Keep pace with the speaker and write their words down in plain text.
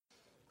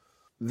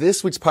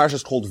This week's parsha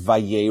is called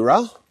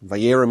Vayeira.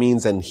 Vayeira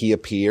means, and he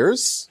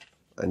appears,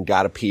 and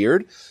God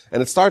appeared.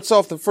 And it starts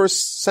off, the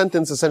first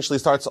sentence essentially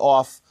starts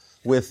off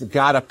with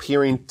God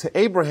appearing to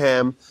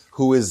Abraham,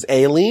 who is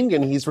ailing,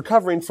 and he's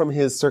recovering from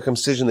his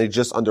circumcision that he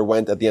just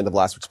underwent at the end of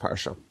last week's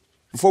parsha.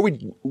 Before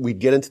we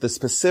get into the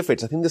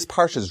specifics, I think this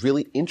parsha is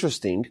really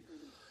interesting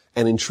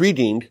and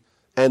intriguing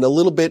and a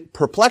little bit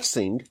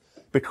perplexing,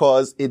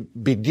 because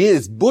it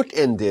begins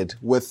bookended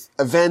with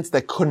events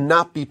that could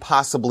not be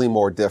possibly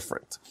more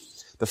different.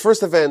 The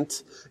first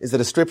event is a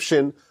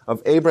description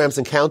of Abraham's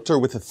encounter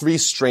with the three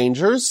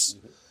strangers,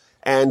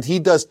 and he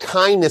does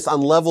kindness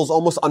on levels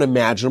almost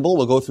unimaginable.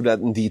 We'll go through that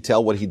in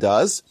detail, what he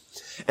does.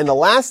 And the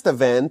last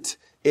event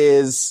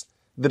is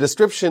the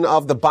description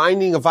of the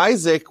binding of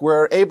Isaac,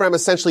 where Abraham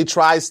essentially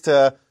tries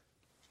to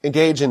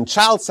engage in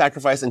child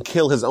sacrifice and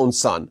kill his own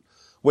son,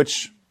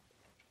 which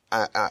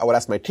I would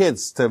ask my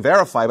kids to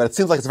verify, but it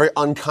seems like it's a very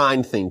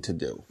unkind thing to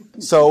do.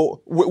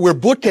 So we're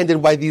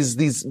bookended by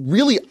these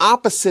really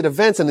opposite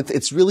events, and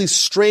it's really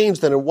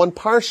strange that in one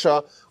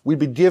parsha we'd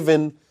be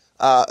given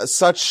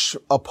such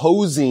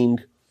opposing,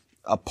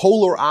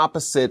 polar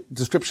opposite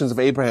descriptions of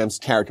Abraham's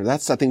character.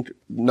 That's, I think,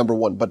 number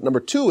one. But number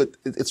two,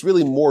 it's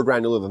really more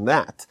granular than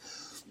that.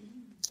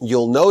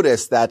 You'll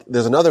notice that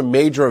there's another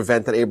major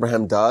event that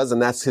Abraham does,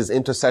 and that's his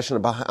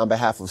intercession on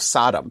behalf of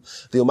Sodom.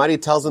 The Almighty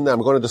tells him that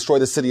I'm going to destroy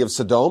the city of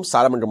Sodom,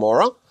 Sodom and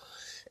Gomorrah.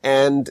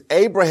 And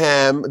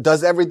Abraham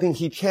does everything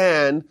he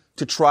can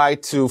to try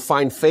to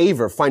find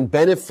favor, find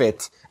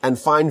benefit, and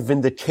find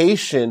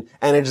vindication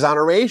and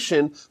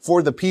exoneration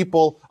for the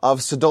people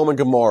of Sodom and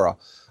Gomorrah.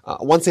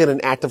 Once again, an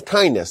act of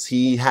kindness.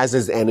 He has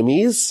his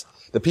enemies,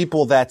 the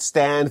people that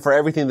stand for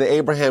everything that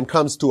Abraham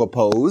comes to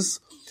oppose.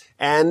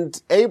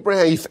 And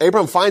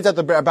Abraham finds out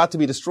they're about to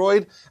be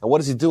destroyed, and what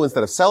does he do?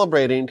 Instead of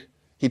celebrating,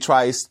 he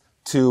tries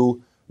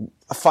to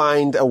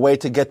find a way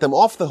to get them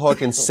off the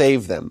hook and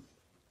save them.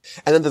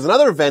 And then there's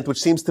another event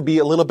which seems to be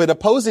a little bit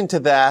opposing to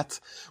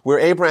that, where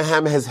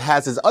Abraham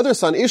has his other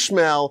son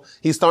Ishmael.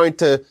 He's starting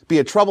to be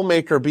a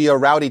troublemaker, be a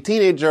rowdy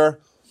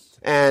teenager,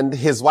 and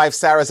his wife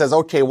Sarah says,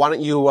 okay, why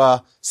don't you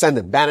send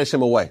him, banish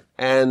him away.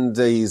 And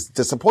he's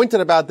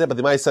disappointed about that, but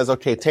the Almighty says,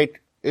 okay,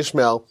 take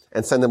Ishmael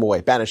and send him away,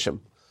 banish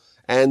him.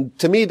 And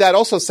to me, that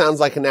also sounds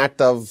like an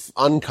act of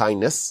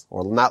unkindness,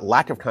 or not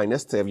lack of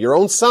kindness, to have your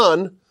own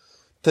son,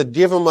 to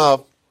give him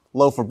a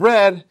loaf of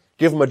bread,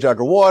 give him a jug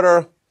of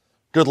water.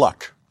 Good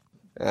luck.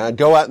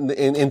 Go out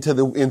into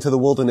the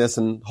wilderness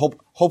and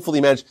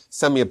hopefully manage,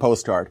 send me a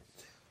postcard.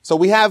 So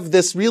we have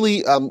this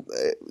really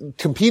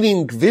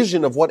competing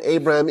vision of what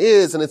Abraham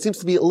is, and it seems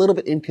to be a little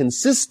bit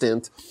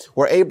inconsistent,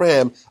 where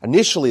Abraham,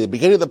 initially, at the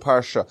beginning of the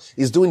parsha,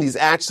 is doing these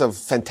acts of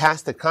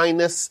fantastic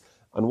kindness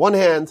on one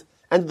hand.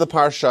 End of the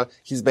parsha,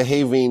 he's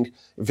behaving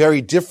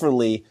very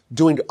differently,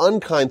 doing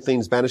unkind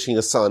things, banishing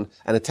his son,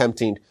 and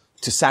attempting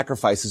to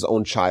sacrifice his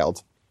own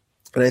child.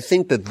 And I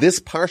think that this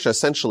parsha,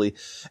 essentially,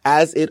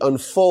 as it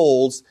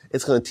unfolds,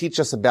 it's going to teach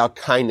us about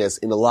kindness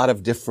in a lot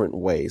of different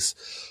ways.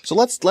 So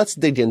let's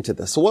dig into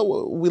this. So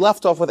what we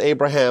left off with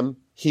Abraham,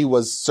 he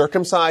was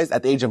circumcised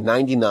at the age of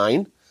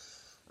 99.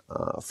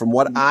 From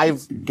what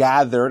I've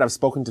gathered, I've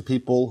spoken to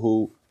people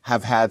who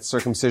have had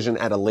circumcision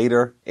at a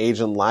later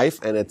age in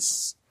life, and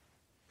it's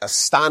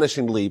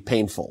astonishingly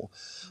painful,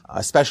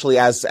 especially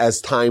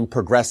as time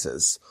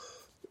progresses.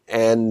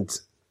 And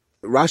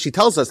Rashi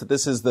tells us that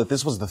this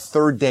was the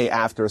third day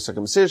after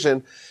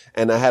circumcision.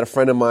 And I had a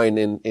friend of mine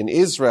in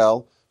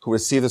Israel who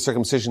received the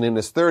circumcision in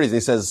his 30s.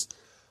 He says,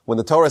 when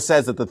the Torah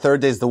says that the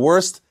third day is the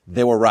worst,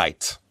 they were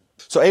right.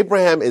 So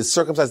Abraham is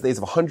circumcised at the age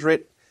of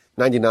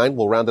 199.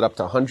 We'll round it up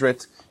to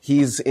 100.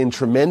 He's in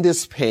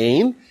tremendous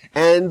pain,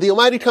 and the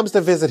Almighty comes to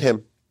visit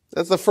him.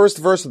 That's the first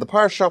verse of the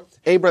parsha.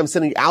 Abraham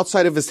sitting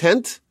outside of his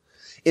tent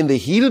in the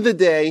heat of the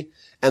day,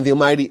 and the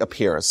Almighty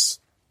appears.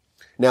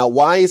 Now,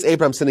 why is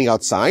Abraham sitting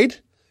outside,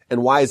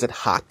 and why is it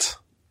hot?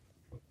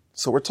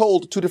 So we're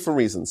told two different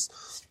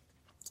reasons.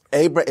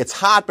 It's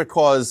hot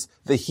because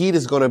the heat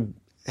is going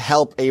to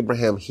help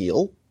Abraham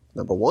heal,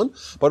 number one.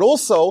 But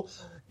also,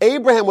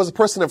 Abraham was a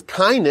person of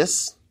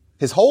kindness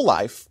his whole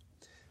life.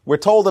 We're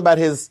told about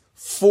his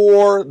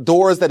 4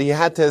 doors that he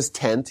had to his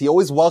tent. He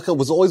was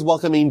always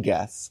welcoming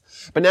guests.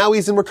 But now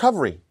he's in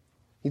recovery.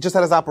 He just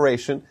had his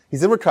operation.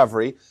 He's in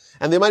recovery.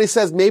 And the Almighty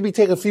says, maybe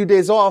take a few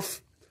days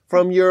off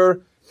from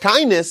your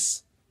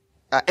kindness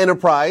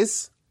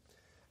enterprise.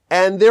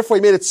 And therefore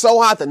he made it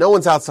so hot that no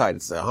one's outside.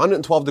 It's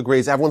 112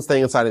 degrees. Everyone's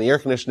staying inside in the air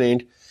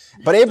conditioning.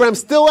 But Abraham's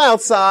still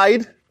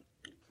outside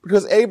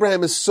because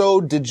Abraham is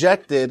so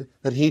dejected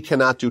that he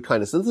cannot do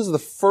kindness. And this is the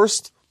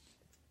first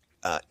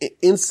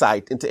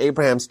insight into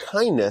Abraham's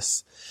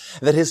kindness,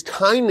 that his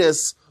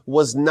kindness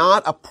was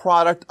not a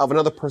product of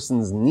another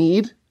person's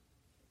need.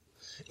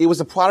 It was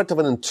a product of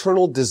an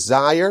internal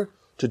desire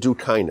to do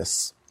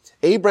kindness.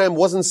 Abraham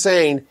wasn't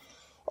saying,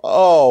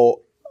 now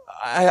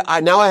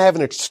I have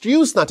an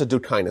excuse not to do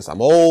kindness.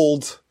 I'm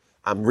old.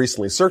 I'm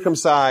recently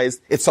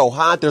circumcised. It's so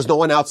hot. There's no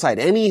one outside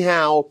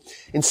anyhow.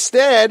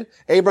 Instead,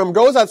 Abraham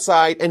goes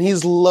outside and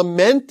he's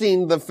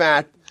lamenting the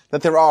fact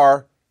that there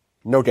are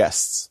no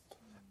guests.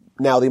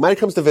 Now, the Almighty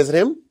comes to visit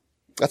him.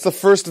 That's the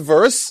first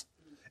verse.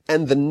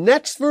 And the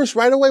next verse,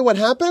 right away, what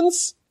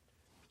happens?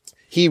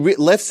 He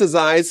lifts his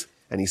eyes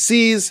and he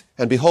sees,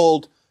 and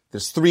behold,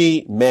 there's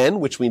 3 men,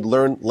 which we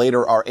learn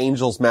later are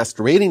angels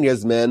masquerading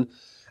as men,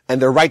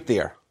 and they're right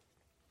there.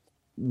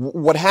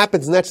 What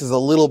happens next is a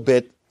little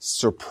bit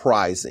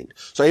surprising.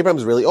 So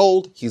Abraham's really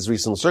old. He's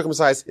recently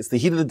circumcised. It's the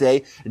heat of the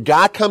day.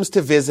 God comes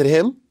to visit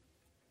him,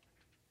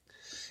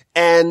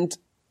 and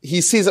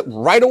he sees it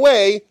right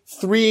away,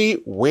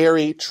 3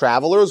 wary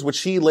travelers,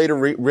 which he later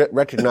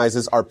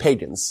recognizes are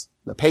pagans.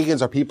 The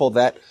pagans are people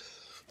that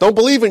don't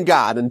believe in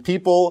God and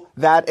people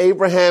that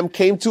Abraham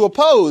came to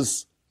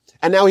oppose.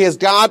 And now he has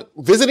God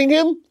visiting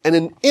him, and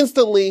then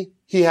instantly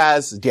he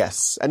has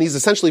guests. And he's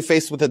essentially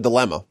faced with a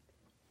dilemma.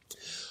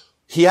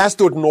 He has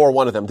to ignore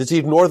one of them. Does he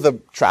ignore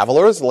the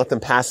travelers and let them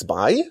pass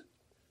by?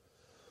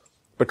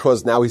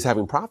 Because now he's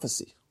having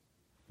prophecy.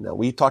 Now,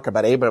 we talk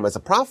about Abraham as a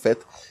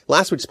prophet.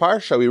 Last week's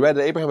parsha, we read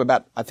Abraham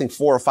about, I think,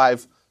 4 or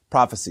 5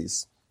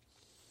 prophecies.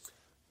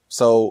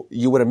 So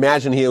you would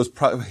imagine he was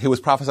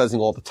prophesizing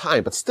all the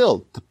time, but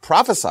still, to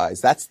prophesize,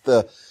 that's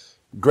the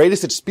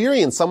greatest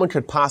experience someone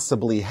could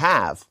possibly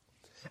have.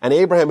 And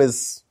Abraham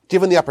is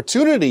given the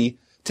opportunity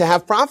to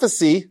have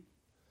prophecy.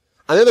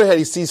 On the other hand,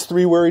 he sees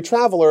 3 weary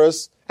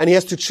travelers, and he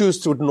has to choose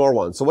to ignore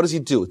one. So what does he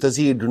do? Does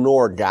he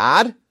ignore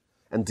God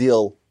and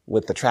deal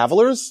with the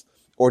travelers?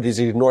 Or does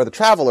he ignore the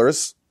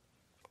travelers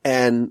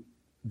and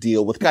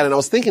deal with God? And I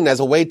was thinking as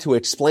a way to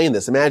explain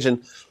this,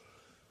 imagine,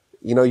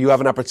 you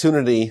have an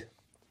opportunity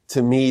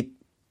to meet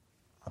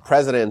a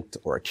president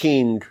or a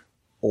king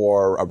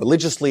or a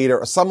religious leader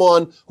or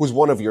someone who's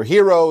one of your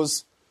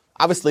heroes.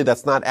 Obviously,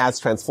 that's not as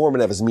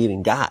transformative as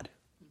meeting God.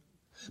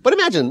 But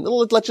imagine,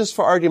 let's just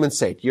for argument's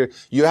sake, you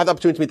have the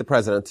opportunity to meet the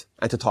president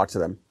and to talk to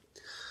them.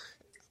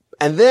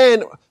 And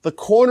then the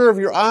corner of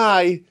your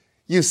eye,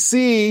 you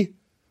see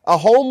a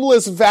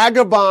homeless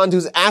vagabond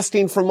who's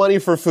asking for money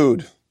for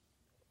food.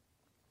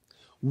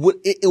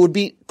 It would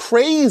be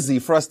crazy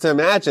for us to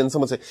imagine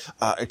someone say,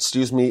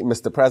 excuse me,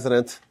 Mr.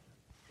 President,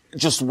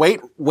 just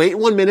wait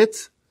 1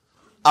 minute.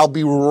 I'll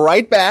be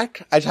right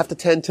back. I just have to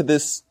tend to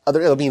this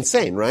other, it'll be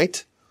insane,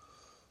 right?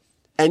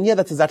 And yeah,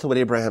 that's exactly what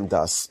Abraham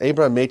does.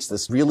 Abraham makes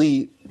this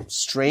really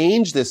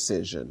strange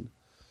decision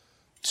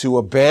to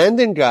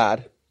abandon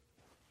God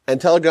and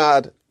tell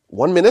God,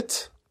 1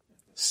 minute,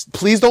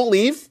 please don't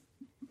leave,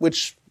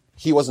 which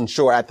he wasn't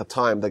sure at the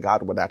time that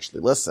God would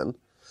actually listen.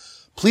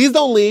 Please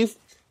don't leave.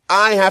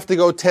 I have to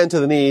go tend to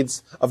the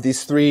needs of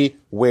these 3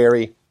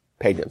 wary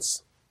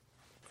pagans.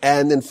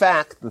 And in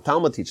fact, the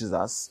Talmud teaches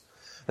us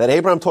that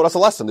Abraham taught us a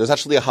lesson. There's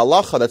actually a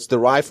halacha that's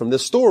derived from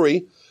this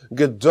story.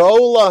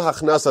 Gedola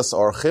hachnasas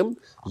orchim,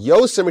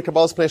 yoser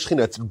mikabalas pnei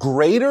shechina. It's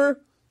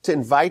greater to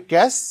invite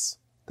guests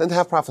than to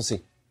have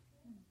prophecy.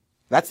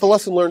 That's the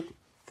lesson learned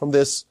from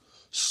this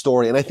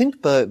story. And I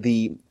think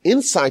the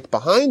insight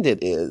behind it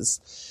is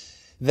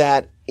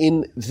that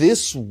in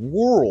this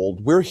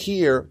world, we're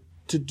here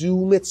to do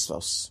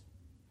mitzvos,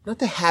 not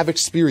to have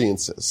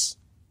experiences.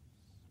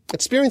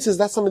 Experiences,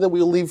 that's something that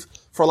we'll leave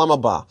for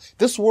Olam Haba.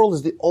 This world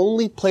is the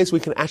only place we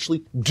can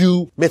actually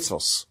do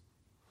mitzvos.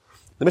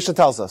 The Mishnah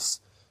tells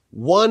us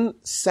 1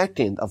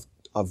 second of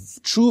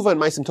tshuva and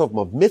ma'asim tovim,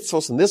 of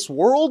mitzvos in this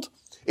world,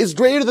 is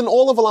greater than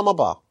all of Olam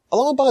Haba.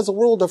 Olam Haba is a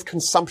world of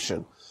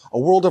consumption, a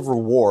world of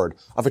reward,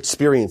 of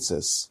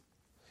experiences.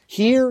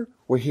 Here,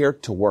 we're here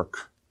to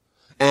work.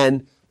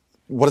 And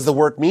what does the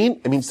work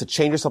mean? It means to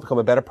change yourself, become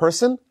a better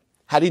person.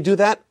 How do you do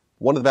that?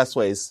 One of the best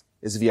ways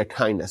is via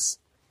kindness.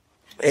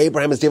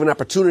 Abraham is given an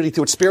opportunity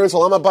to experience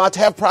Olam Haba, to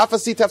have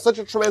prophecy, to have such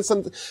a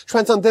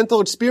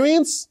transcendental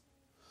experience.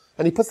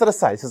 And he puts that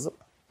aside. He says,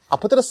 I'll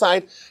put that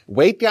aside.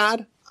 Wait,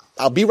 God.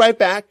 I'll be right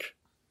back.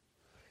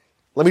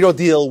 Let me go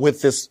deal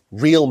with this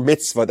real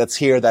mitzvah that's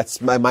here.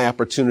 That's my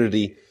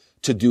opportunity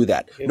to do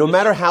that. No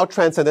matter how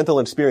transcendental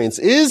an experience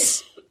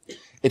is,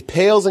 it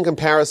pales in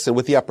comparison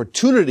with the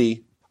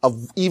opportunity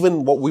of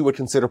even what we would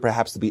consider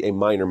perhaps to be a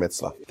minor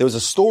mitzvah. There was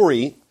a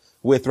story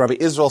with Rabbi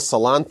Israel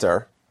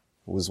Salanter,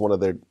 who was one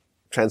of the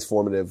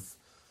transformative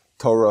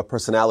Torah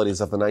personalities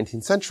of the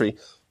 19th century.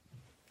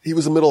 He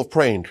was in the middle of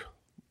praying,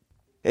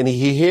 and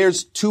he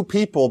hears 2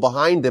 people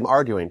behind him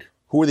arguing.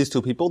 Who are these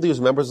 2 people? These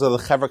are members of the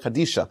Chevra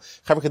Kadisha.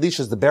 Chevra Kadisha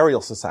is the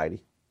burial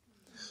society.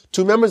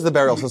 2 members of the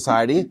burial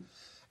society,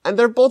 and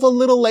they're both a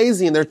little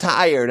lazy and they're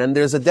tired, and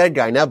there's a dead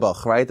guy,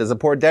 Nebuch, right? There's a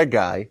poor dead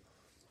guy.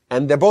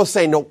 And they're both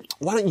saying, no,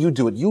 why don't you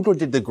do it? You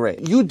did the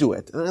great. You do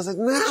it. And I was like,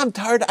 nah, I'm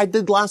tired. I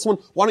did the last one.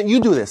 Why don't you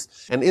do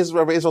this? And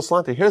Rabbi Israel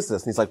Salanter hears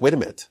this, and he's like, wait a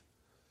minute.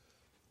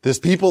 There's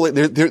people,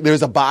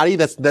 there's a body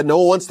that no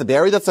one wants to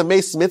bury. That's a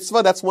mace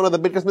mitzvah. That's one of the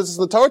biggest mitzvahs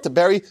in the Torah, to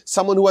bury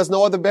someone who has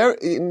no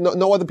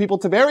other people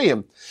to bury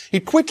him. He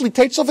quickly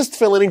takes off his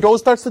tefillin and goes and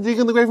starts to dig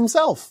in the grave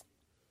himself.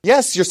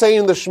 Yes, you're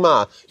saying the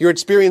Shema. You're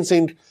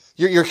experiencing,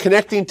 you're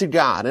connecting to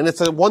God. And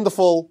it's a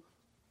wonderful,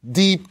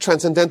 deep,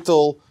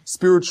 transcendental,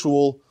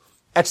 spiritual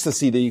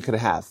ecstasy that you could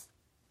have.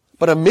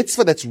 But a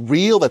mitzvah that's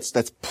real, that's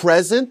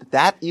present,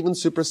 that even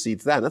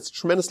supersedes that. And that's a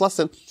tremendous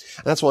lesson.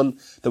 And that's one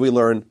that we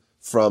learn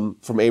from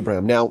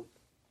Abraham. Now,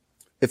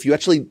 if you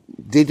actually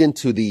dig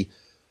into the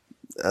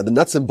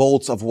nuts and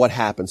bolts of what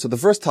happened. So the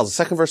verse tells, the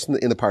second verse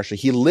in the parsha,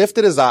 he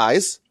lifted his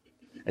eyes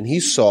and he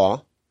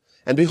saw,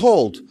 and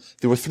behold,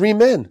 there were 3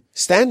 men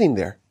standing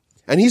there.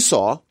 And he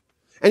saw,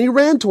 and he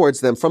ran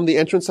towards them from the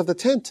entrance of the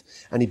tent,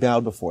 and he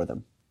bowed before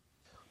them.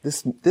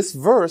 This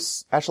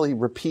verse actually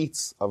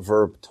repeats a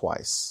verb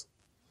twice.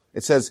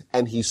 It says,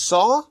 and he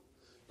saw,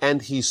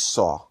 and he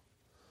saw.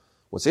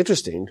 What's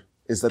interesting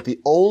is that the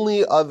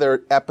only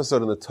other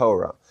episode in the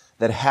Torah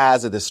that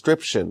has a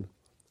description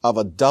of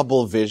a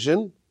double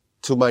vision,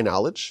 to my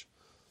knowledge,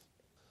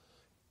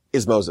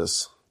 is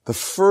Moses. The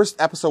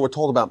first episode we're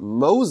told about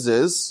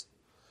Moses,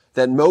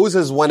 that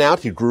Moses went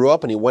out, he grew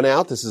up and he went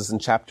out. This is in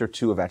chapter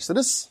 2 of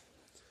Exodus.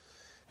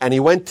 And he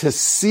went to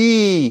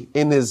see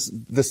in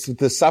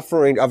the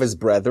suffering of his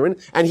brethren,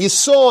 and he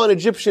saw an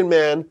Egyptian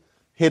man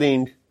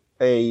hitting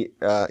a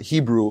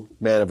Hebrew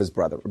man of his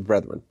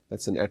brethren.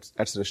 That's in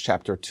Exodus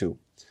chapter 2.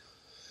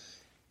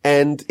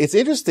 And it's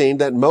interesting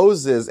that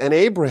Moses and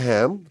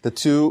Abraham, the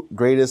 2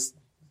 greatest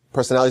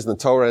personalities in the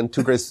Torah and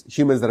 2 greatest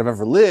humans that have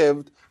ever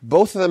lived,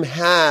 both of them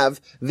have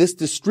this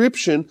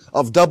description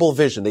of double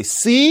vision. They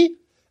see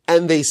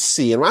and they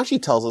see. And Rashi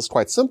tells us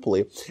quite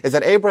simply is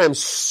that Abraham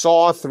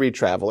saw 3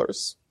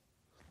 travelers,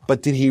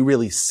 but did he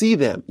really see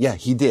them? Yeah,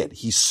 he did.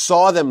 He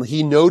saw them,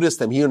 he noticed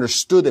them, he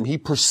understood them, he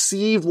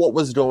perceived what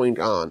was going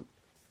on.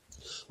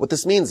 What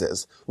this means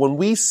is, when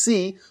we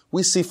see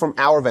from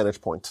our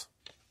vantage point.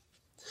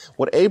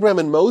 What Abraham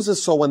and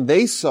Moses saw when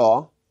they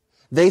saw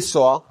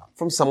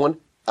from someone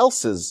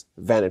else's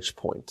vantage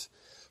point.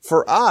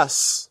 For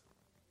us,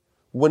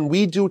 when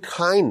we do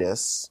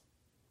kindness,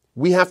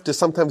 we have to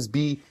sometimes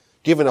be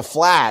given a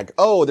flag.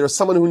 Oh, there's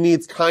someone who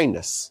needs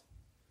kindness.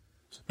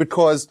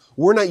 Because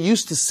we're not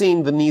used to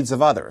seeing the needs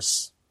of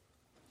others.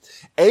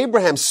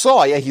 Abraham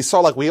saw, he saw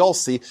like we all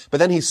see, but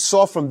then he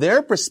saw from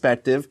their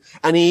perspective,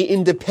 and he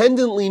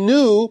independently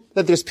knew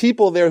that there's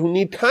people there who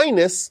need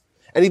kindness,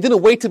 and he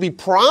didn't wait to be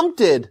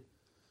prompted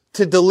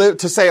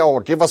to say, oh,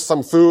 give us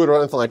some food or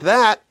anything like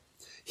that.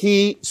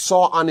 He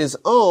saw on his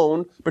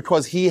own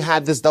because he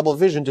had this double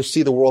vision to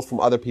see the world from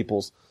other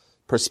people's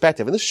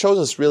perspective. And this shows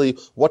us really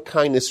what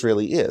kindness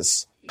really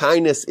is.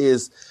 Kindness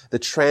is the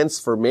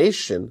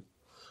transformation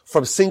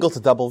from single to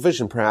double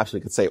vision, perhaps we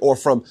could say, or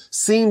from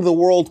seeing the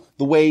world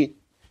the way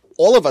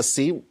all of us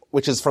see,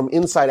 which is from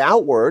inside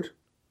outward,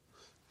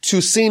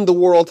 to seeing the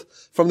world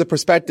from the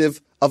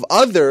perspective of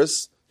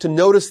others, to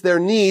notice their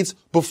needs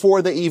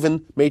before they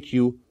even make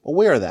you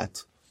aware of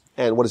that.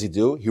 And what does he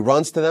do? He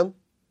runs to them.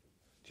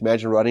 Can you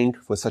imagine running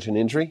with such an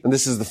injury? And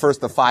this is the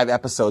first of 5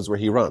 episodes where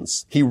he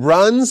runs. He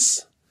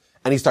runs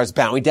and he starts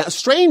bowing down.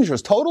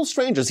 Strangers, total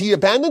strangers. He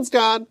abandons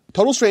God,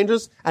 total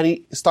strangers, and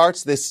he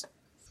starts this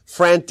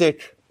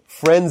frantic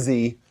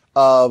frenzy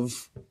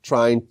of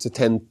trying to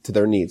tend to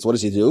their needs. What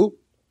does he do?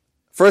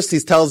 First, he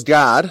tells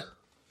God,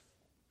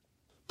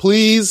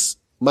 please,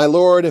 my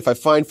Lord, if I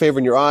find favor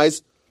in your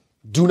eyes,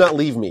 do not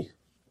leave me.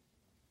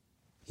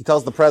 He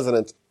tells the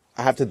president,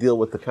 I have to deal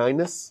with the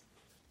kindness.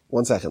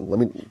 1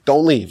 second.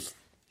 Don't leave.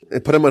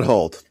 And put him on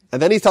hold.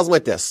 And then he tells him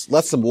like this,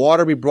 let some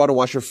water be brought and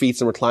wash your feet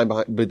and recline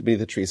beneath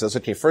the tree. He says,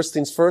 okay, first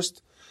things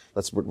first,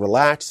 let's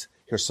relax.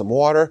 Here's some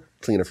water,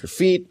 clean off your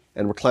feet,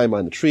 and recline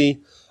behind the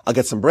tree. I'll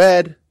get some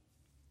bread.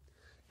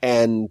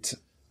 And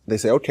they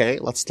say, okay,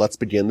 let's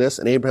begin this.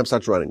 And Abraham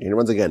starts running. And he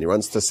runs again. He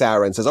runs to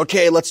Sarah and says,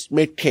 okay, let's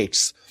make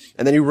cakes.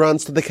 And then he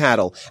runs to the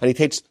cattle. And he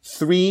takes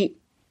 3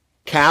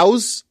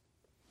 cows.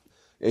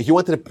 He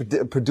wanted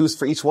to produce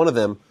for each one of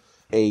them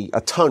a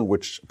tongue,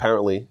 which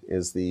apparently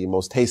is the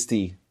most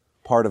tasty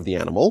part of the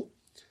animal.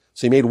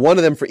 So he made one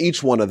of them for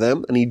each one of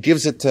them, and he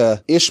gives it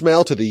to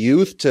Ishmael, to the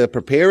youth, to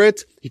prepare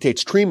it. He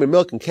takes cream and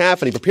milk and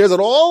calf, and he prepares it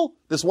all,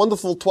 this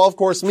wonderful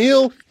 12-course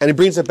meal, and he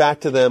brings it back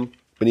to them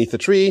beneath the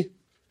tree,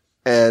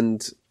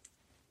 and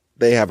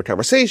they have a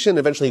conversation.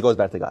 Eventually he goes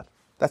back to God.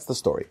 That's the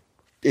story.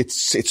 It's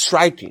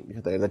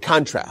striking, the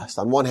contrast.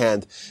 On one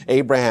hand,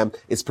 Abraham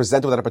is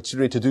presented with an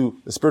opportunity to do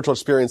the spiritual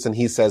experience, and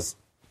he says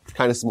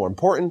kindness is more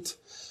important.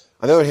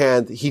 On the other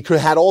hand, he could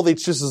have had all the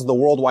excuses in the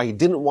world why he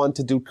didn't want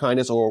to do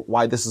kindness or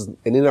why this is an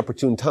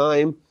inopportune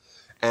time.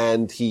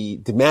 And he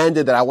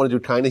demanded that I want to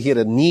do kindness. He had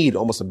a need,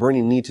 almost a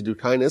burning need to do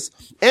kindness.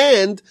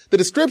 And the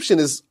description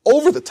is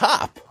over the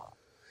top.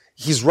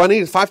 He's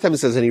running 5 times, it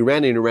says, and he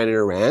ran and he ran and he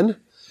ran.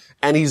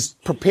 And he's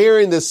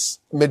preparing this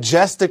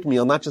majestic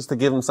meal, not just to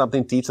give them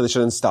something to eat so they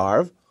shouldn't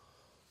starve,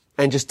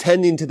 and just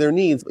tending to their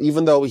needs,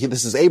 even though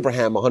this is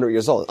Abraham, 100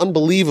 years old.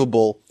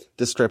 Unbelievable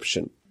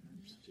description.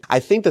 I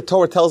think the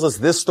Torah tells us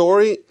this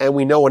story, and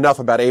we know enough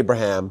about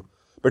Abraham,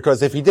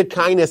 because if he did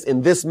kindness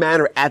in this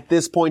manner at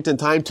this point in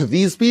time to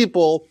these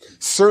people,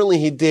 certainly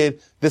he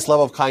did this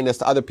level of kindness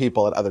to other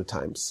people at other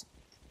times.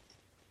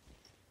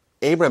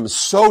 Abraham is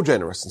so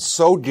generous and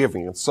so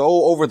giving and so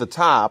over the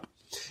top,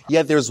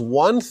 yet there's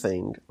one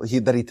thing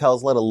that he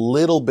tells, let a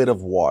little bit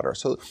of water.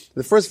 So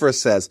the first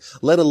verse says,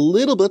 let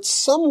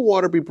some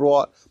water be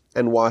brought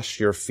and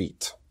wash your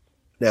feet.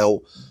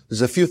 Now,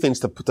 there's a few things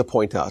to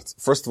point out.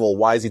 First of all,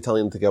 why is he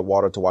telling them to get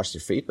water to wash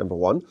their feet? Number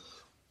one,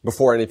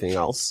 before anything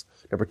else.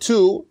 Number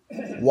two,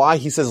 why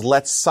he says,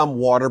 let some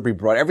water be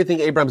brought. Everything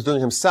Abraham's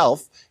doing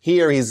himself,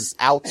 here he's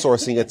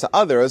outsourcing it to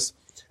others.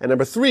 And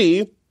number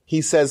three,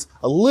 he says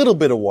a little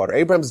bit of water.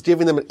 Abraham's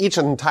giving them each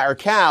an entire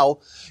cow,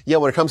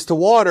 yet when it comes to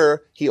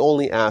water, he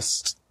only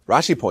asks.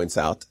 Rashi points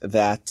out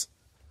that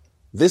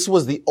this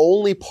was the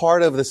only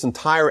part of this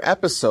entire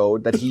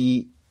episode that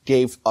he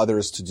gave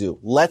others to do.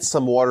 Let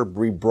some water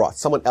be brought.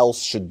 Someone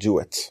else should do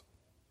it.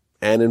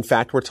 And in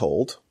fact, we're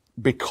told,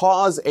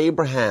 because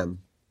Abraham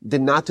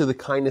did not do the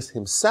kindness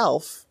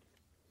himself,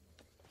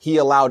 he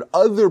allowed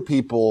other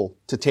people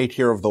to take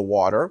care of the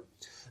water.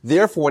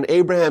 Therefore, when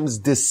Abraham's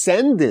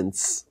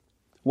descendants,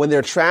 when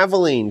they're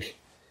traveling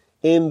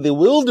in the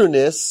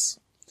wilderness,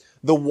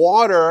 the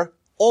water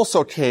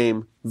also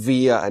came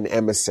via an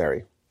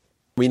emissary.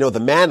 We know the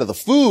manna, the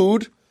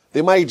food,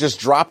 they might have just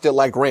dropped it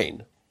like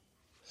rain.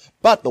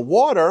 But the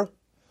water,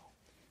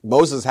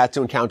 Moses had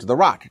to encounter the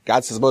rock.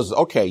 God says to Moses,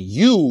 okay,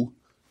 you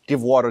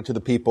give water to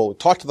the people,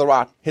 talk to the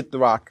rock, hit the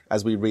rock,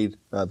 as we read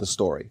the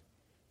story.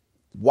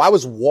 Why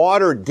was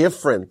water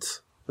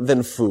different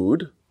than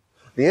food?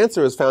 The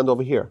answer is found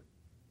over here.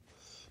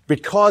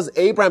 Because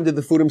Abraham did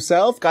the food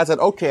himself, God said,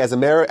 okay, as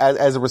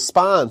a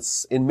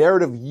response, in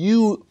merit of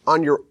you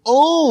on your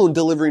own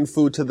delivering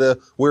food to the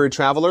weary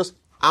travelers,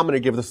 I'm going to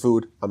give the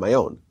food on my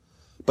own.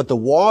 But the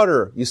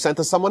water you sent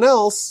to someone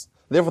else,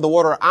 therefore the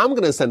water I'm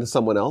going to send to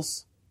someone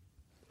else,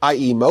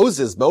 i.e.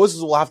 Moses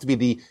will have to be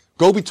the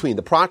go-between,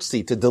 the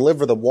proxy, to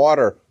deliver the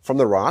water from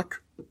the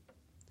rock.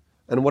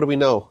 And what do we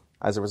know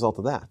as a result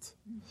of that?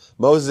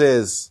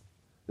 Moses,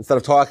 instead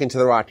of talking to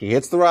the rock, he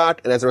hits the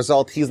rock, and as a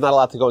result, he's not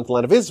allowed to go into the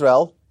land of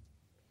Israel.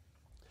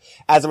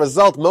 As a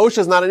result, Moshe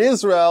is not in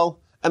Israel,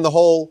 and the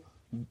whole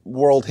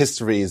world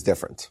history is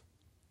different.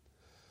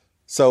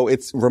 So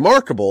it's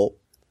remarkable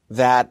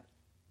that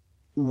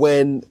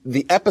when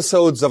the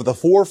episodes of the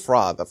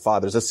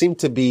forefathers that seem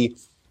to be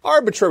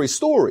arbitrary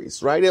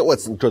stories, right? It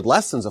was good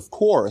lessons, of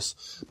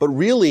course, but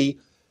really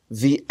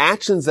the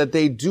actions that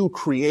they do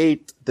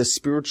create the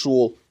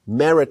spiritual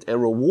merit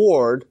and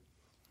reward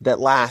that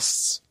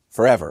lasts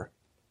forever.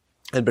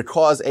 And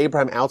because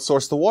Abraham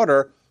outsourced the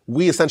water,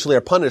 we essentially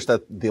are punished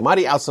that the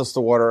Almighty outsourced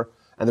the water,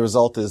 and the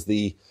result is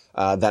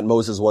that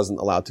Moses wasn't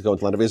allowed to go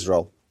into the land of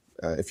Israel,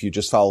 if you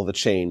just follow the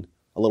chain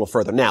a little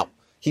further. Now,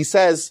 he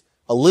says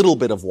a little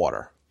bit of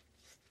water.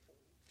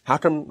 How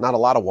come not a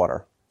lot of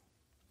water?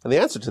 And the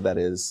answer to that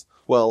is,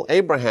 well,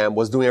 Abraham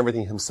was doing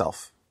everything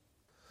himself.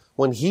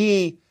 When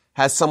he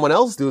has someone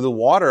else do the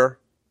water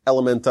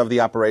element of the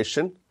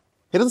operation,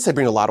 he doesn't say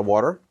bring a lot of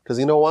water, because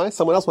you know why?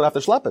 Someone else would have to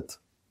schlep it.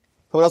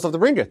 Someone else would have to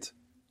bring it.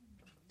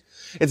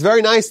 It's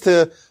very nice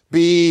to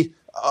be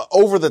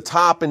over the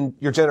top in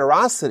your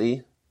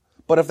generosity,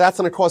 but if that's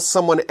going to cause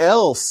someone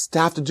else to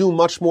have to do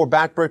much more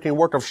backbreaking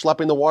work of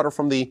schlepping the water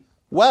from the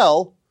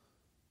well,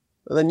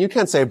 then you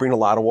can't say bring a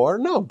lot of water.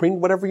 No, bring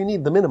whatever you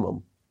need, the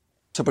minimum.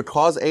 So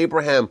because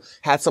Abraham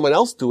had someone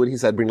else do it, he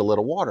said bring a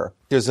little water.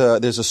 There's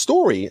a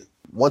story,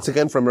 once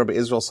again from Rabbi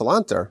Israel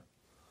Salanter,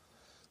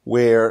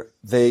 where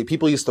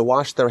people used to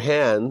wash their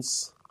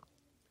hands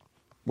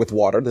with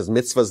water. There's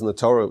mitzvahs in the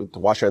Torah to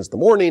wash your hands in the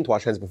morning, to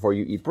wash your hands before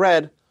you eat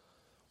bread.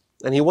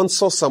 And he once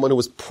saw someone who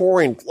was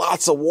pouring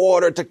lots of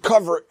water to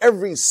cover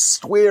every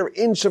square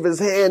inch of his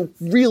hand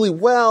really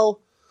well.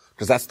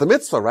 Because that's the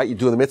mitzvah, right? You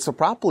do the mitzvah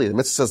properly. The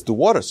mitzvah says do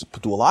water, so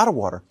do a lot of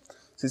water.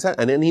 So he said,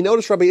 and then he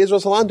noticed Rabbi Israel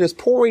Salanter is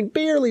pouring,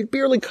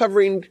 barely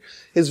covering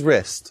his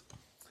wrist.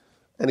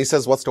 And he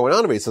says, what's going on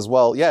over here? He says,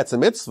 well, yeah, it's a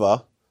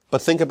mitzvah,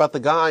 but think about the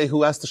guy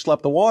who has to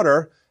schlep the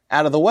water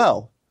out of the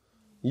well.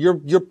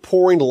 You're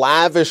pouring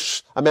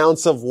lavish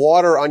amounts of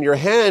water on your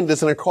hand.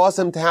 It's going to cause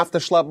him to have to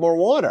schlep more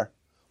water.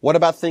 What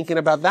about thinking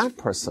about that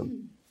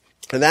person?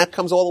 And that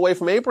comes all the way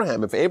from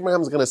Abraham. If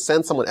Abraham's going to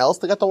send someone else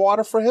to get the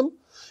water for him,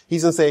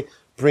 he's going to say,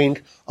 bring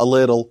a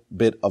little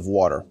bit of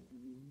water.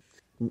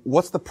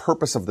 What's the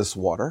purpose of this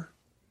water?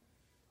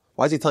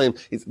 Why is he telling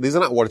him, these are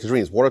not water to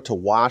drink, it's water to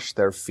wash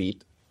their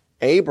feet.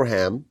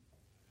 Abraham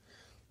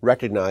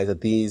recognized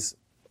that these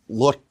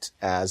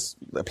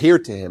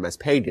appeared to him as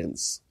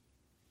pagans.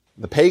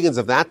 The pagans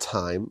of that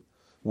time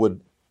would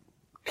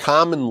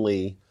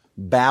commonly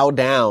bow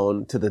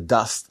down to the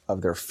dust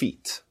of their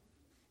feet.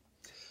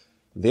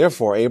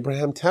 Therefore,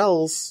 Abraham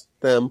tells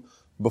them,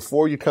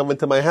 before you come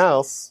into my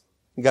house,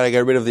 you gotta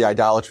get rid of the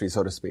idolatry,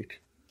 so to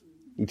speak.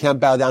 You can't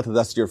bow down to the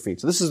dust of your feet.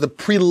 So this is the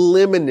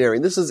preliminary.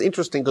 And this is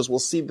interesting because we'll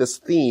see this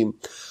theme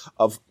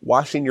of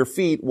washing your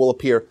feet will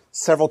appear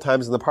several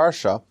times in the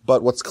parsha.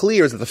 But what's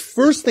clear is that the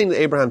first thing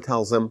that Abraham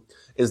tells them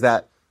is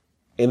that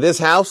in this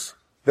house,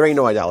 there ain't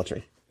no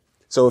idolatry.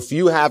 So if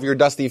you have your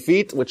dusty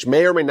feet, which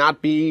may or may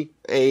not be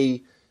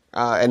an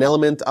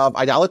element of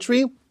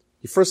idolatry,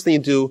 the first thing you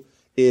do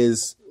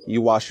is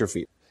you wash your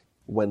feet.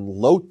 When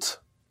Lot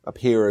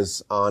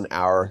appears on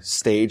our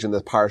stage in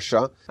the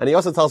parsha, and he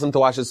also tells them to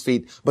wash his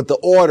feet, but the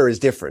order is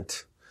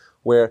different.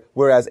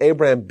 Whereas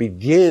Abraham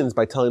begins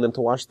by telling them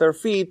to wash their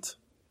feet,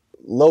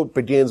 Lot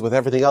begins with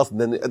everything else, and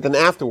then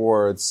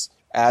afterwards,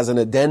 as an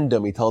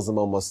addendum, he tells them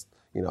almost,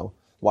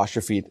 wash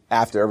your feet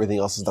after everything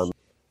else is done.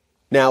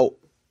 Now,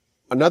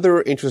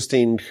 another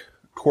interesting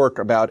quirk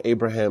about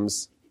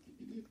Abraham's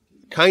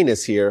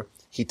kindness here.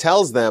 He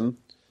tells them,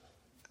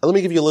 let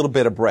me give you a little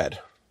bit of bread.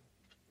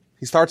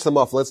 He starts them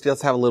off, let's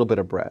have a little bit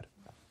of bread.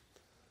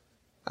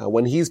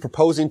 When he's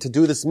proposing to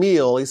do this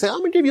meal, he says, I'm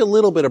going to give you a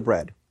little bit of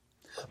bread.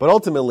 But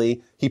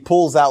ultimately, he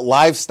pulls out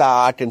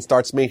livestock and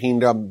starts making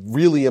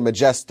really a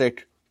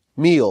majestic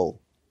meal.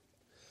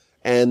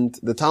 And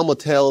the Talmud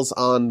tells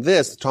on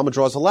this, the Talmud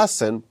draws a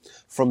lesson.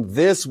 From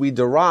this we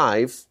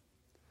derive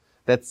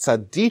that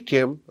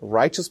tzaddikim,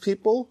 righteous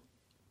people,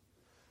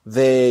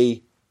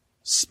 they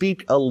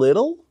speak a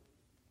little,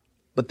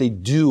 but they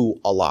do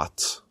a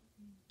lot.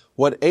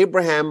 What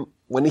Abraham,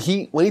 when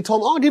he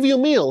told him, I'll give you a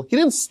meal, he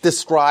didn't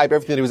describe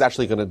everything that he was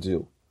actually going to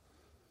do.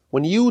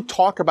 When you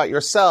talk about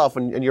yourself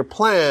and your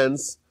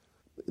plans,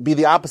 be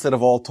the opposite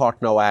of all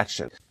talk, no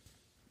action.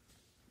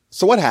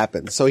 So what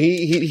happens? So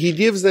he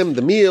gives them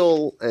the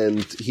meal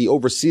and he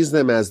oversees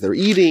them as they're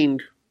eating.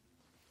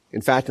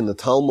 In fact, in the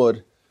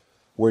Talmud,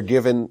 we're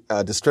given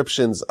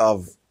descriptions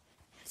of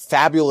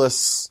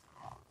fabulous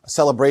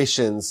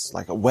celebrations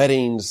like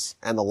weddings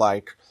and the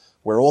like,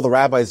 where all the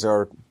rabbis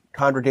are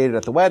congregated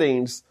at the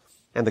weddings,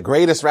 and the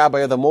greatest rabbi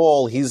of them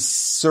all, he's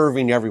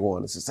serving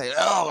everyone. It's just saying,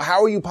 oh,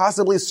 how are you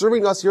possibly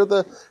serving us? You're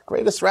the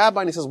greatest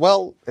rabbi. And he says,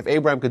 well, if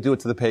Abraham could do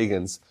it to the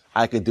pagans,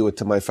 I could do it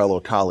to my fellow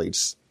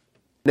colleagues.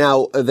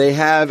 Now, they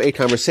have a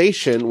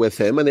conversation with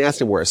him, and they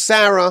ask him, where's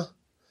Sarah?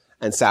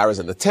 And Sarah's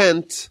in the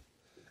tent,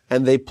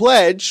 and they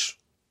pledge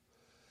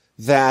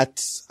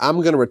that I'm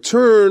going to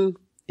return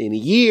in a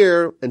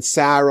year, and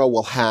Sarah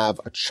will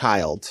have a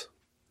child.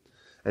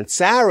 And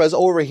Sarah's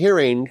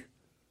overhearing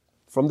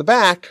from the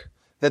back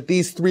that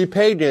these three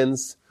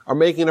pagans are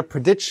making a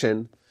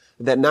prediction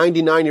that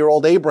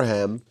 99-year-old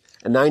Abraham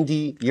and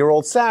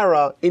 90-year-old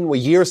Sarah, in a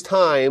year's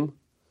time,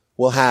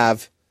 will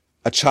have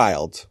a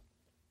child.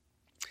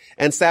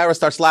 And Sarah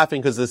starts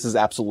laughing because this is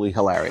absolutely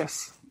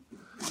hilarious.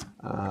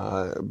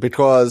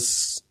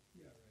 Because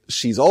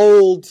she's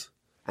old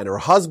and her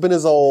husband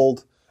is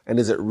old. And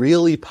is it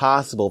really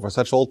possible for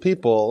such old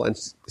people, and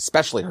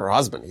especially her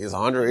husband, he's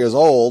 100 years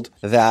old,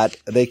 that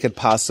they could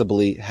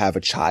possibly have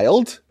a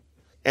child?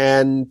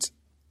 And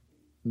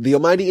the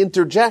Almighty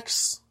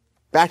interjects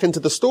back into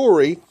the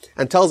story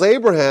and tells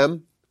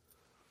Abraham,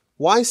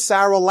 why is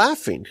Sarah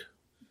laughing?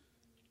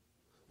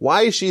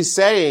 Why is she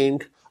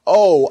saying,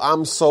 oh,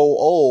 I'm so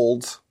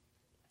old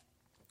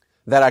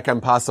that I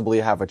can possibly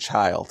have a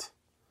child?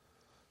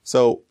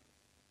 So,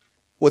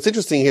 what's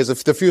interesting here is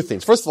a few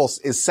things. First of all,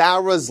 is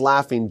Sarah's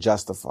laughing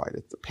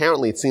justified?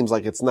 Apparently, it seems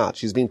like it's not.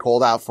 She's being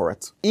called out for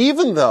it.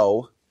 Even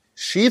though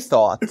she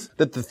thought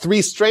that the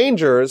three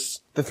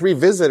strangers, the three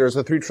visitors,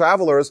 the three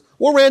travelers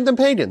were random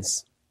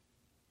pagans.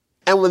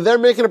 And when they're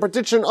making a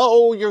prediction,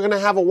 oh, you're going to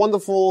have a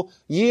wonderful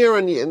year,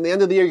 and in the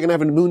end of the year, you're going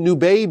to have a new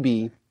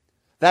baby.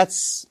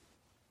 That's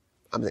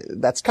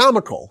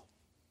comical.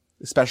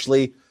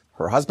 Especially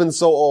her husband's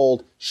so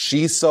old,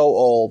 she's so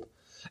old.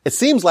 It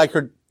seems like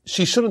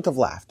she shouldn't have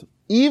laughed.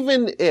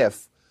 Even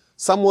if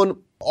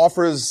someone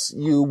offers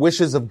you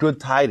wishes of good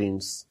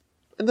tidings,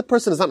 and the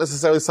person is not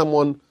necessarily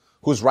someone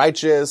who's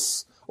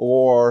righteous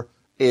or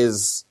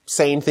is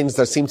saying things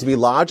that seem to be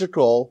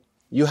logical,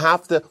 you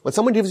have to, when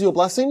someone gives you a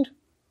blessing,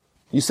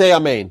 you say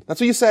amen. That's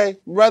what you say,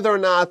 whether or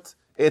not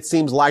it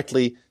seems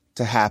likely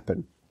to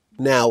happen.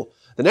 Now,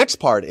 the next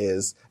part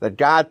is that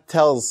God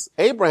tells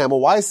Abraham, well,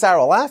 why is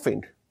Sarah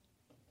laughing?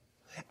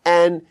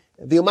 And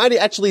the Almighty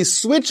actually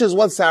switches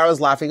what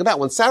Sarah's laughing about.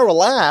 When Sarah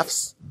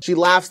laughs, she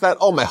laughs that,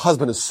 oh, my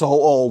husband is so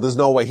old, there's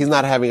no way, he's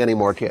not having any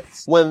more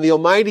kids. When the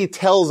Almighty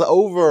tells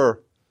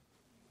over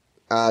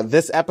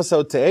this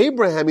episode to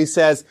Abraham, he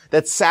says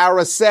that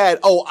Sarah said,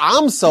 oh,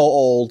 I'm so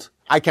old,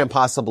 I can't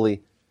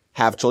possibly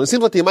have children. It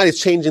seems like the Almighty is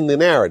changing the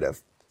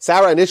narrative.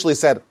 Sarah initially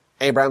said,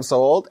 Abraham's so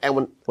old,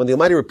 and when the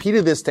Almighty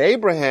repeated this to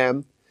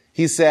Abraham,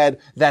 he said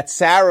that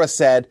Sarah's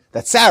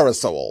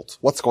so old.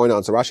 What's going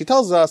on? So Rashi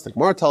tells us, the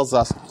Gemara tells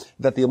us,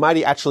 that the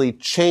Almighty actually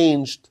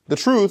changed the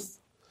truth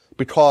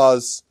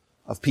because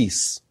of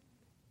peace.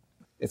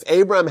 If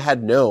Abraham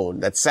had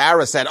known that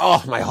Sarah said,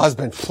 oh, my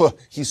husband,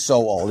 he's so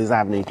old, he's not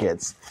having any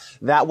kids,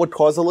 that would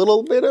cause a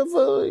little bit of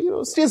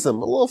a,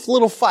 schism, a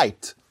little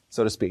fight,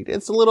 so to speak.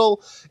 It's a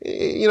little,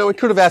 it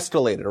could have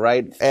escalated,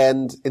 right?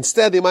 And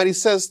instead, the Almighty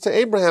says to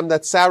Abraham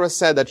that Sarah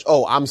said that,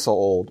 oh, I'm so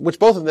old, which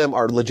both of them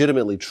are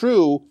legitimately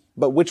true,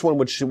 but which one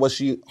was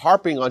she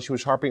harping on? She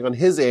was harping on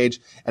his age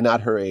and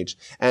not her age.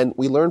 And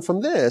we learn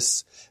from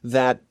this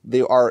that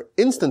there are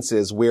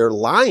instances where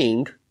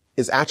lying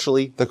is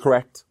actually the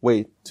correct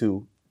way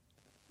to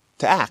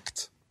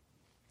act.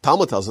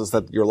 Talmud tells us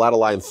that you're allowed to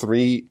lie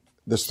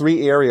there's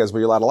three areas where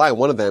you're allowed to lie. And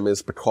one of them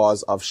is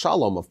because of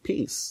shalom, of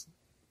peace.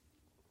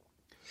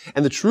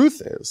 And the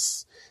truth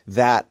is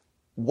that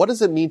what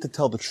does it mean to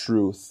tell the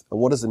truth? And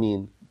what does it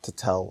mean to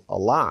tell a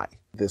lie?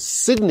 The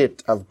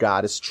signet of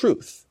God is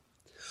truth.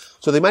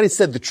 So they might have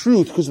said the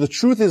truth because the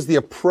truth is the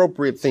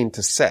appropriate thing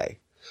to say.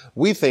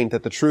 We think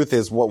that the truth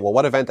is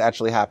what event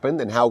actually happened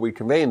and how we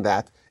conveying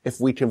that. If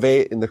we convey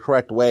it in the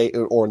correct way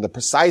or in the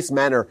precise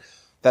manner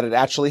that it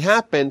actually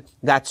happened,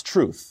 that's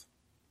truth.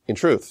 In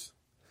truth.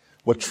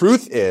 What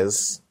truth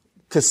is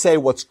to say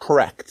what's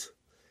correct.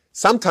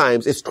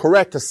 Sometimes it's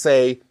correct to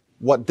say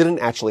what didn't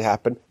actually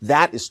happen.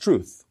 That is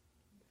truth.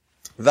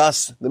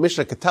 Thus, the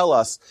Mishnah could tell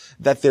us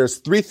that there's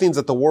three things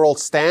that the world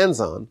stands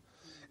on,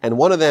 and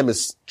one of them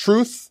is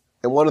truth,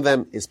 and one of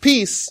them is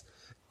peace.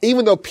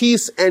 Even though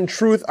peace and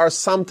truth are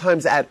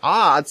sometimes at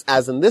odds,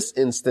 as in this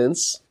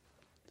instance,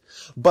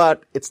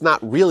 but it's not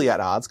really at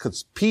odds,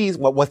 because peace,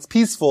 what's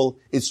peaceful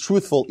is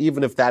truthful,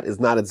 even if that is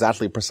not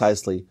exactly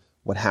precisely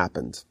what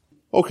happened.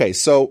 Okay,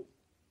 so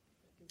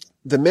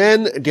the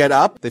men get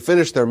up, they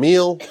finish their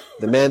meal.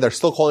 The men, they're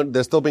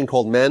still being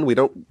called men. We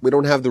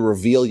don't have the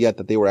reveal yet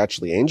that they were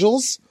actually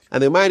angels.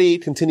 And the Almighty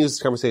continues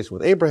this conversation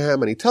with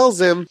Abraham, and he tells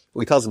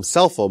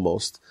himself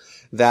almost,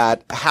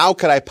 that how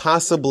could I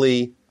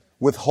possibly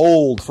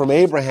withhold from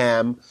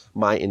Abraham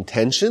my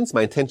intentions?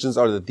 My intentions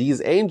are that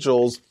these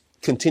angels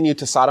continue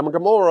to Sodom and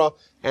Gomorrah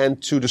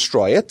and to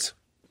destroy it.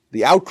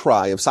 The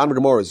outcry of Sodom and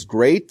Gomorrah is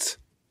great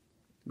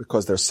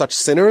because they're such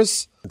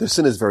sinners. Their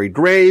sin is very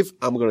grave.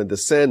 I'm going to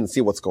descend and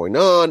see what's going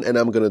on, and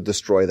I'm going to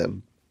destroy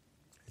them.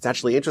 It's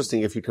actually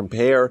interesting if you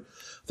compare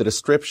the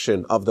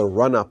description of the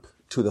run-up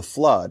to the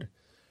flood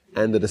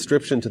and the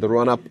description to the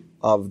run-up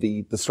of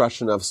the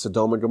destruction of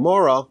Sodom and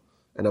Gomorrah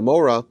and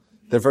Amorah.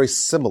 They're very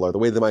similar, the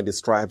way the mind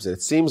describes it.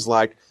 It seems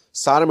like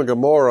Sodom and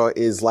Gomorrah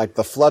is like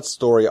the flood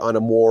story on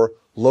a more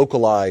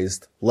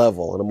localized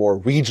level, on a more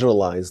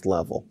regionalized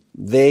level.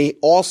 They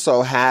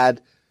also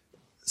had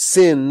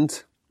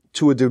sinned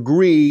to a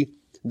degree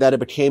that it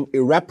became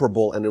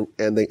irreparable, and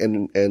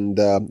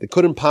they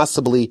couldn't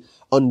possibly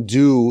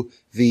undo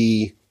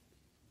the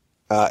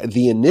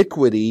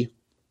iniquity,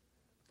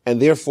 and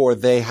therefore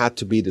they had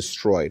to be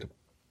destroyed.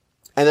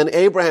 And then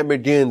Abraham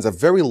begins a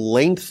very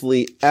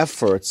lengthy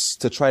efforts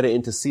to try to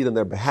intercede on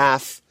their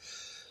behalf.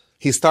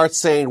 He starts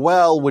saying,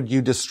 well, would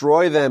you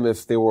destroy them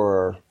if there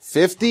were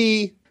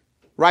 50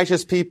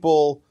 righteous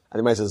people? And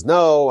the man says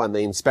no, and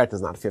they inspect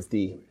there's not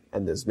 50,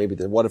 and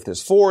what if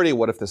there's 40,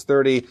 what if there's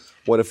 30,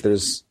 what if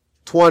there's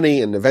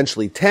 20, and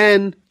eventually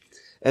 10,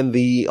 and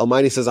the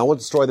Almighty says, I won't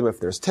destroy them if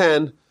there's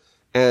 10,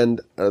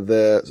 and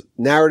the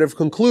narrative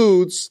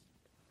concludes,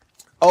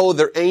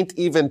 there ain't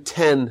even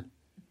 10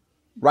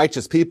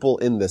 righteous people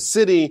in the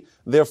city,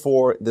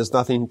 therefore there's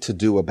nothing to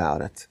do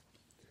about it.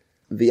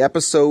 The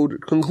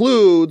episode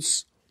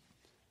concludes,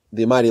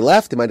 the Almighty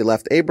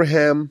left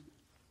Abraham,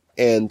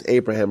 and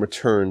Abraham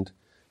returned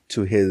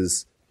to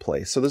his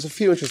place. So there's a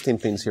few interesting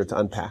things here to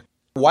unpack.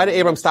 Why did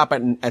Abram stop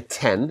at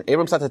 10?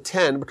 Abram stopped at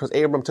 10 because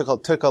Abram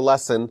took a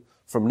lesson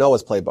from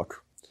Noah's playbook.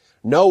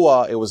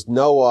 It was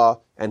Noah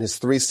and his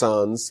 3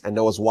 sons and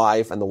Noah's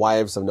wife and the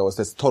wives of Noah.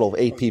 So it's a total of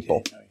 8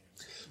 people.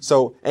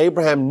 So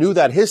Abraham knew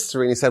that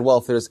history, and he said, well,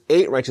 if there's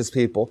 8 righteous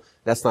people,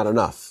 that's not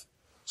enough.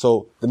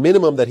 So the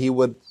minimum that he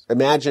would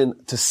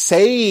imagine to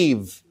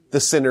save the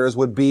sinners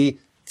would be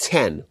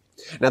 10.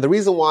 Now, the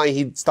reason why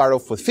he'd start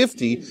off with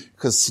 50,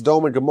 because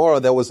Sodom and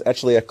Gomorrah, there was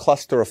actually a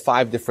cluster of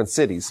 5 different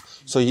cities.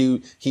 So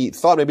he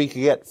thought maybe he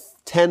could get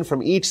 10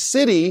 from each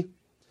city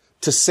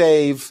to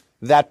save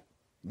their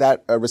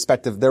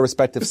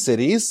respective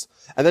cities.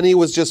 And then he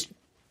was just,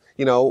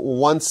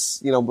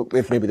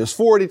 if maybe there's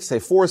 40 to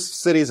save 4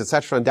 cities,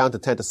 etc., and down to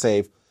 10 to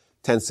save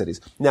 10 cities.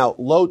 Now,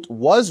 Lot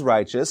was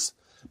righteous,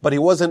 but he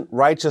wasn't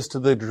righteous to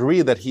the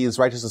degree that his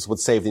righteousness would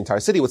save the entire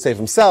city. He would save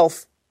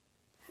himself,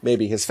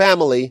 maybe his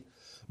family,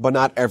 but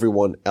not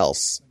everyone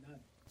else.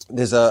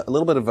 There's a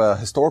little bit of a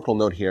historical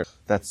note here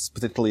that's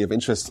particularly of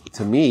interest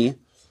to me.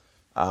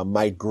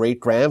 My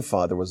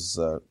great-grandfather was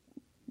an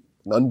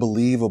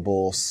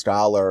unbelievable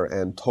scholar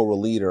and Torah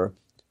leader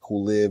who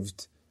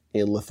lived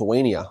in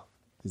Lithuania.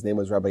 His name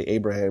was Rabbi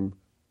Abraham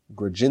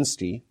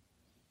Grudzinski,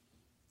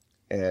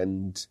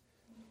 and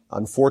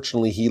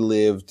unfortunately he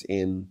lived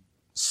in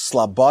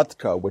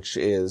Slobodka, which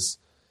is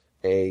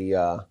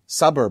a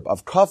suburb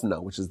of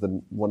Kovna, which is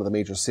one of the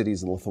major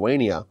cities in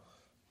Lithuania.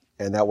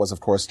 And that was, of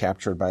course,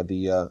 captured by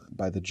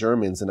the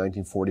Germans in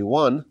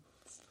 1941.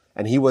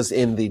 And he was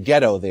in the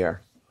ghetto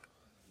there.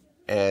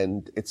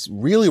 And it's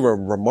really a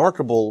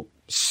remarkable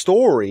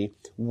story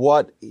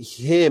what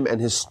him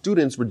and his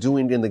students were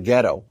doing in the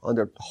ghetto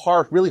under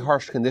really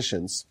harsh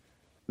conditions.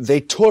 They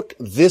took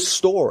this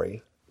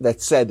story that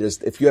said,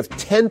 if you have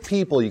 10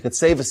 people, you can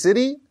save a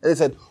city. And they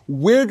said,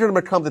 we're going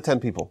to become the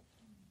 10 people.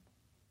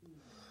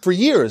 For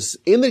years,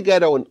 in the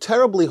ghetto, in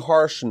terribly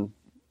harsh and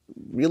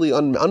really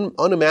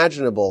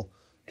unimaginable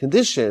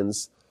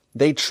conditions,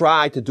 they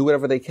try to do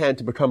whatever they can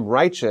to become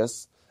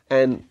righteous,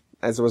 and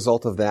as a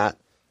result of that,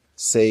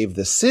 save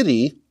the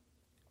city.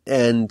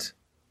 And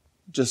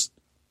just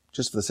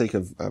for the sake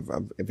of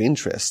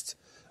interest,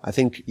 I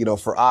think,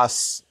 for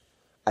us,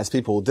 as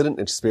people who didn't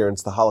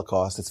experience the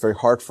Holocaust, it's very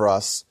hard for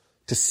us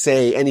to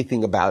say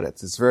anything about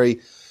it. I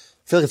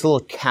feel like it's a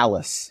little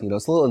callous,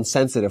 it's a little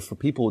insensitive for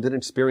people who didn't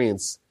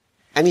experience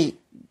any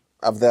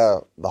of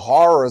the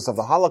horrors of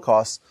the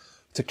Holocaust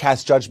to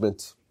cast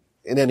judgment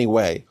in any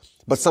way.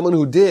 But someone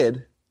who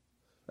did,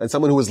 and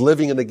someone who was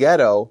living in the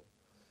ghetto,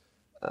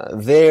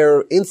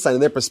 their insight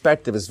and their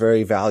perspective is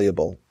very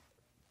valuable.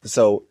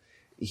 So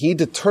he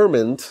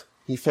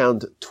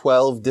found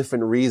 12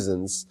 different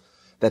reasons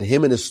that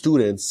him and his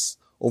students,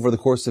 over the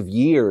course of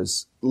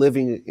years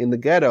living in the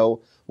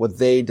ghetto, what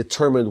they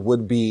determined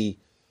would be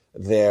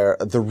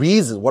the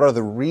reason. What are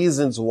the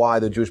reasons why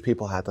the Jewish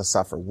people had to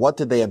suffer? What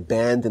did they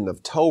abandon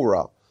of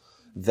Torah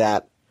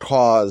that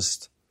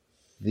caused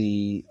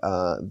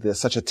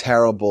such a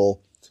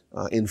terrible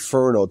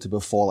inferno to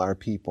befall our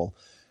people?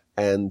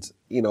 And,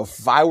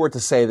 if I were to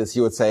say this,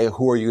 you would say,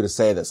 who are you to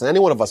say this? And any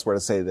one of us were to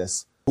say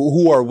this,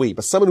 who are we?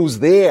 But someone who's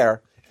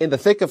there in the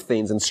thick of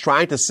things and is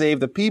trying to save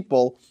the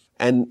people,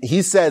 and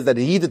he says that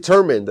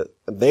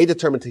they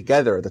determined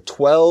together the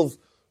 12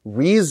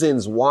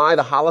 reasons why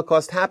the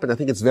Holocaust happened. I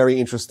think it's very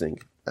interesting.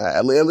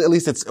 At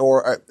least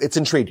it's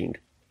intriguing.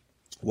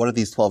 What are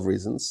these 12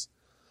 reasons?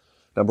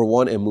 Number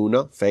 1,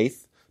 emunah,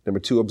 faith. Number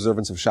 2,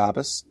 observance of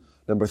Shabbos.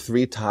 Number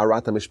 3,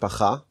 taharat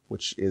hamishpacha,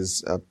 which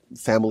is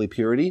family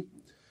purity.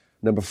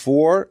 Number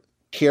 4,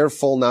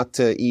 careful not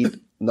to eat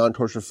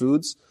non-kosher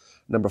foods.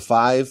 Number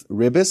 5,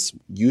 ribis,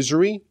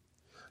 usury.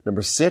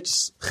 Number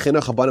 6,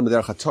 chinuch habanim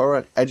b'derech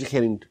haTorah,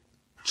 educating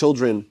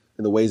children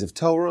in the ways of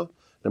Torah.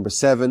 Number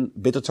 7,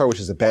 bitul Torah,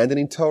 which is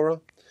abandoning Torah.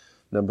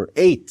 Number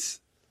 8,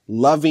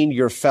 loving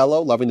your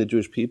fellow, loving the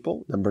Jewish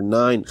people. Number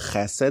 9,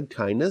 chesed,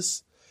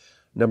 kindness.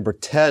 Number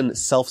 10,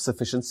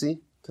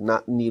 self-sufficiency, to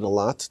not need a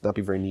lot, not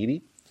be very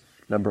needy.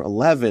 Number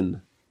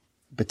 11,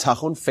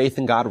 bitachon, faith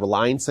in God,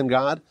 reliance in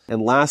God.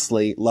 And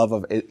lastly, love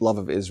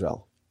of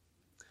Israel.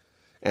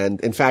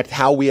 And in fact,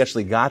 how we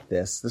actually got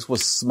this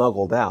was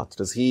smuggled out,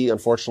 because he,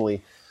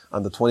 unfortunately,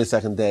 on the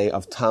 22nd day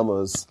of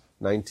Tammuz,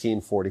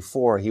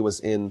 1944, he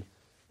was in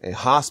a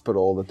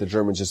hospital that the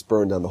Germans just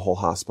burned down the whole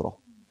hospital.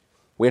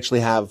 We actually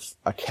have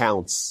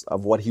accounts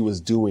of what he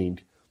was doing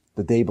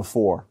the day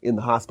before in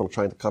the hospital,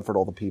 trying to comfort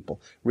all the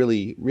people.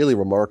 Really, really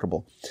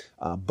remarkable.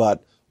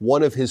 But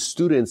one of his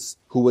students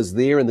who was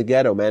there in the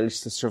ghetto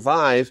managed to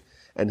survive,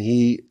 and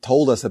he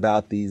told us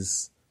about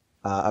these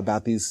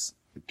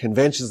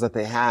conventions that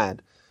they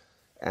had,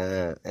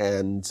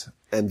 and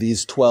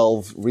these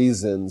 12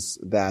 reasons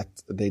that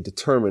they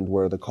determined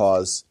were the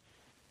cause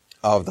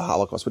of the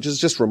Holocaust, which is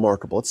just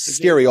remarkable. It's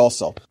scary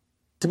also.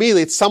 To me,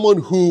 it's someone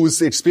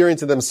who's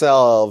experiencing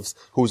themselves,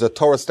 who's a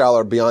Torah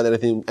scholar beyond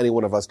anything any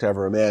one of us could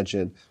ever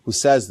imagine, who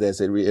says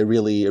this. It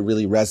really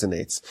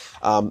resonates.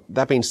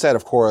 That being said,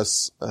 of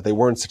course, they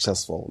weren't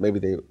successful.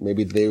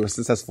 Maybe they were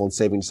successful in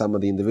saving some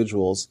of the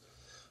individuals.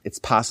 It's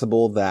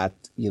possible that,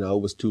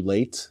 it was too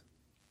late.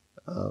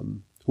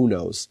 Who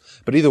knows?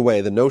 But either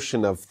way, the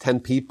notion of 10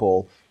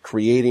 people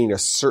creating a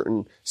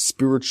certain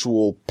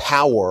spiritual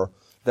power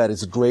that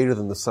is greater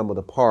than the sum of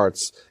the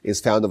parts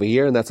is found over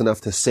here, and that's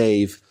enough to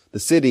save the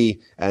city,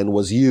 and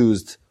was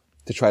used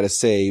to try to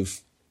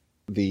save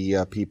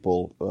the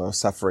people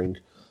suffering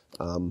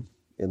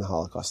in the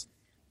Holocaust.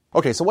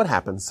 Okay, so what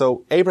happens?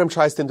 So Abraham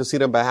tries to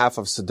intercede on behalf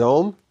of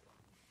Sodom,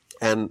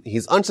 and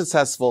he's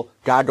unsuccessful.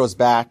 God goes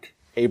back.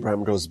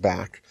 Abraham goes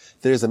back.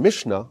 There's a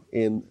Mishnah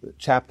in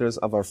chapters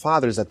of our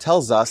fathers that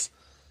tells us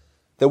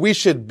that we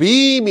should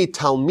be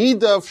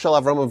mitalmidav shel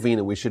Avram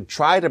Avinu. We should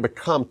try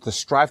to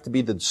strive to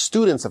be the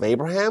students of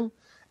Abraham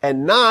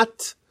and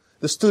not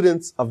the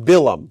students of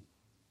Bilam.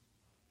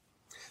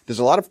 There's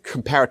a lot of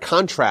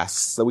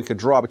contrasts that we could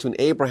draw between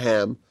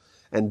Abraham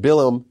and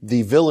Bilam,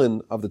 the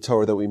villain of the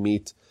Torah that we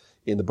meet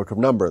in the book of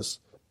Numbers.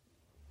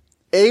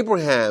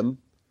 Abraham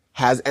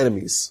has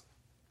enemies.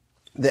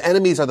 The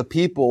enemies are the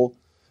people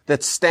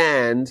that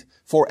stand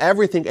for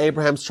everything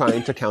Abraham's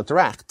trying to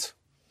counteract.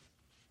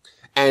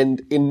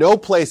 And in no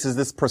place is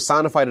this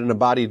personified and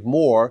embodied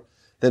more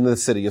than in the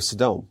city of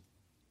Sodom.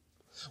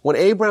 When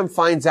Abraham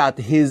finds out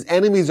that his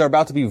enemies are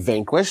about to be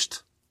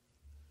vanquished,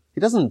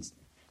 he doesn't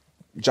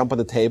jump on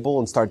the table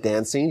and start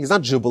dancing. He's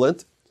not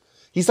jubilant.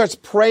 He starts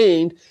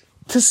praying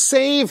to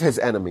save his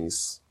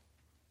enemies.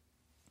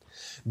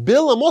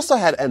 Bilam also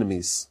had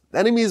enemies. The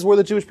enemies were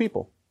the Jewish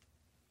people.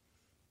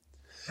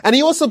 And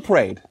he also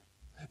prayed.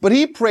 But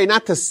he prayed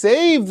not to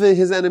save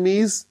his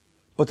enemies,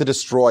 but to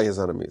destroy his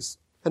enemies.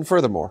 And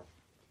furthermore,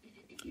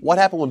 what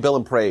happened when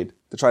Bilam prayed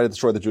to try to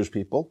destroy the Jewish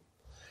people?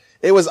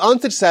 It was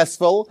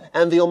unsuccessful,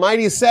 and the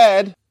Almighty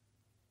said,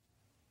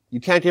 you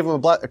can't give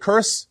him a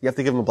curse, you have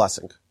to give him a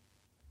blessing.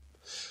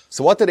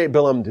 So what did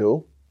Bilam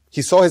do?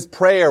 He saw his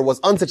prayer was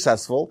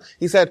unsuccessful.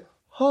 He said,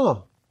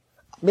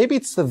 maybe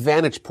it's the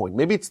vantage point,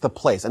 maybe it's the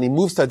place. And he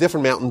moves to a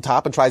different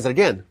mountaintop and tries it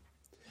again.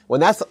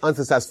 When that's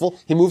unsuccessful,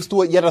 he moves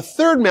to yet a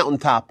third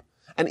mountaintop.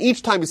 And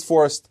each time he's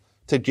forced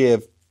to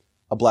give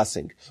a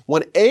blessing.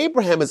 When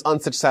Abraham is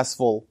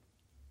unsuccessful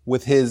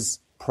with his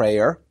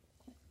prayer,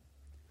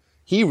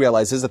 he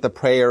realizes that the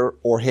prayer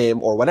or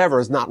him or whatever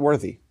is not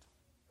worthy.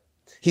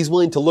 He's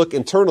willing to look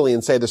internally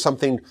and say there's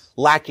something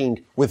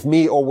lacking with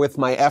me or with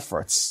my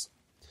efforts.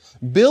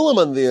 Bilam,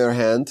 on the other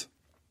hand,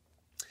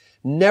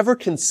 never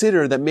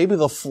considered that maybe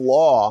the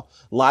flaw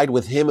lied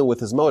with him and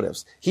with his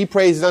motives. He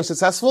prays he's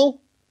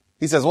unsuccessful.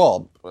 He says,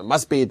 well, it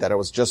must be that it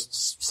was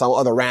just some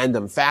other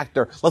random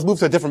factor. Let's move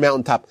to a different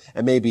mountaintop,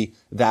 and maybe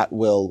that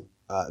will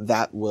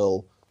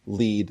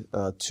lead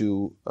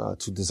to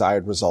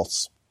desired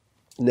results.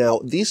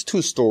 Now, these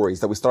two stories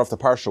that we start off the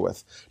parsha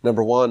with,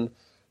 number one,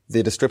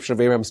 the description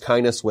of Abraham's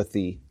kindness with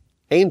the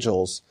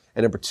angels,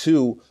 and number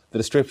 2, the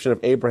description of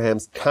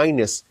Abraham's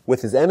kindness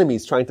with his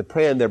enemies trying to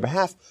pray on their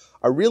behalf,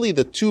 are really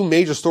the 2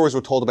 major stories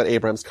we're told about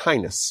Abraham's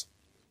kindness.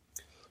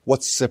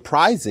 What's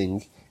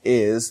surprising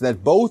is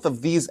that both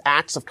of these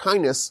acts of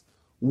kindness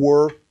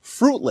were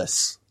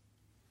fruitless.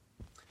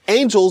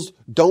 Angels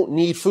don't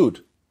need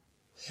food.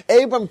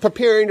 Abraham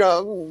preparing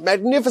a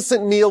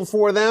magnificent meal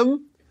for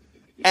them,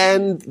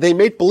 and they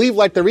make believe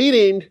like they're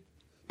eating,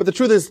 but the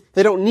truth is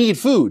they don't need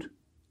food.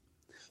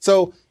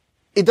 So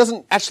it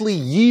doesn't actually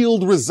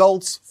yield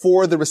results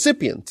for the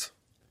recipient.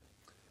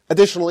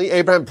 Additionally,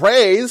 Abraham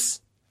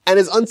prays and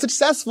is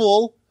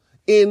unsuccessful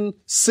in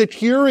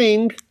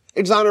securing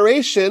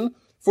exoneration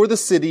for the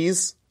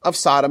cities of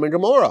Sodom and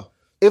Gomorrah.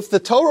 If the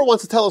Torah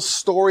wants to tell us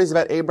stories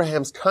about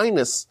Abraham's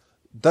kindness,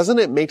 doesn't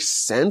it make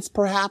sense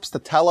perhaps to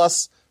tell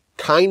us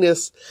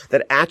kindness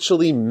that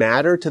actually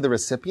mattered to the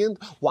recipient?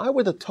 Why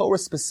would the Torah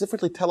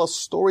specifically tell us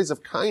stories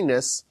of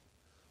kindness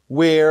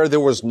where there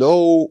was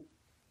no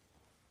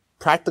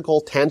practical,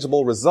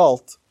 tangible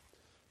result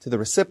to the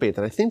recipient?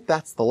 And I think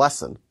that's the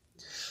lesson.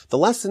 The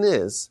lesson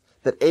is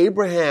that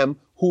Abraham,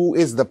 who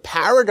is the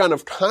paragon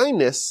of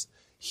kindness,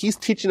 he's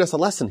teaching us a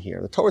lesson here.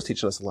 The Torah is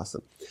teaching us a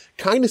lesson.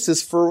 Kindness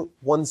is for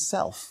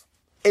oneself.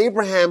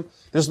 Abraham,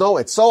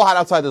 it's so hot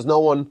outside, there's no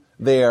one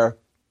there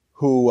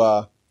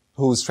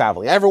who's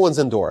traveling. Everyone's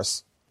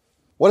indoors.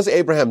 What does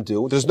Abraham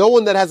do? There's no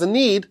one that has a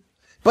need,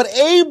 but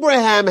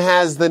Abraham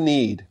has the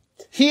need.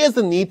 He has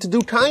the need to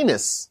do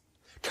kindness.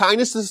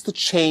 Kindness is to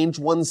change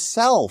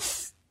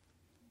oneself,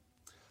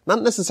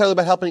 not necessarily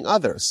about helping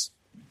others.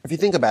 If you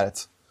think about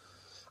it,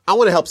 I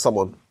want to help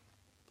someone.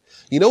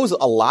 You know who's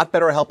a lot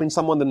better at helping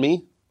someone than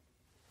me?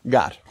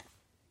 God.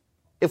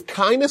 If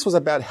kindness was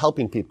about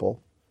helping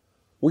people,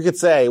 we could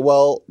say,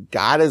 well,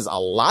 God is a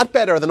lot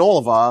better than all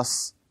of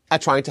us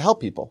at trying to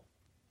help people.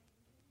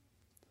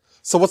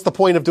 So what's the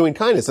point of doing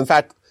kindness? In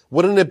fact,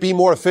 wouldn't it be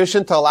more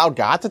efficient to allow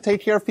God to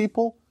take care of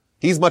people?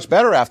 He's much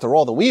better after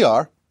all than we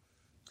are.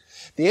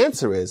 The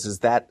answer is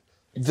that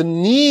the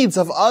needs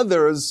of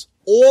others,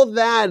 all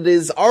that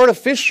is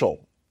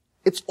artificial.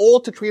 It's all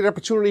to create an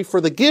opportunity for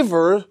the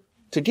giver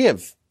to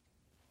give.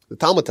 The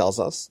Talmud tells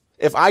us,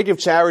 if I give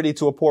charity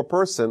to a poor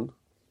person,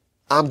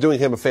 I'm doing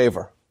him a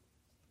favor.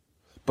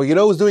 But you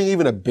know who's doing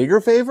even a bigger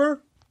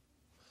favor?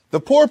 The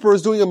pauper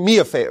is doing me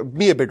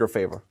a bigger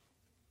favor.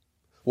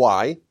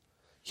 Why?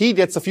 He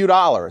gets a few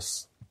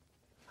dollars.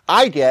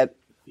 I get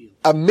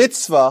a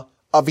mitzvah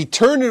of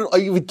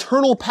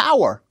eternal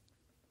power.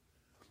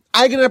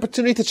 I get an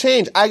opportunity to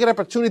change. I get an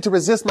opportunity to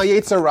resist my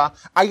Yetzer Hara.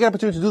 I get an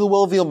opportunity to do the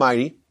will of the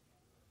Almighty.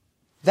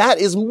 That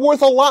is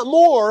worth a lot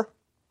more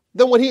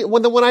than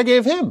when I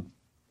gave him.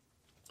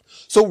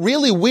 So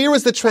really, where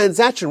is the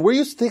transaction? We're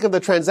used to think of the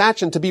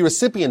transaction to be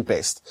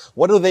recipient-based.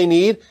 What do they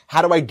need?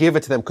 How do I give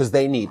it to them? Because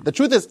they need. The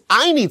truth is,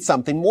 I need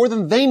something more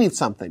than they need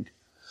something.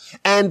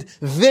 And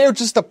they're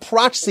just a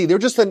proxy. They're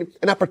just an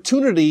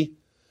opportunity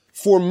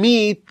for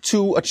me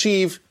to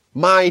achieve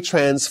my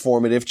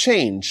transformative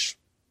change.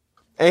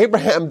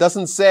 Abraham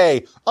doesn't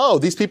say, oh,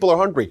 these people are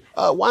hungry.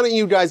 Why don't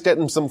you guys get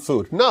them some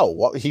food? No,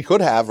 well, he could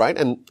have, right?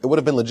 And it would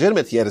have been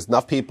legitimate. He had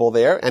enough people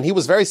there, and he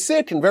was very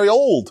sick and very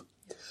old.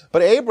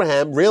 But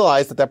Abraham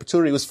realized that the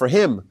opportunity was for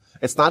him.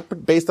 It's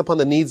not based upon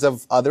the needs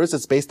of others.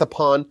 It's based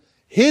upon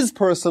his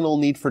personal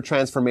need for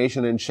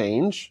transformation and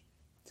change.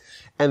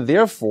 And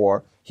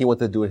therefore, he wanted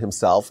to do it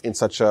himself in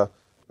such a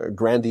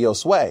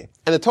grandiose way.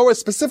 And the Torah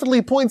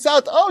specifically points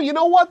out, oh, you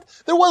know what?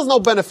 There was no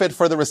benefit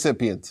for the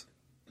recipient.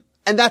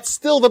 And that's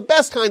still the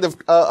best kind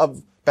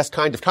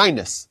of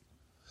kindness.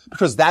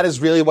 Because that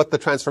is really what the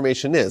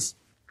transformation is.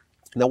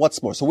 Now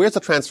what's more? So where's the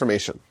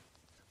transformation?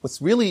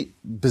 What's really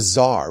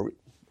bizarre,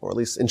 or at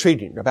least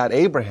intriguing, about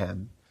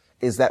Abraham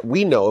is that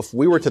we know if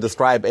we were to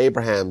describe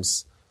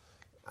Abraham's,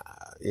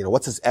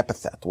 what's his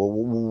epithet? Well,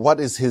 what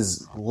is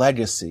his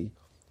legacy?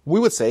 We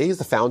would say he's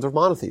the founder of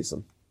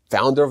monotheism,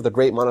 founder of the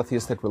great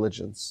monotheistic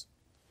religions.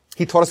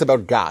 He taught us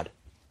about God.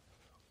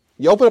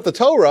 You open up the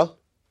Torah,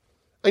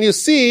 and you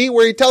see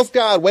where he tells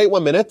God, wait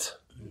 1 minute,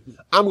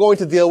 I'm going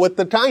to deal with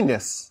the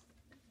kindness.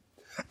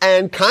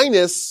 And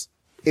kindness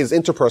is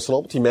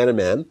interpersonal between man and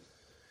man,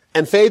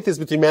 and faith is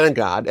between man and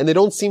God, and they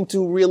don't seem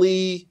to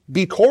really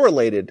be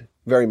correlated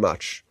very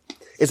much.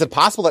 Is it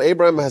possible that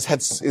Abraham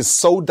is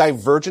so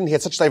divergent, he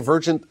had such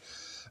divergent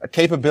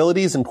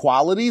capabilities and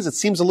qualities? It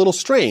seems a little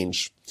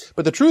strange.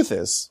 But the truth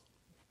is,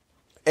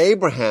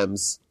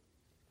 Abraham's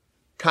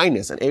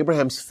kindness and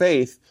Abraham's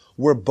faith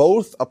were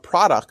both a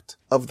product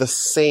of the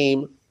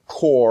same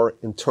core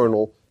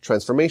internal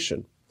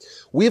transformation.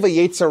 We have a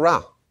Yetzer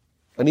Hara,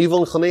 an evil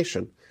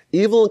inclination.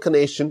 Evil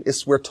inclination,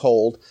 we're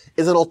told,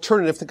 is an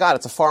alternative to God.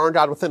 It's a foreign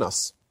God within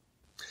us.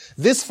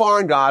 This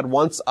foreign God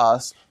wants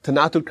us to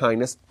not do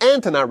kindness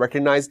and to not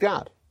recognize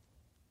God.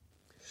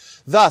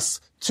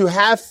 Thus, to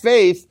have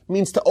faith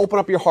means to open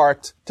up your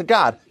heart to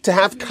God. To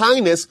have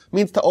kindness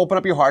means to open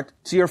up your heart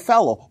to your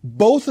fellow.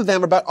 Both of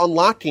them are about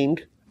unlocking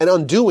and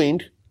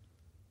undoing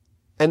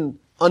and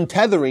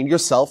untethering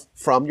yourself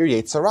from your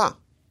Yetzer Hara.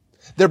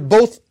 They're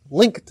both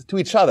linked to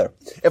each other.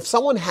 If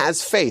someone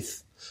has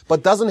faith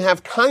but doesn't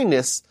have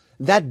kindness,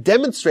 that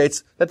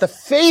demonstrates that the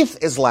faith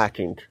is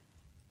lacking.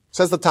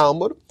 Says the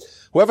Talmud,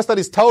 whoever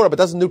studies Torah but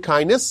doesn't do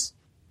kindness,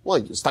 well,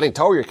 you're studying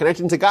Torah, you're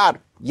connecting to God.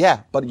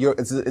 Yeah, but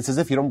it's as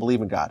if you don't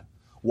believe in God.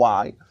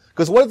 Why?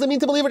 Because what does it mean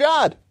to believe in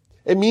God?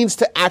 It means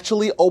to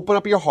actually open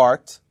up your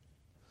heart,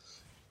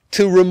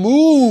 to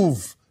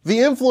remove the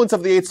influence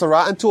of the Yetzer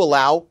Hara and to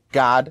allow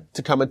God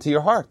to come into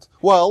your heart.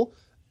 Well,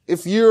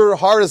 if your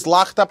heart is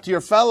locked up to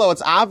your fellow,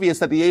 it's obvious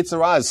that the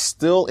Yetzer Hara is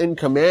still in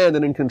command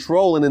and in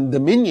control and in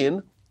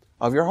dominion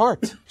of your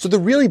heart. So they're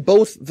really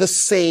both the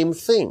same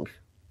thing.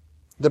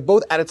 They're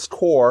both at its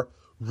core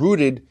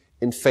rooted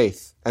in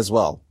faith as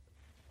well.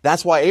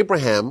 That's why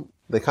Abraham,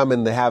 they come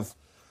and they have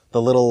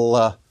the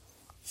little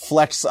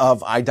flecks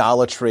of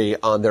idolatry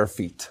on their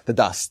feet, the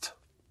dust.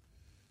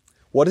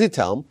 What does he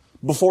tell them?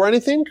 Before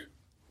anything,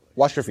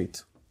 wash your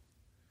feet.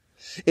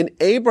 In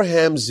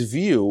Abraham's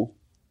view,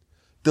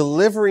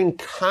 delivering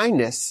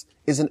kindness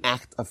is an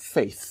act of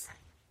faith.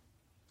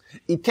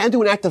 You can't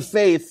do an act of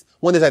faith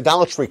when there's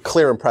idolatry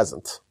clear and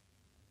present.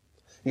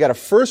 You got to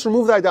first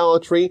remove the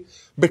idolatry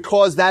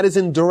because that is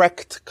in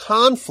direct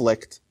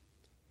conflict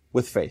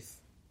with faith.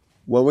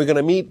 When we're going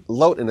to meet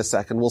Lot in a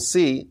second, we'll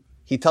see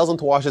he tells him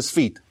to wash his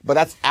feet, but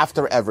that's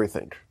after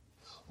everything.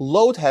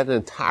 Lot had an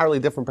entirely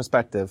different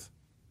perspective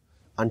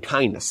on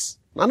kindness,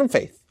 not on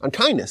faith, on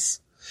kindness.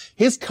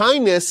 His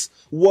kindness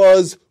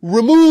was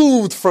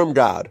removed from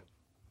God.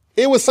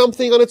 It was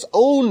something on its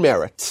own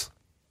merit,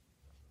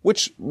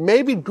 which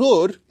may be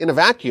good in a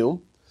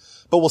vacuum,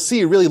 but we'll see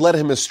it really led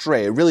him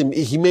astray.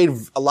 He made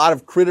a lot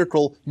of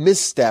critical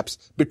missteps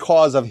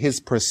because of his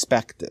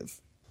perspective.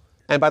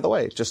 And by the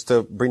way, just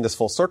to bring this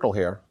full circle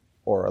here,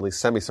 or at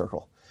least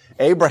semicircle,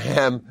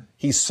 Abraham,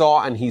 he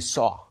saw and he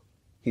saw.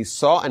 He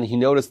saw and he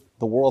noticed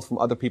the world from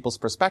other people's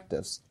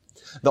perspectives.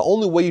 The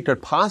only way you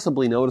could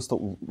possibly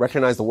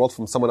recognize the world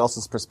from someone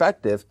else's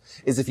perspective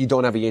is if you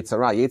don't have a Yetzer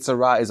Hara. Yetzer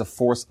Hara is a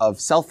force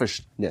of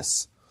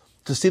selfishness.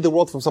 To see the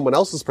world from someone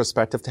else's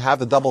perspective, to have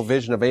the double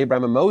vision of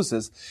Abraham and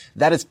Moses,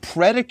 that is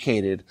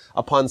predicated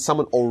upon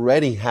someone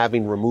already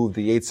having removed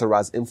the Yetzer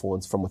Hara's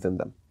influence from within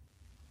them.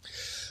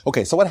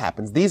 Okay, so what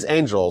happens? These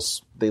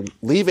angels, they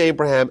leave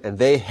Abraham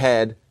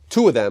and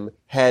two of them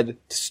head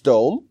to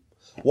Sodom,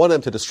 one of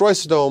them to destroy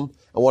Sodom,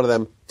 and one of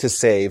them to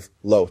save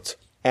Lot.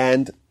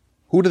 And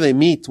who do they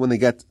meet when they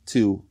get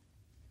to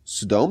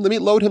Sodom? They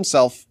meet Lot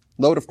himself.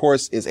 Lot, of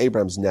course, is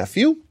Abraham's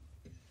nephew.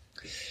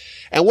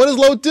 And what does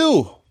Lot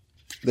do?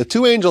 The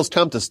two angels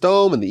come to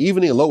Sodom in the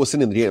evening, and Lot was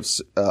sitting in the gate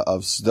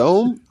of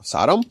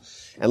Sodom.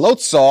 And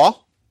Lot saw,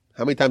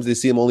 how many times did he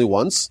see him? Only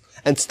once.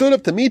 And stood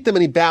up to meet them,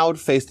 and he bowed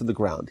face to the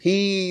ground.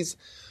 He's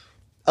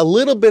a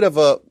little bit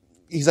of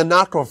he's a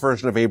knockoff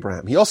version of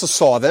Abraham. He also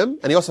saw them,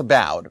 and he also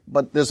bowed.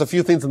 But there's a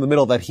few things in the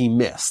middle that he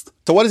missed.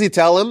 So what does he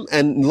tell him?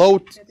 And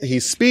Lot, he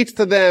speaks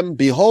to them,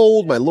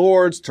 "Behold, my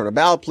lords, turn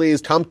about,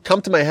 please. Come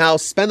to my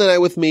house, spend the night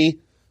with me."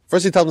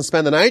 First he tells them,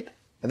 spend the night,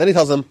 and then he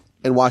tells them,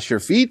 and wash your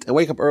feet, and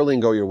wake up early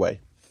and go your way.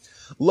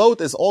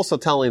 Lot is also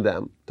telling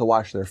them to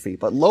wash their feet.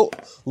 But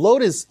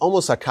Lot is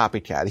almost a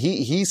copycat.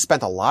 He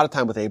spent a lot of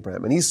time with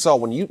Abraham, and he saw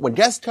when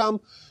guests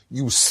come,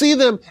 you see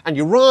them, and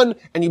you run,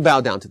 and you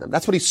bow down to them.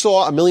 That's what he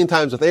saw a million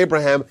times with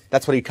Abraham.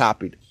 That's what he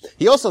copied.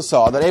 He also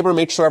saw that Abraham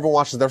made sure everyone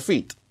washes their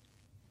feet.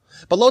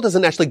 But Lot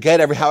doesn't actually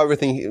get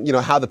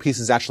how the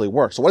pieces actually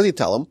work. So what does he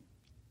tell them?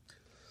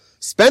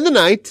 Spend the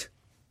night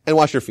and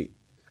wash your feet.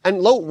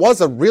 And Lot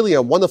was really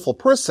a wonderful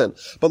person,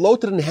 but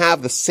Lot didn't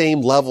have the same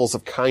levels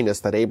of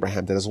kindness that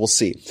Abraham did, as we'll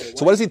see.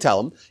 So what does he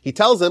tell him? He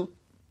tells him,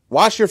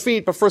 wash your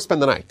feet, but first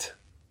spend the night.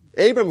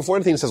 Abraham, before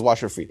anything, says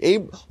wash your feet.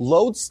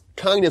 Lot's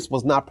kindness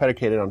was not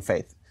predicated on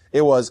faith.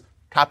 It was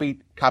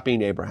copying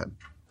Abraham.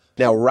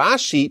 Now,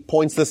 Rashi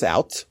points this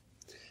out,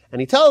 and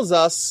he tells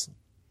us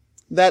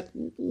that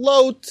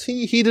Lot,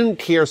 he didn't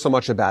care so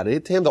much about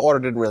it. To him, the order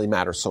didn't really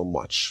matter so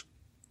much.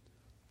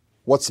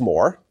 What's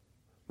more,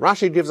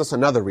 Rashi gives us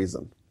another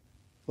reason.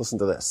 Listen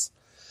to this.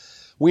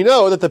 We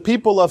know that the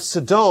people of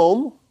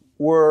Sodom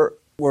were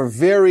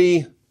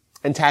very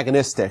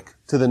antagonistic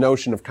to the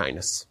notion of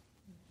kindness.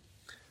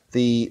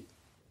 The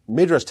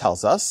Midrash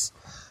tells us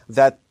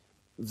that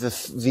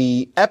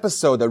the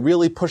episode that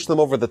really pushed them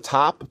over the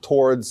top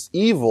towards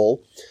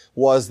evil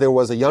was there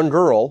was a young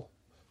girl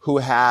who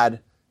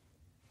had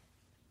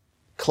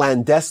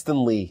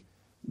clandestinely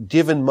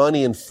given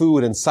money and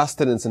food and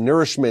sustenance and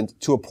nourishment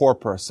to a poor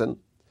person.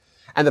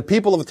 And the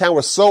people of the town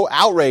were so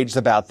outraged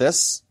about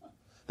this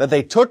that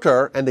they took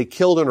her and they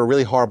killed her in a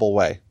really horrible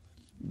way.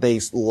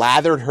 They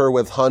lathered her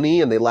with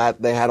honey and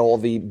they had all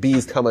the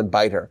bees come and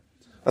bite her.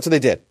 That's what they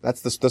did.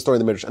 That's the story in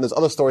the Midrash. And there's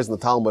other stories in the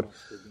Talmud,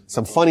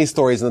 some funny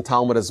stories in the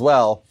Talmud as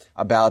well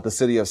about the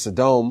city of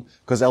Sodom,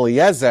 because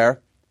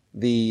Eliezer,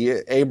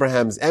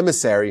 Abraham's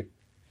emissary,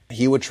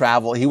 he was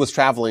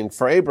traveling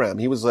for Abraham.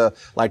 He was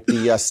like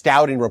the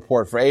scouting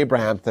report for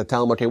Abraham to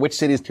tell him, okay, which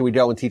cities can we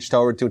go and teach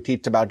Torah to,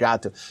 teach about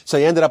God to. So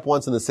he ended up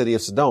once in the city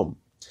of Sodom.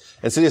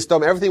 In the city of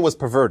Sodom, everything was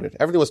perverted.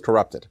 Everything was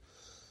corrupted.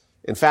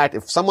 In fact,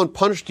 if someone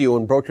punched you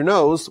and broke your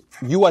nose,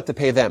 you had to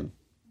pay them.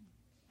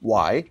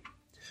 Why?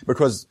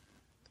 Because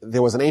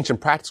there was an ancient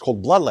practice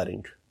called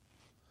bloodletting.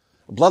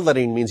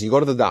 Bloodletting means you go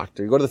to the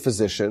doctor, you go to the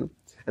physician,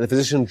 and the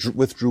physician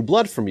withdrew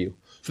blood from you.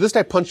 So this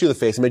guy punched you in the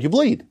face and made you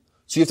bleed.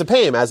 So you have to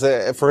pay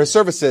him for his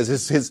services,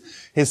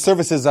 his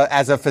services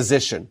as a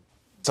physician.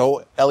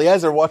 So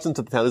Eliezer walks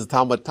into the town. There's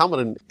a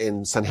Talmud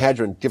in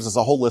Sanhedrin gives us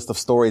a whole list of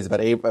stories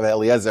about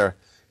Eliezer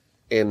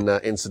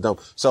in Sodom.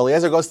 So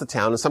Eliezer goes to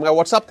town, and some guy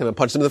walks up to him and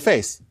punches him in the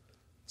face.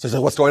 So he's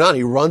like, what's going on?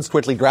 He runs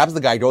quickly, grabs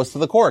the guy, goes to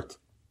the court.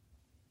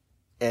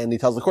 And he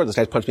tells the court, this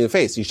guy's punched me in the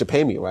face. You should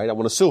pay me, right? I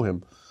want to sue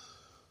him.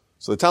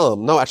 So they tell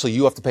him, no, actually,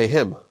 you have to pay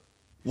him.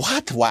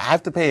 What? Why I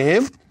have to pay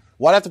him?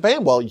 Why do I have to pay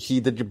him? Well, he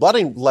did your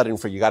bloodletting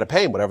for you. You got to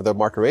pay him, whatever the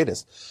market rate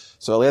is.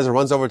 So Eliezer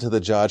runs over to the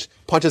judge,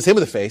 punches him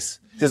in the face,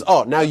 says,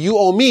 oh, now you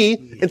owe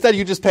me. Instead,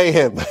 you just pay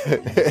him.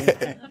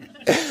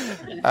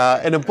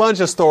 And a bunch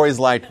of stories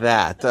like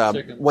that.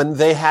 When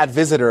they had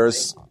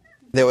visitors,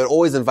 they would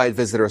always invite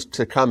visitors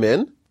to come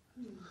in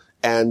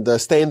and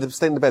stay in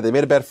the bed. They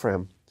made a bed for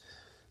him.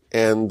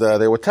 And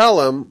they would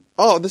tell him,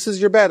 oh, this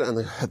is your bed.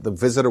 And the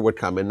visitor would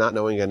come in, not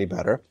knowing any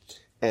better.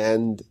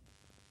 And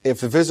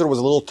if the visitor was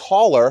a little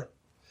taller,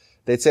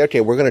 they'd say, okay,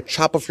 we're going to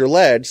chop off your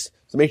legs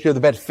to make sure the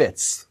bed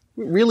fits.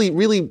 Really,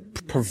 really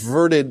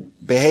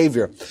perverted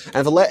behavior.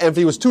 And if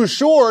he was too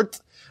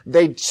short,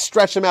 they'd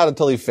stretch him out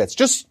until he fits.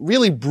 Just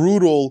really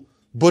brutal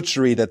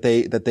butchery that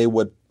they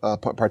would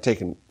partake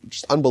in.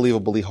 Just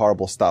unbelievably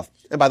horrible stuff.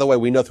 And by the way,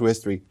 we know through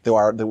history there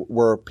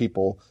were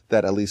people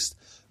that at least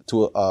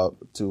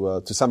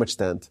to some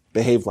extent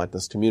behaved like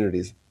this,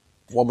 communities.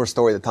 One more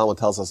story that Talmud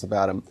tells us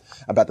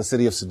about the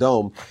city of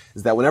Sodom,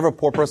 is that whenever a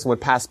poor person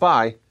would pass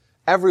by,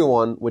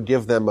 everyone would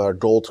give them a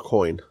gold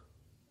coin.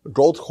 A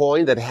gold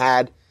coin that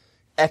had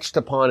etched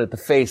upon it the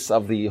face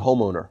of the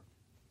homeowner.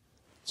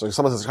 So if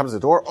someone comes to the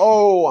door,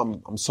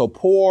 oh, I'm so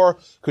poor,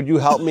 could you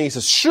help me? He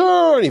says,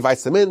 sure, and he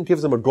invites them in,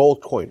 gives them a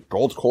gold coin.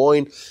 Gold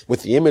coin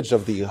with the image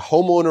of the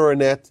homeowner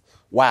in it.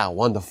 Wow,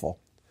 wonderful.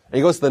 And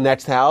he goes to the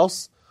next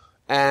house,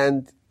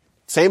 and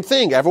same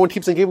thing. Everyone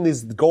keeps on giving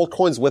these gold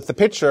coins with the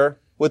picture,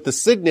 with the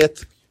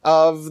signet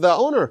of the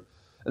owner.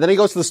 And then he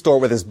goes to the store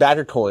with his bag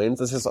of coins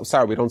and says, I'm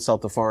sorry, we don't sell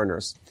to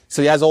foreigners.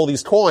 So he has all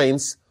these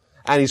coins,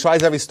 and he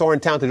tries every store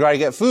in town to try to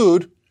get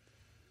food,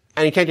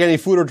 and he can't get any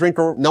food or drink,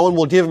 or no one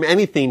will give him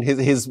anything.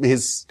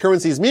 His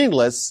currency is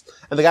meaningless,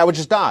 and the guy would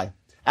just die.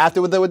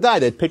 After they would die,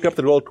 they'd pick up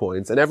the gold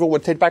coins, and everyone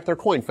would take back their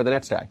coin for the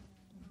next guy.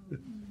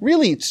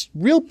 Really, it's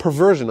real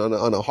perversion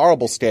on a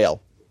horrible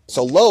scale.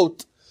 So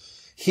Lot,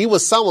 he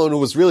was someone who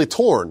was really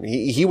torn.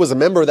 He was a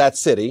member of that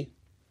city,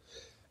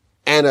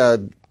 and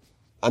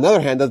on the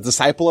other hand, a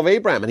disciple of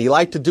Abraham, and he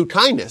liked to do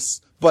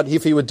kindness. But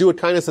if he would do a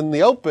kindness in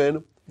the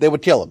open, they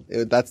would kill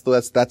him.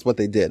 That's what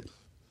they did.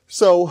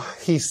 So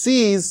he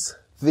sees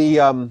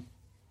the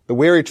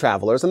weary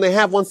travelers, and they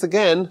have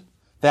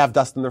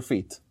dust in their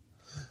feet.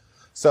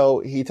 So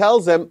he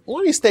tells them, why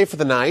don't you stay for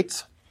the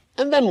night,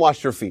 and then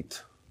wash your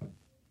feet?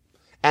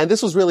 And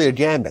this was really a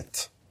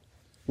gambit.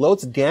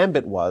 Lot's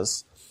gambit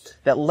was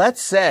that,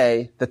 let's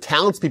say the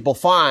townspeople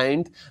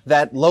find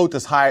that Lot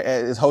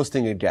is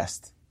hosting a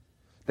guest.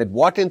 They'd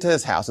walk into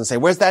his house and say,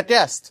 where's that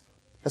guest?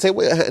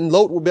 And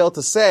Lot would be able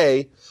to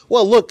say,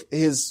 well, look,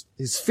 his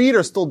feet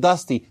are still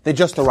dusty. They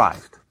just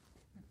arrived.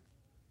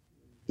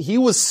 He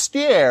was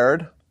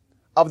scared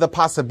of the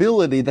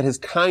possibility that his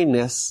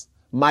kindness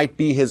might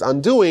be his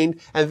undoing,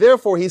 and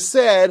therefore he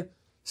said,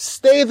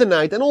 stay the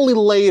night and only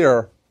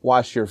later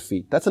wash your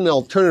feet. That's an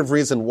alternative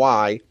reason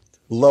why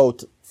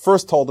Lot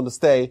first told them to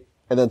stay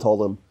and then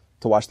told them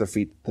to wash their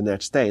feet the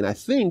next day. And I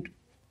think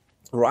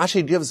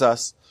Rashi gives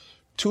us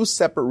two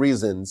separate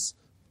reasons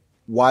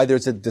why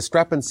there's a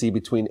discrepancy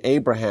between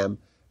Abraham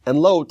and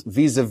Lot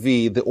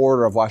vis-a-vis the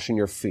order of washing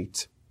your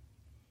feet.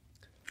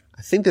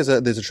 I think there's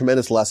a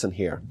tremendous lesson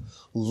here.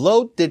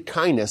 Lot did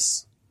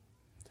kindness,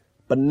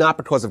 but not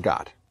because of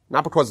God.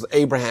 Not because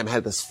Abraham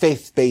had this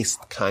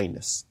faith-based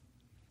kindness.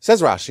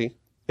 Says Rashi,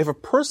 if a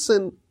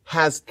person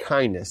has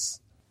kindness,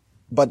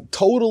 but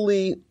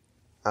totally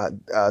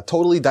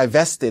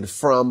divested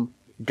from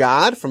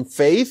God, from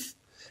faith,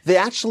 they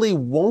actually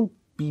won't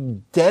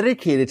be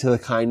dedicated to the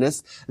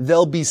kindness.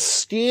 They'll be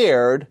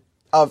scared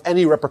of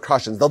any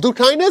repercussions. They'll do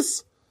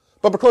kindness,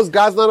 but because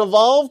God's not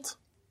involved,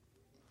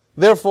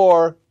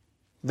 therefore,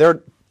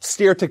 they're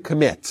scared to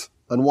commit,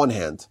 on one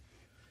hand.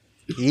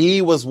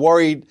 He was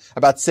worried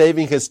about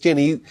saving his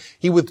skin.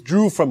 He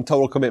withdrew from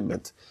total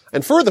commitment.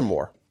 And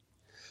furthermore,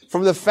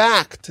 from the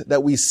fact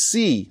that we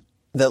see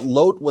that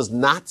Lot was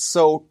not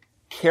so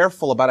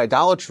careful about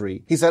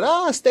idolatry, he said,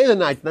 stay the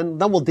night, then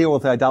we'll deal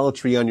with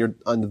idolatry on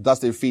the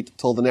dusty feet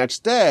till the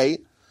next day.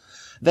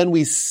 Then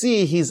we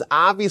see he's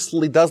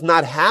obviously does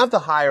not have the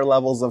higher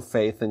levels of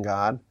faith in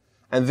God,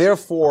 and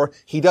therefore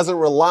he doesn't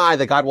rely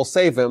that God will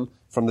save him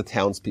from the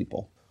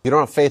townspeople. If you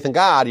don't have faith in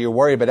God, you're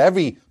worried about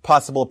every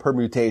possible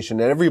permutation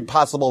and every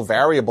possible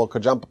variable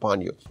could jump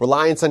upon you.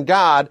 Reliance on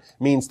God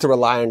means to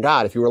rely on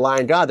God. If you rely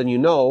on God, then you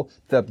know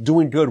that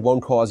doing good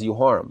won't cause you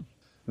harm.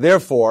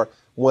 Therefore,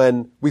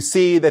 when we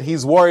see that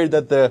he's worried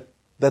that the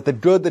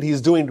good that he's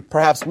doing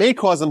perhaps may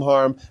cause him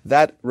harm,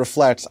 that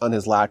reflects on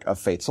his lack of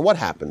faith. So what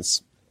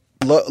happens?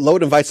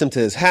 Lot invites him to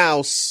his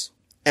house,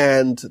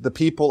 And the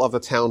people of the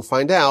town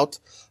find out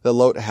that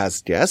Lot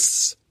has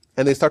guests,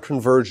 and they start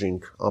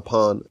converging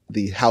upon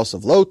the house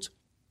of Lot.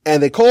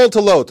 And they called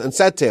to Lot and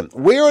said to him,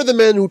 "Where are the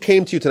men who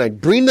came to you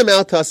tonight? Bring them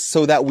out to us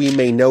so that we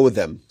may know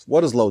them."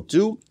 What does Lot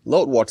do?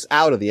 Lot walks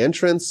out of the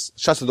entrance,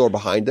 shuts the door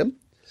behind him,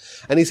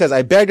 and he says,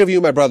 "I beg of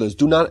you, my brothers,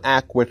 do not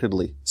act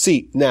wickedly.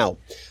 See, now,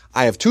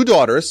 I have 2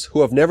 daughters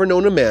who have never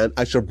known a man.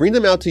 I shall bring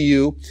them out to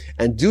you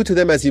and do to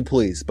them as you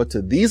please. But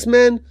to these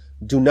men,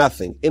 do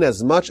nothing,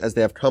 inasmuch as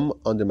they have come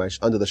under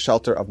the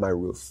shelter of my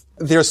roof."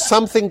 There's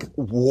something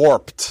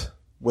warped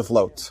with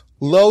Lot.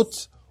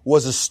 Lot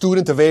was a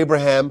student of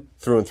Abraham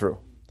through and through.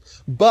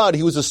 But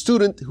he was a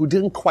student who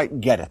didn't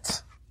quite get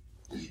it.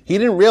 He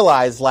didn't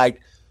realize,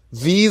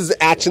 these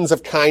actions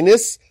of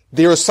kindness,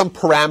 there are some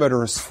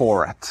parameters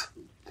for it.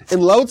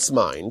 In Lot's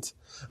mind,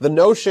 the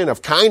notion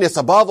of kindness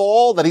above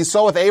all that he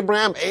saw with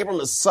Abraham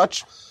is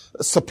such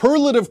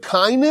superlative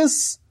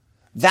kindness,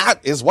 that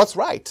is what's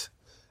right.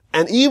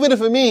 And even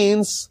if it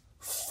means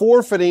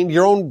forfeiting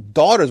your own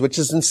daughters, which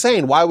is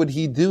insane, why would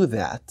he do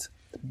that?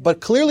 But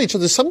clearly, so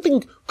there's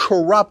something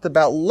corrupt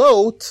about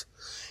Lot.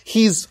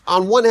 He's,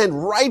 on one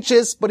hand,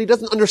 righteous, but he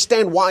doesn't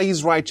understand why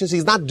he's righteous.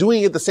 He's not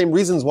doing it the same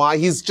reasons why.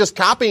 He's just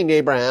copying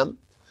Abraham.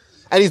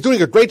 And he's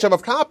doing a great job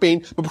of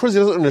copying, but because he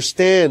doesn't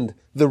understand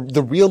the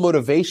real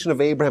motivation of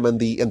Abraham and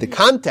the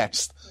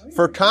context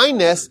for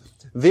kindness,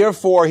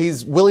 therefore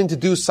he's willing to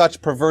do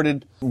such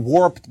perverted,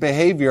 warped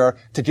behavior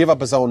to give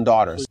up his own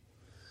daughters.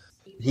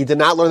 He did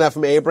not learn that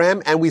from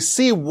Abraham, and we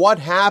see what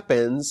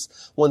happens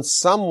when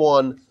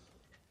someone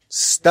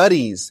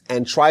studies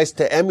and tries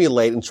to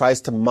emulate and tries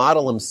to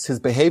model his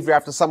behavior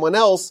after someone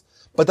else,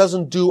 but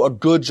doesn't do a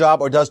good job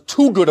or does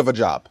too good of a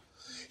job.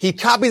 He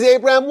copies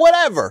Abraham,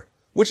 whatever,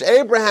 which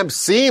Abraham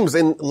seems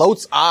in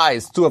Lot's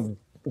eyes to have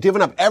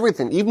given up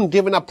everything, even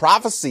given up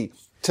prophecy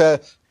to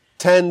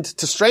tend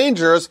to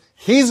strangers.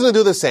 He's going to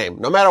do the same,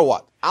 no matter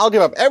what. I'll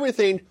give up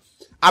everything,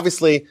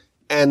 obviously,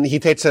 and he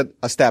takes it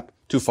a step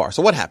too far.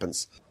 So what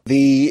happens?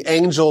 The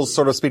angels,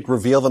 so to speak,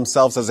 reveal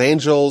themselves as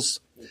angels.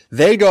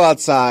 They go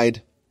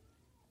outside.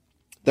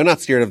 They're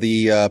not scared of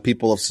the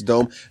people of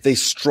Sodom. They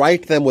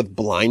strike them with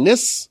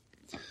blindness,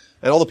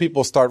 and all the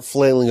people start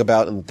flailing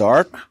about in the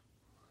dark.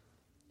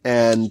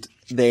 And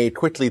they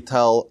quickly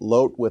tell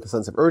Lot with a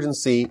sense of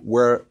urgency,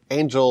 "We're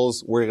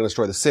angels. We're going to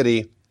destroy the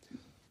city.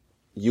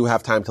 You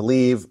have time to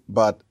leave,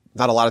 but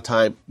not a lot of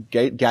time.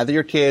 Gather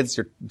your kids,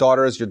 your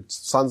daughters, your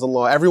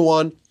sons-in-law,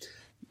 everyone.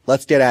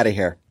 Let's get out of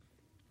here."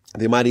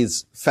 The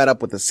Almighty's fed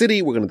up with the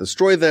city. We're going to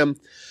destroy them.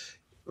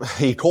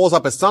 He calls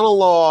up his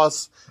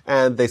son-in-laws,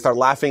 and they start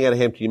laughing at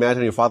him. Can you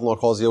imagine your father-in-law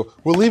calls you,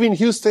 "We're leaving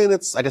Houston"?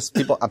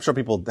 I'm sure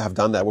people have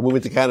done that. We're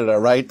moving to Canada,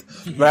 right?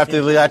 Right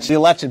after the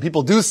election.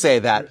 People do say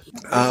that.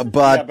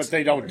 But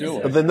they don't do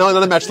it. None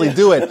of them actually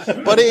do it.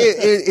 But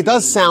it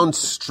does sound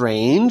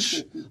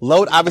strange.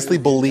 Lot obviously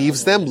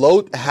believes them.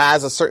 Lot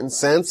has a certain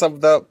sense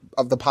of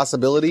the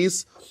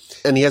possibilities,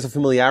 and he has a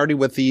familiarity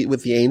with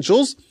the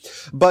angels.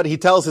 But he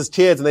tells his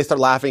kids, and they start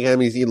laughing at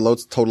him.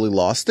 Lot's totally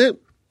lost it.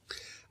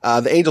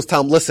 The angels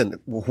tell him, "Listen,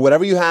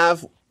 whatever you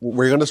have,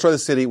 we're going to destroy the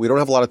city. We don't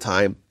have a lot of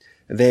time."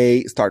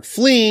 They start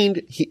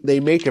fleeing.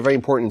 They make a very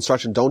important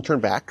instruction: don't turn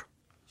back.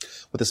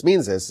 What this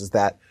means is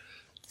that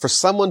for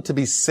someone to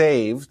be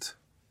saved,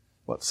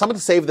 someone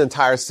to save the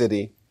entire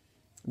city,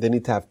 they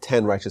need to have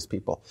 10 righteous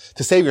people.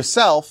 To save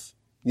yourself,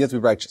 you have to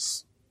be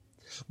righteous.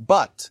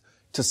 But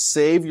to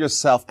save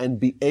yourself and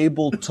be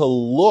able to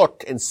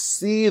look and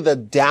see the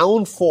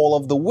downfall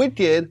of the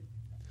wicked,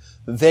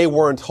 they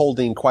weren't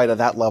holding quite at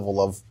that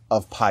level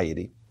of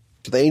piety.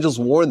 So the angels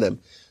warn them,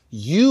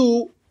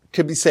 you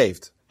could be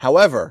saved.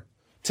 However,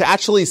 to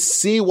actually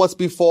see what's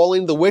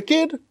befalling the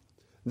wicked,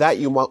 that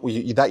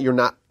you're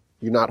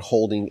not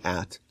holding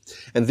at.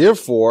 And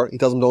therefore, he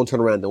tells them don't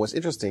turn around. And what's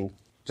interesting,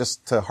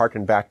 just to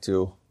harken back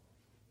to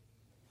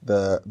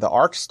the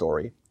ark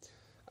story,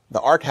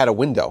 the ark had a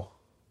window.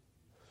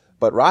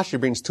 But Rashi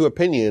brings 2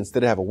 opinions.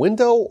 Did it have a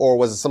window, or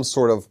was it some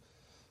sort of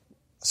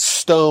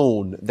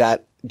stone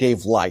that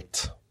gave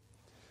light?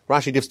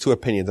 Rashi gives 2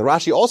 opinions. And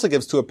Rashi also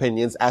gives 2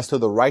 opinions as to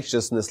the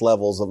righteousness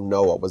levels of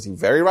Noah. Was he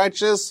very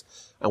righteous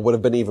and would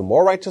have been even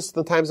more righteous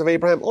in the times of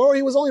Abraham, or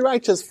he was only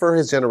righteous for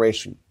his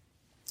generation?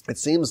 It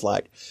seems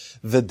like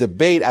the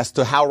debate as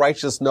to how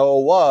righteous Noah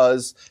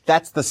was,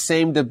 that's the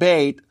same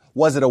debate.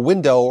 Was it a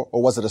window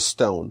or was it a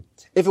stone?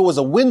 If it was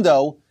a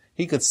window,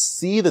 he could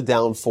see the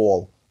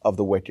downfall of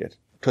the wicked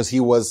because he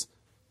was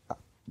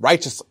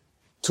righteous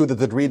to the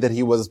degree that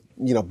he was,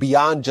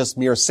 beyond just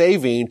mere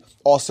saving,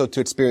 also to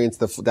experience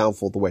the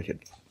downfall of the wicked.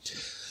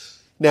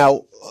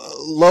 Now,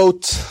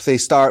 Lot,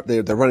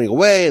 they're running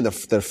away and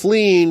they're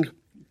fleeing,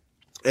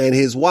 and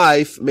his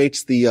wife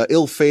makes the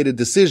ill-fated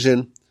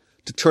decision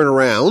to turn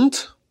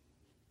around,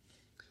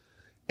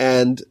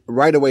 and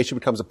right away she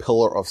becomes a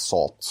pillar of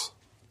salt.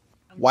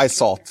 Why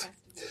salt?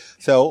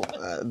 So,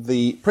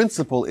 the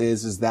principle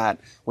is that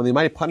when the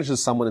Almighty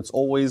punishes someone, it's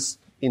always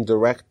in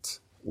direct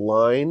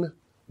line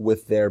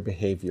with their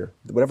behavior.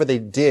 Whatever they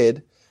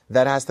did,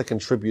 that has to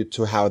contribute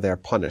to how they're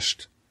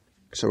punished.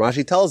 So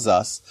Rashi tells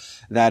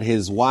us that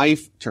his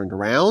wife turned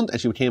around and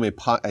she became a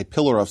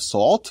pillar of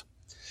salt.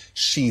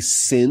 She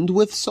sinned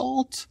with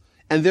salt,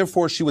 and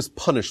therefore she was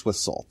punished with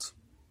salt.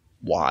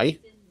 Why?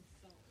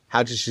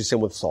 How did she sin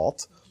with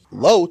salt?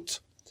 Lot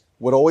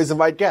would always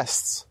invite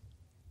guests.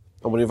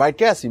 And when you invite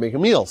guests, you make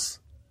them meals.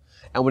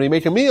 And when you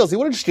make them meals, he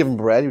wouldn't just give them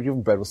bread, he would give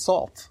them bread with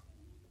salt.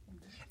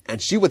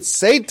 And she would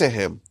say to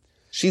him,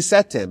 she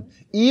said to him,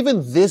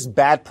 even this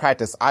bad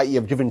practice, i.e.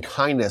 of giving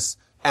kindness,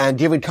 and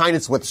giving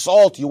kindness with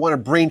salt, you want to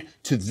bring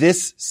to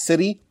this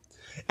city?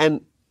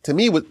 And to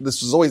me,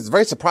 this was always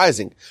very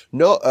surprising.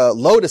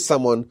 Lot is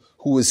someone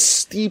who is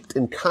steeped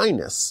in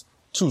kindness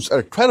to an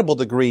incredible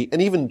degree,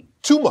 and even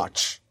too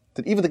much,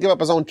 even to give up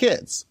his own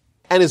kids.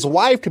 And his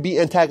wife could be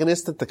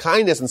antagonistic to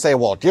kindness and say,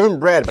 well, give him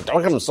bread, but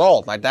don't give him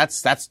salt. Like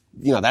that's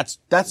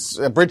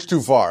a bridge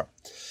too far.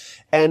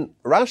 And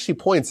Rashi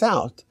points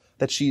out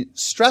that she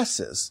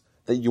stresses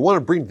that you want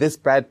to bring this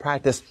bad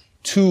practice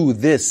to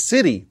this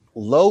city.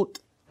 Lot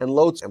and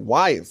Lot's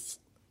wife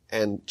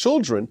and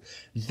children,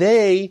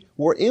 they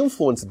were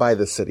influenced by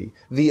the city.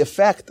 The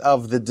effect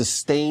of the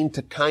disdain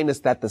to kindness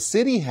that the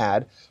city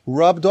had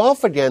rubbed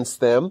off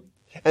against them,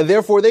 and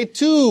therefore they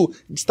too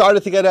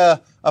started to get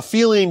a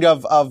feeling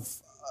of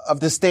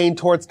disdain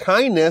towards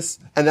kindness,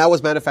 and that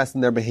was manifest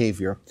in their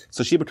behavior.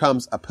 So she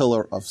becomes a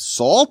pillar of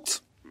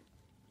salt,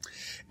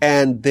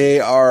 and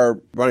they are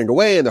running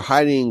away and they're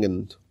hiding,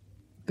 and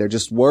they're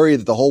just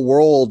worried that the whole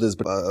world is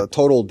a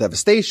total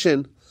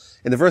devastation.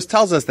 And the verse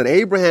tells us that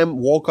Abraham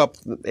woke up.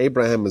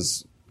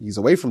 He's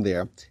away from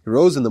there. He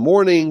rose in the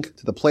morning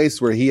to the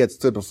place where he had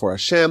stood before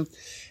Hashem,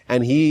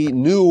 and he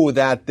knew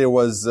that there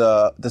was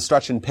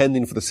destruction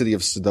pending for the city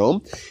of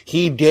Sodom.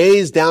 He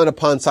gazed down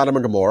upon Sodom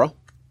and Gomorrah.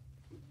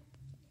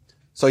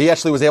 So he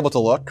actually was able to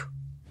look.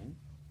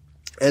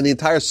 And the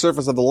entire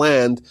surface of the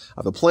land,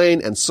 of the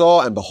plain, and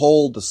saw, and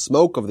behold, the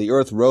smoke of the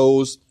earth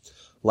rose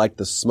like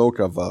the smoke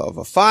of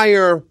a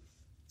fire.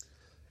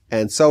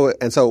 And so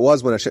it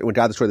was when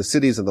God destroyed the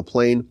cities of the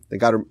plain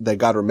that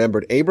God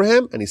remembered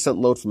Abraham, and he sent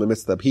Lot from the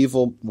midst of the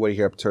upheaval where he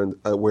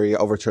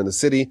overturned the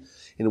city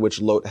in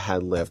which Lot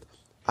had lived.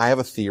 I have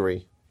a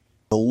theory.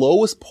 The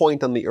lowest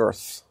point on the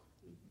earth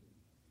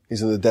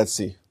is in the Dead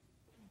Sea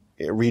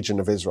region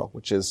of Israel,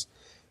 which is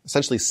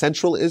essentially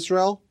central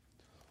Israel,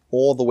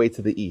 all the way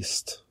to the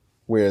east,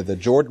 where the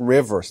Jordan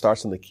River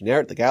starts in the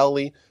Kinneret, the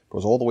Galilee,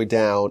 goes all the way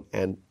down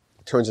and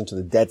turns into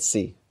the Dead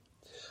Sea.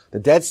 The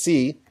Dead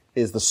Sea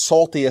is the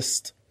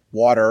saltiest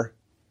water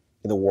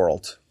in the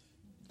world.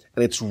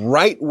 And it's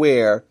right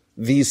where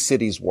these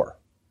cities were.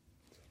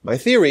 My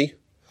theory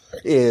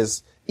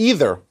is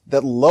either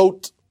that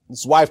Lot's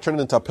wife turned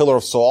into a pillar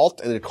of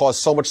salt, and it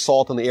caused so much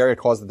salt in the area, it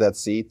caused the Dead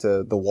Sea,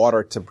 the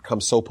water to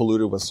become so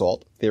polluted with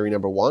salt. Theory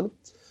number one.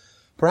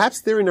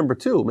 Perhaps theory number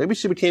two, maybe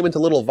she became into a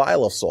little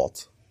vial of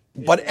salt.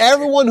 But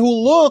everyone who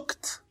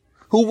looked,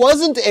 who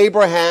wasn't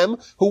Abraham,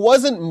 who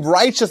wasn't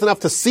righteous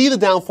enough to see the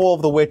downfall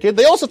of the wicked,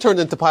 they also turned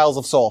into piles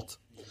of salt.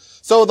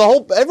 So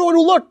everyone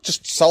who looked,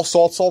 just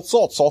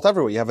salt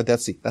everywhere. You have a Dead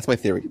Sea. That's my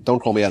theory.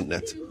 Don't call me out on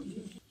it.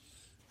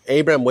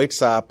 Abraham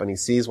wakes up and he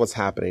sees what's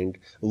happening.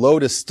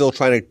 Lot is still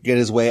trying to get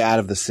his way out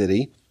of the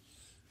city,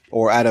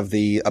 or out of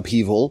the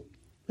upheaval.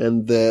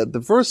 And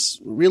the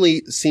verse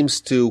really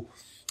seems to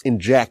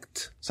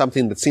inject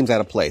something that seems out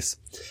of place.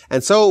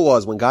 And so it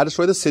was when God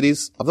destroyed the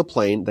cities of the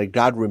plain that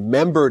God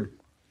remembered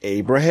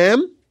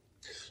Abraham.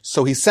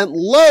 So he sent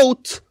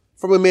Lot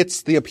from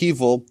amidst the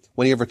upheaval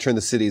when he overturned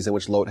the cities in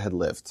which Lot had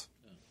lived.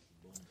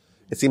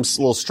 It seems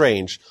a little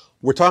strange.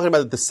 We're talking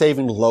about the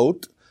saving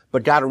Lot,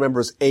 but God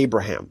remembers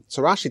Abraham.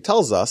 So Rashi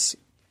tells us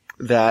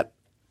that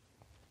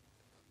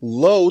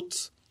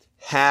Lot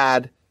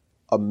had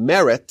a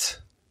merit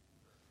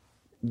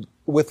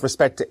with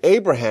respect to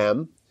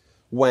Abraham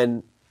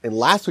when, in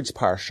last week's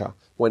parsha,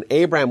 when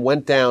Abraham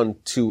went down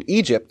to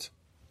Egypt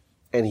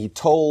and he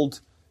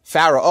told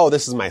Pharaoh, oh,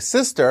 this is my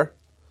sister,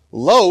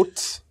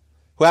 Lot,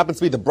 who happens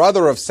to be the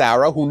brother of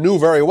Sarah, who knew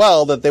very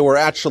well that they were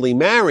actually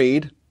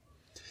married,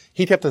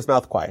 he kept his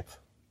mouth quiet.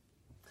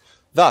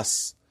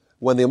 Thus,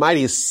 when the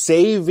Almighty is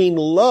saving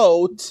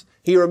Lot,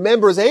 he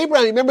remembers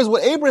Abraham, he remembers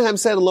what Abraham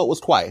said, and Lot was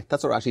quiet.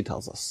 That's what Rashi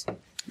tells us.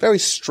 Very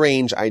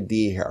strange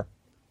idea here.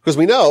 Because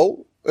we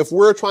know, if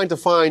we're trying to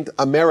find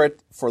a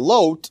merit for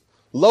Lot,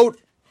 Lot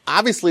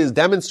obviously is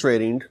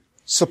demonstrating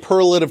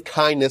superlative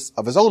kindness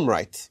of his own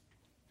right.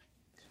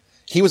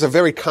 He was a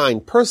very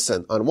kind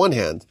person, on one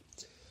hand.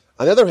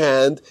 On the other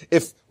hand,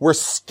 if we're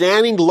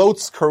scanning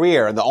Lot's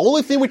career, and the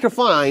only thing we can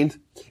find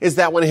is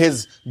that when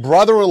his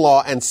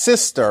brother-in-law and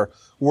sister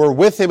were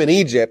with him in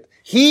Egypt,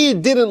 he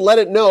didn't let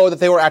it know that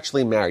they were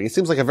actually married. It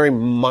seems like a very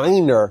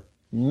minor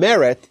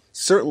merit,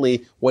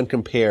 certainly when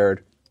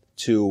compared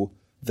to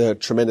the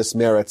tremendous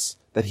merits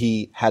that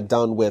he had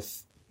done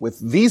with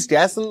these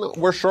guests, and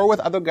we're sure with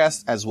other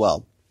guests as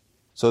well.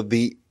 So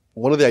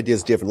one of the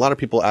ideas given, a lot of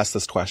people ask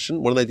this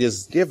question, one of the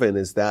ideas given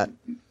is that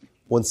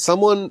when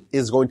someone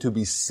is going to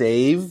be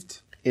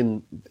saved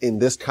in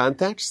this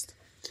context,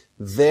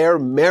 their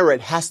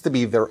merit has to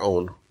be their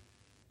own.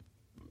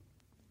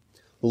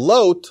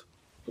 Lot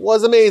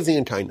was amazing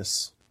in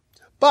kindness.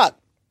 But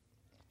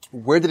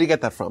Where did he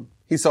get that from?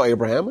 He saw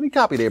Abraham and he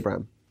copied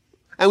Abraham.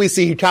 And we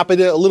see he copied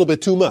it a little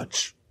bit too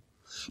much.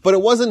 But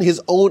it wasn't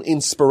his own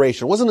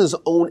inspiration. It wasn't his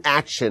own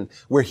action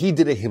where he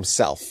did it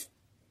himself.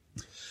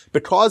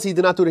 Because he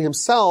did not do it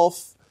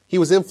himself, he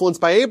was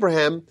influenced by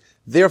Abraham.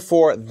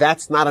 Therefore,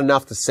 that's not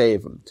enough to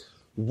save him.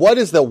 What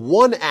is the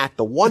one act,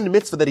 the one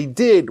mitzvah that he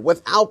did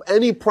without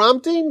any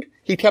prompting?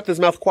 He kept his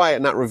mouth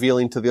quiet, not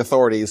revealing to the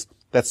authorities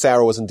that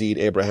Sarah was indeed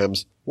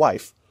Abraham's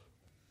wife.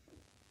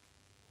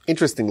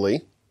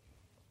 Interestingly,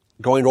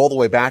 going all the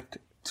way back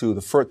to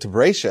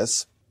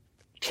Bereshis,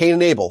 Cain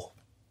and Abel.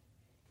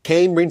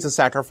 Cain brings a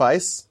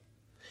sacrifice.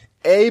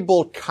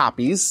 Abel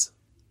copies.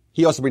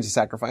 He also brings a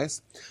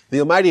sacrifice. The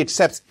Almighty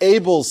accepts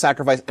Abel's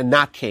sacrifice and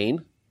not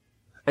Cain.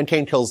 And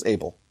Cain kills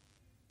Abel.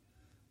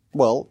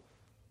 Well,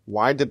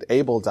 why did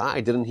Abel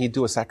die? Didn't he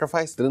do a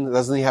sacrifice?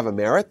 Doesn't he have a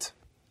merit?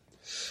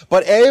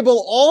 But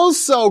Abel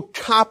also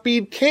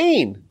copied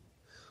Cain.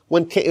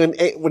 When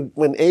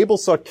Abel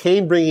saw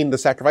Cain bringing the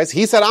sacrifice,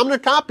 he said, I'm going to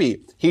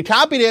copy. He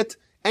copied it.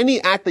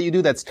 Any act that you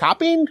do that's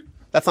copying,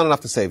 that's not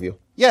enough to save you.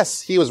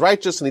 Yes, he was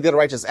righteous and he did a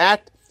righteous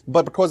act,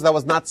 but because that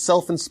was not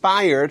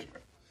self-inspired,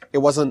 it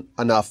wasn't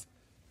enough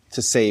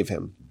to save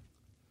him.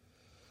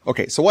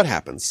 Okay, so what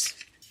happens?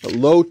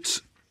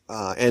 Lot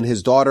and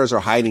his daughters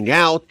are hiding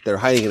out. They're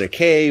hiding in a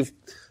cave.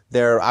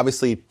 They're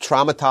obviously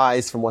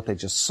traumatized from what they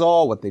just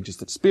saw, what they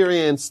just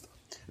experienced.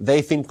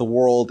 They think the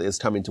world is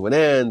coming to an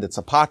end. It's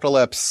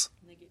apocalypse.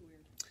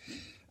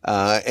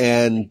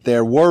 And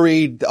they're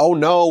worried. Oh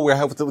no,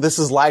 this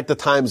is like the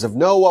times of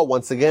Noah.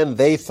 Once again,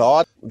 they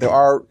thought there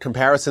are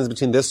comparisons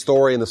between this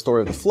story and the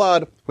story of the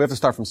flood. We have to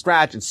start from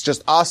scratch. It's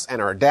just us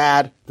and our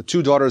dad. The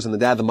two daughters and the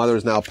dad. The mother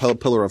is now a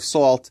pillar of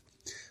salt.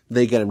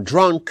 They get him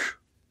drunk.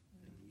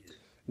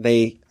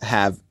 They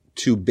have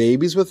 2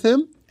 babies with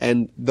him.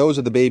 And those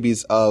are the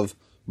babies of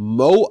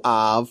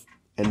Moab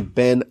and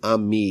Ben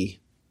Ami,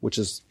 which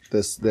is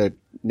the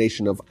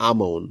nation of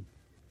Ammon.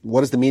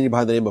 What is the meaning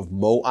behind the name of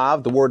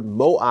Moab? The word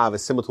Moab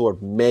is similar to the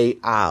word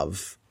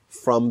Me'av,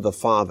 from the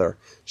father.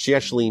 She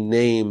actually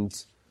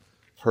named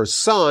her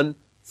son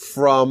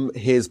from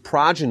his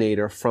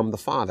progenitor from the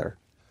father.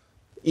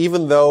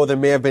 Even though there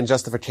may have been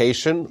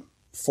justification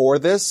for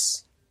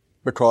this,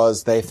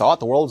 because they thought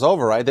the world's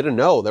over, right? They didn't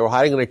know. They were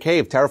hiding in a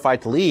cave,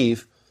 terrified to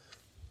leave.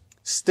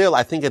 Still,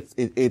 I think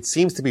it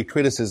seems to be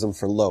criticism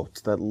for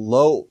Lot, that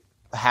Lot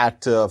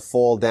had to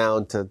fall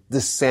down, to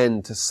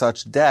descend to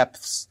such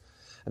depths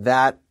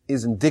that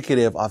is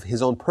indicative of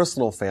his own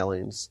personal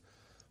failings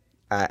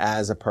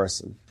as a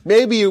person.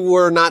 Maybe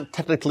we're not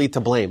technically to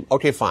blame.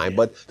 Okay, fine.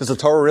 But does the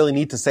Torah really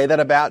need to say that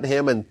about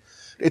him? And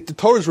the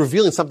Torah is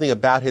revealing something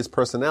about his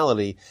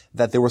personality,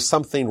 that there was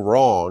something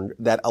wrong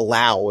that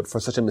allowed for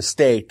such a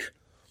mistake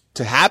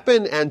to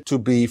happen and to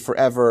be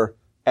forever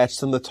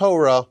etched in the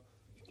Torah,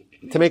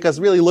 to make us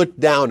really look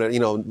down at,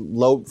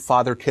 Lot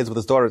father kids with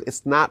his daughters.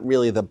 It's not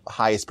really the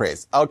highest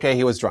praise. Okay,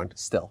 he was drunk.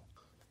 Still.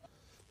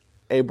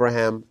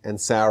 Abraham and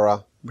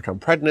Sarah become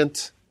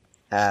pregnant,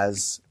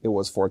 as it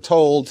was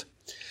foretold.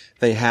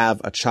 They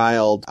have a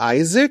child,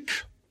 Isaac.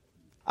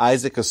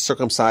 Isaac is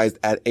circumcised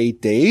at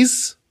 8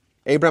 days.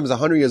 Abraham is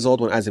 100 years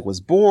old when Isaac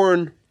was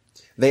born.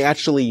 They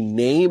actually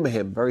name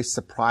him, very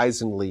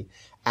surprisingly,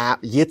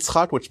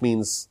 Yitzchak, which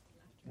means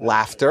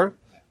laughter.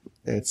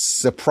 It's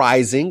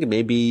surprising.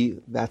 Maybe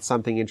that's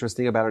something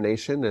interesting about our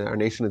nation. Our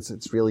nation,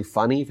 it's really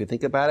funny if you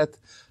think about it,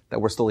 that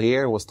we're still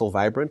here and we're still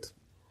vibrant.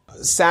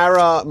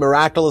 Sarah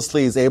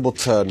miraculously is able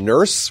to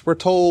nurse, we're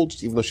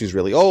told, even though she's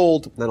really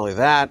old. Not only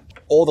that,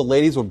 all the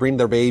ladies would bring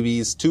their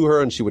babies to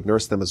her and she would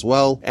nurse them as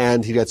well.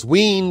 And he gets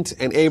weaned,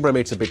 and Abraham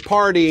makes a big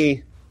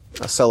party,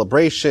 a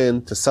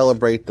celebration to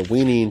celebrate the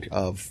weaning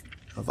of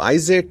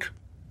Isaac.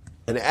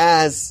 And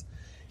as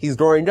he's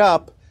growing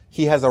up,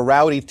 he has a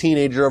rowdy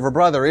teenager of a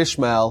brother,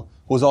 Ishmael,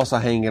 who's also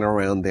hanging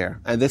around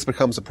there. And this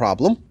becomes a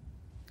problem.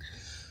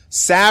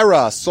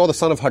 Sarah saw the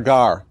son of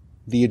Hagar,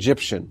 the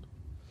Egyptian,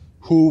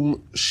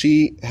 whom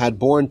she had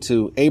born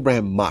to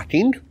Abraham,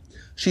 mocking.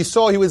 She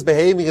saw he was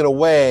behaving in a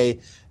way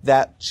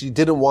that she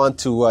didn't want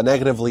to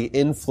negatively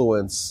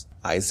influence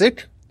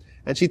Isaac.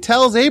 And she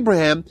tells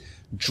Abraham,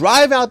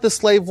 drive out the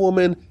slave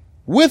woman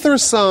with her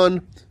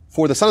son,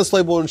 for the son of the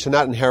slave woman shall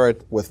not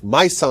inherit with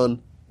my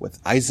son, with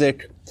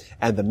Isaac.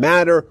 And the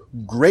matter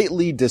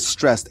greatly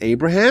distressed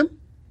Abraham.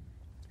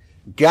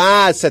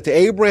 God said to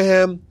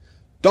Abraham,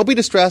 don't be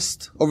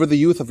distressed over the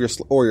youth of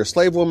your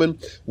slave woman.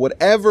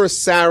 Whatever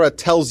Sarah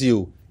tells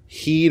you,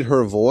 heed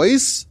her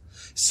voice,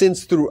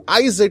 since through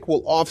Isaac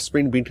will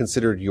offspring be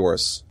considered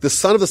yours. The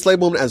son of the slave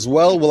woman as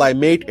well will I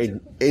make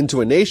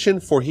into a nation,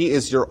 for he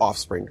is your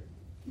offspring.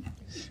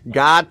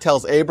 God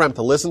tells Abraham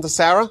to listen to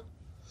Sarah.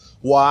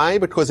 Why?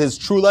 Because his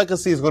true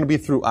legacy is going to be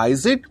through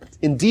Isaac.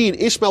 Indeed,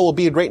 Ishmael will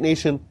be a great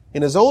nation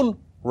in his own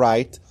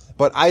right,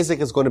 but Isaac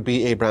is going to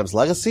be Abraham's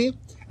legacy.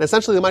 And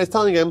essentially the man is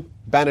telling him,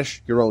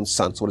 banish your own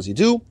son. So what does he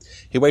do?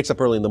 He wakes up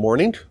early in the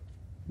morning.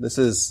 This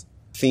is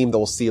a theme that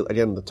we'll see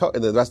again in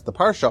the rest of the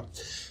parsha.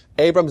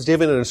 Abram's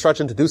given an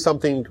instruction to do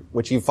something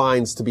which he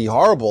finds to be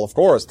horrible, of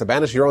course, to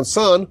banish your own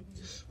son.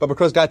 But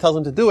because God tells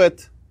him to do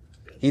it,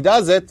 He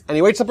does it, and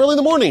he wakes up early in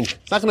the morning.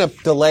 He's not going to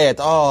delay it.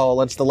 Oh,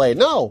 let's delay it.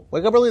 No,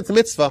 wake up early. It's a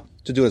mitzvah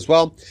to do as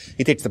well.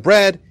 He takes the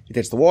bread, he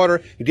takes the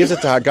water, he gives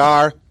it to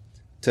Hagar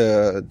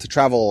to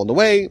travel on the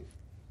way.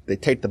 They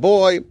take the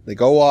boy, they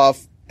go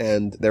off,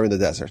 and they're in the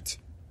desert.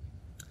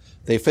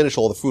 They finish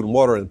all the food and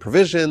water and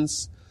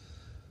provisions.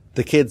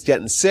 The kid's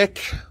getting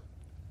sick.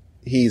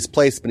 He's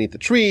placed beneath the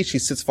tree. She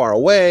sits far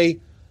away,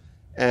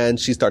 and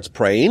she starts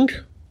praying.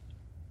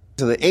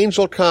 So the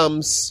angel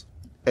comes,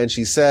 and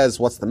she says,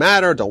 "What's the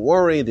matter? Don't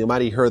worry. The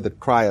Almighty heard the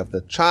cry of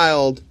the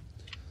child,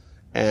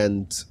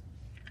 and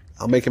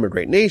I'll make him a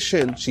great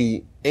nation."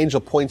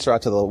 Angel points her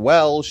out to the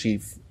well. She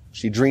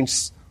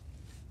drinks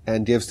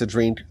and gives the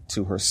drink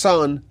to her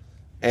son,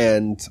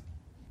 and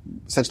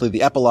essentially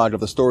the epilogue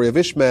of the story of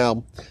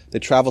Ishmael. They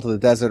travel to the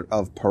desert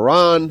of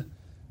Paran,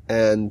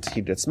 and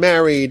he gets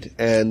married,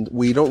 and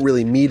we don't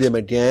really meet him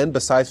again,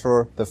 besides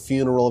for the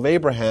funeral of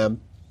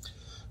Abraham,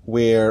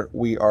 where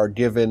we are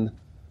given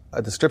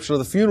a description of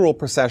the funeral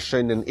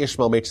procession, and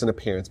Ishmael makes an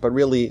appearance. But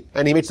really,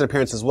 and he makes an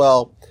appearance as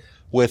well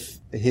with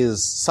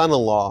his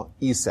son-in-law,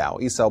 Esau.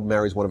 Esau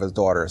marries one of his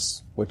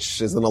daughters,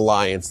 which is an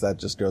alliance that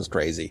just goes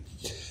crazy,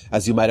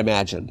 as you might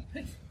imagine.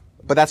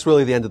 But that's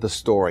really the end of the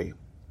story.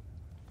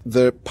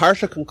 The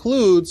parsha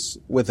concludes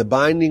with the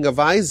binding of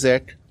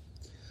Isaac,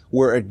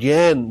 where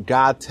again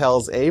God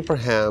tells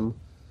Abraham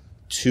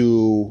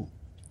to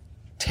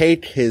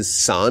take his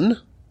son,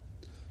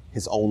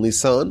 his only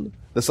son,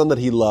 the son that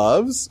he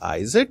loves,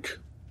 Isaac,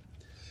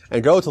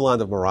 and go to the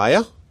land of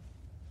Moriah,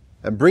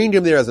 and bring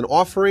him there as an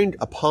offering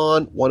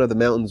upon one of the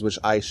mountains which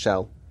I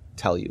shall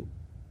tell you.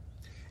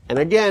 And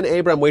again,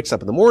 Abraham wakes up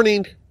in the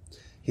morning,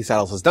 he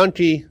saddles his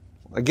donkey.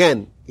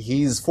 Again,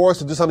 he's forced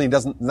to do something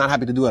he's not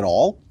happy to do at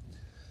all.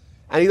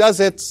 And he does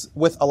it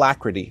with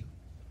alacrity.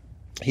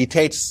 He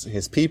takes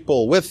his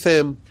people with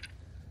him.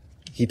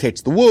 He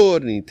takes the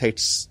wood, and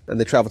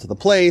they travel to the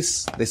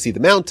place. They see the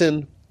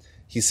mountain.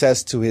 He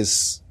says to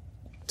his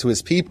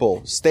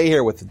people, "Stay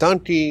here with the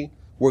donkey.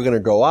 We're going to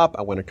go up.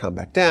 I want to come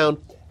back down."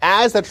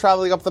 As they're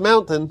traveling up the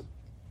mountain,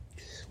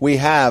 we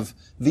have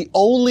the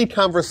only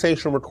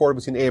conversation recorded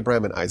between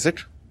Abraham and Isaac.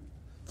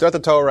 Throughout the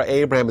Torah,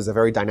 Abraham is a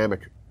very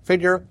dynamic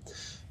figure.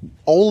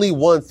 Only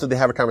once did they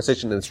have a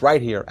conversation, and it's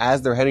right here,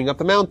 as they're heading up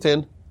the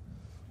mountain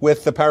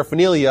with the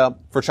paraphernalia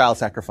for child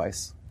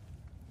sacrifice.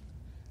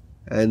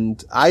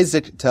 And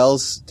Isaac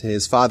tells to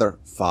his father,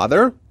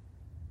 "Father,"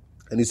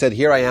 and he said,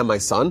 "Here I am, my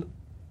son."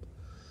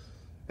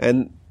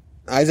 And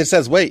Isaac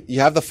says, "Wait,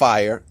 you have the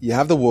fire, you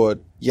have the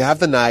wood, you have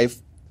the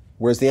knife,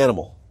 where's the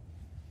animal?"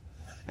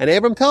 And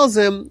Abram tells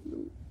him,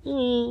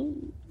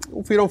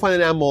 "If we don't find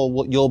an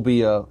animal, you'll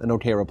be an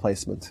okay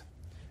replacement."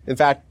 In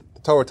fact,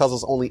 the Torah tells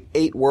us only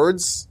 8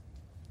 words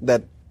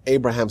that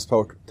Abraham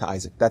spoke to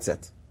Isaac. That's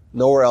it.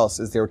 Nowhere else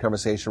is there a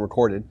conversation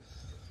recorded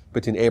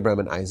between Abraham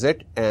and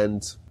Isaac.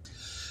 And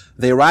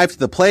they arrive to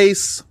the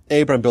place.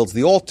 Abraham builds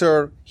the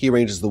altar. He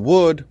arranges the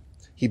wood.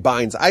 He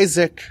binds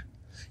Isaac.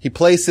 He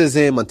places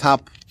him on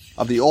top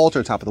of the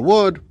altar, top of the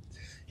wood.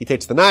 He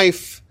takes the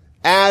knife.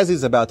 As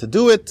he's about to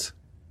do it,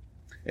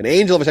 an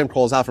angel of Hashem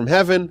calls out from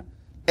heaven,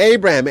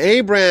 "Abraham,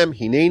 Abraham,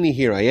 hineni,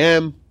 here I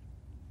am.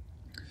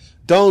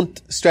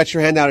 Don't stretch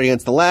your hand out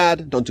against the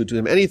lad. Don't do to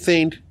him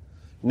anything.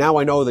 Now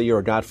I know that you're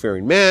a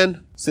God-fearing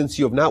man, since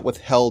you have not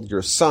withheld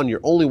your son,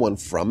 your only one,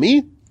 from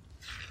me."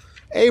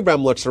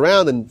 Abraham looks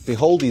around, and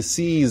behold, he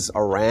sees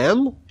a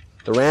ram.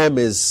 The ram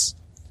is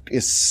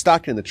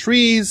stuck in the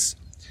trees.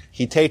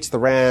 He takes the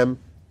ram.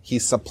 He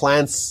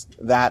supplants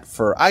that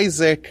for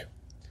Isaac.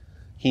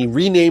 He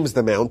renames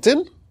the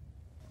mountain.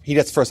 He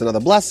gets first another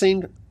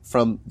blessing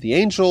from the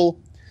angel,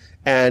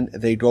 and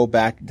they go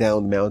back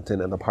down the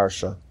mountain, and the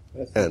parsha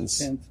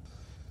ends.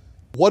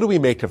 What do we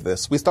make of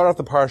this? We start off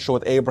the parsha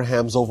with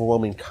Abraham's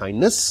overwhelming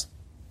kindness.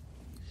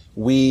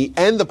 We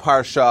end the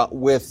parsha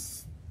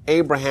with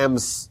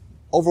Abraham's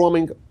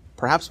overwhelming,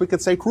 perhaps we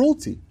could say,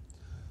 cruelty.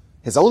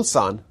 His own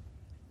son,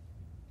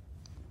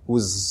 who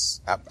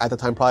was at the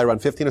time probably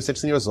around 15 or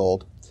 16 years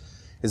old,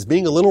 is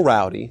being a little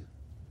rowdy,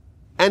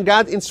 and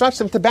God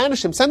instructs him to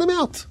banish him, send him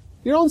out.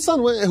 Your own son,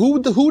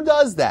 who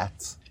does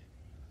that?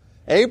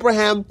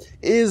 Abraham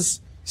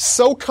is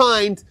so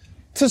kind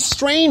to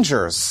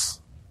strangers.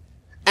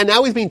 And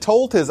now he's being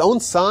told to his own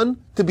son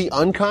to be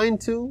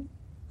unkind to.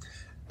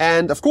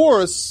 And of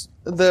course,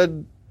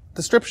 the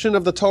description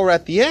of the Torah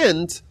at the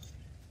end,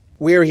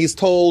 where he's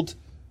told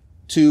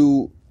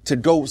to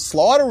go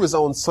slaughter his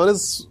own son,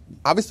 is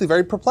obviously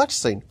very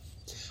perplexing.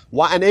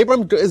 Why? And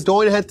Abraham is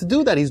going ahead to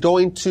do that. He's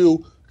going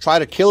to try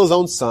to kill his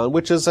own son,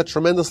 which is a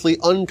tremendously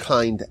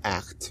unkind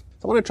act.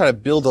 So I want to try to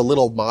build a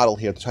little model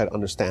here to try to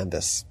understand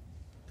this.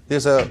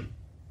 There's a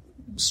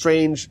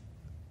strange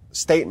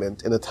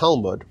statement in the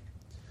Talmud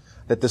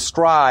that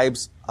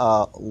describes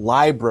a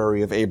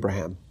library of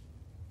Abraham.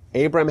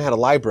 Abraham had a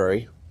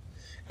library,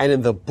 and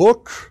in the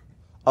book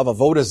of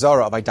Avodah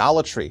Zarah, of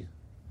idolatry,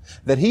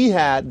 that he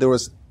had, there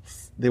was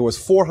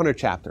 400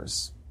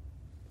 chapters.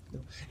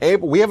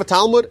 We have a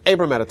Talmud,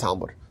 Abraham had a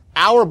Talmud.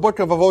 Our book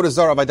of Avodah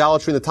Zarah, of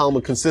idolatry in the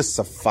Talmud, consists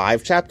of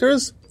 5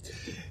 chapters.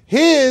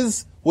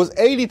 His was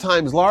 80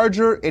 times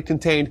larger. It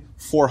contained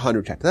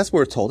 400 chapters. That's what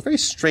we're told. A very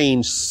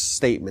strange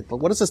statement. But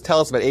what does this tell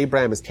us about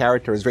Abraham, his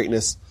character, his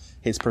greatness,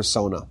 his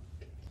persona?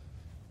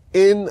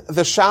 In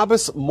the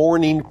Shabbos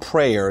morning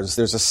prayers,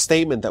 there's a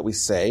statement that we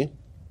say,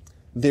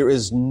 there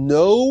is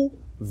no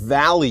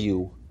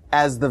value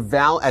as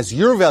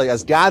your value,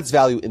 as God's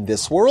value in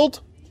this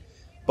world,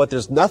 but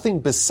there's nothing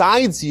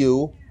besides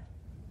you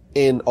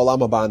in Olam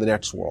Haba, in the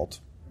next world.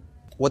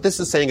 What this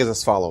is saying is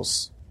as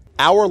follows.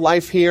 Our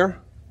life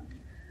here,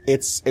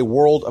 it's a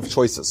world of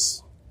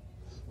choices.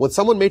 When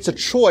someone makes a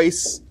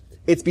choice,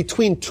 it's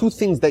between two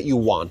things that you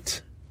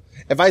want.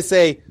 If I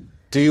say,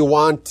 do you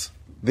want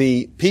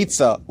the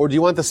pizza or do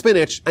you want the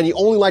spinach, and you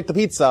only like the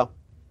pizza,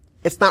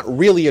 it's not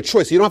really a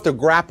choice. You don't have to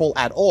grapple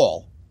at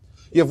all.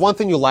 You have one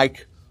thing you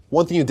like,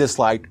 one thing you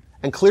dislike,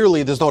 and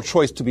clearly there's no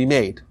choice to be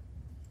made.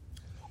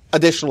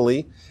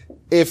 Additionally,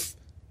 if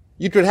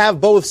you could have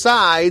both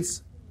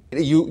sides,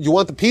 you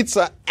want the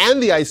pizza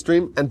and the ice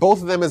cream, and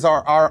both of them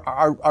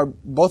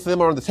both of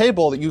them are on the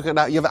table, that you have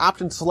an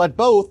option to select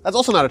both, that's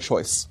also not a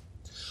choice.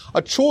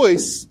 A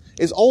choice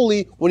is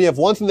only when you have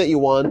one thing that you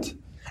want,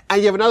 and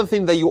you have another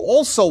thing that you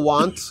also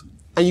want,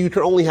 and you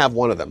can only have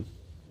one of them.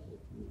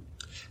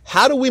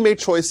 How do we make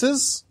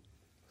choices?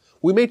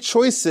 We make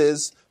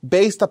choices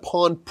based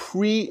upon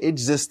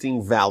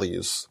pre-existing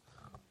values.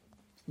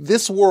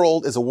 This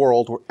world is a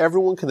world where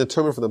everyone can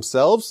determine for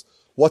themselves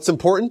what's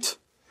important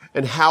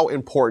and how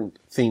important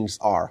things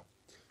are.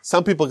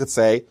 Some people could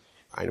say,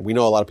 we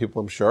know a lot of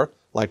people, I'm sure,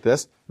 like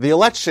this, the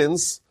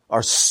elections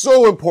are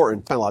so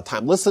important. Spend a lot of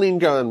time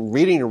listening and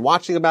reading and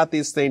watching about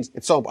these things.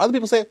 It's so important. Other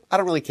people say, I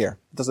don't really care.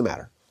 It doesn't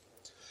matter.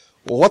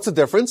 Well, what's the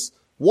difference?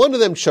 One of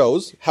them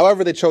chose,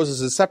 however they chose is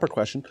a separate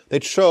question, they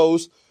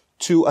chose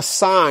to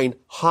assign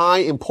high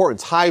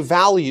importance, high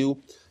value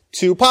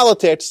to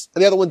politics,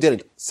 and the other one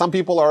didn't. Some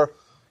people are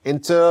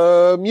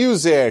into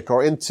music,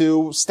 or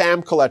into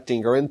stamp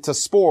collecting, or into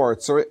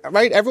sports, or,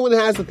 right? Everyone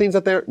has the things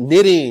that they're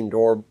knitting,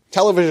 or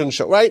television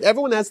show, right?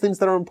 Everyone has things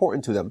that are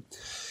important to them.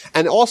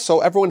 And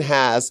also, everyone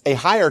has a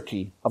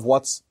hierarchy of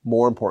what's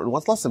more important,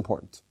 what's less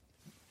important.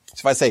 So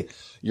if I say,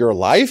 your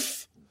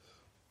life,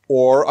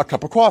 or a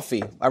cup of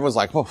coffee, everyone's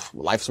like, oh,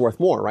 life's worth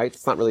more, right?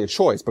 It's not really a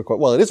choice.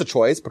 Well, it is a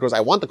choice, because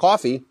I want the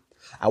coffee,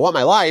 I want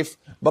my life,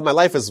 but my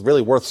life is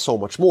really worth so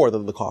much more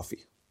than the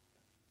coffee.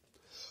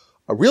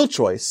 A real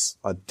choice,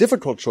 a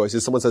difficult choice,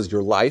 is someone says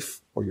your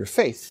life or your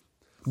faith.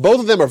 Both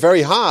of them are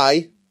very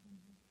high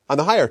on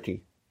the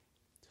hierarchy.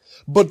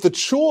 But the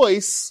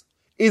choice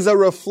is a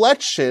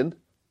reflection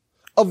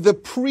of the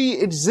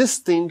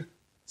pre-existing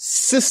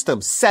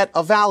system, set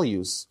of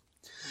values.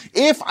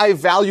 If I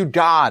value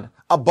God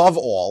above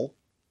all,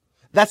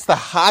 that's the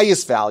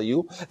highest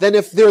value, then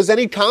if there's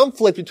any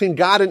conflict between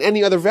God and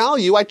any other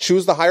value, I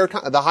choose the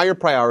higher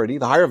priority,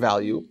 the higher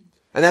value.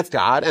 And that's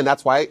God, and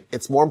that's why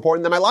it's more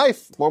important than my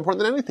life. It's more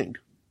important than anything.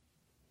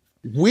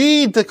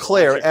 We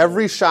declare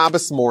every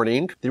Shabbos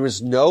morning, there is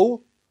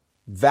no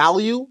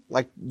value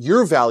like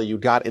your value,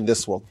 God, in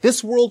this world.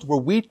 This world where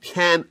we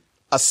can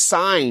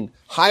assign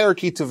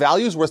hierarchy to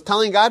values, we're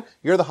telling God,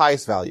 you're the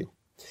highest value.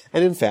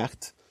 And in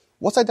fact,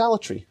 what's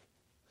idolatry?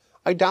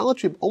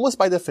 Idolatry, almost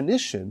by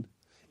definition,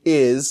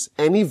 is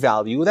any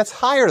value that's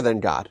higher than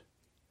God.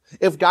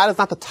 If God is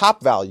not the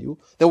top value,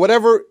 then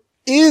whatever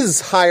is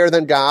higher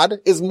than God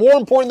is more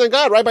important than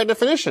God, right, by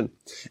definition.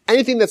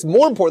 Anything that's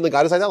more important than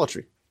God is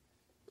idolatry.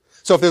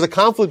 So if there's a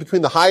conflict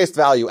between the highest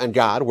value and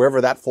God, wherever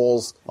that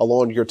falls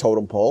along your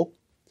totem pole,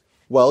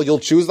 well, you'll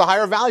choose the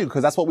higher value,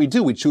 because that's what we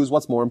do. We choose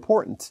what's more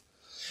important.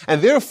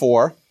 And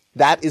therefore,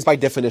 that is by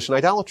definition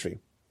idolatry.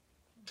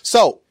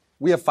 So,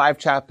 we have 5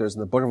 chapters in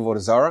the book of Avodah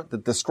Zarah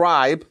that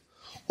describe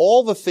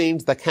all the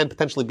things that can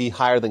potentially be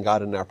higher than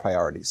God in our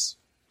priorities.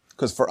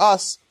 Because for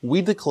us,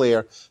 we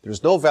declare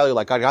there's no value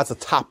like God. God's the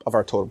top of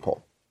our totem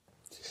pole.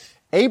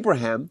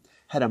 Abraham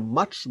had a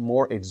much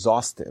more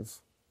exhaustive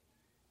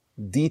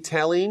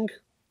detailing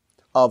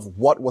of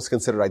what was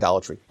considered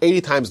idolatry.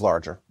 80 times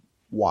larger.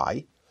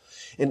 Why?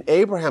 In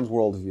Abraham's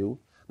worldview,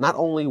 not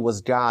only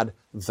was God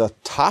the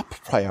top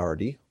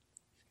priority,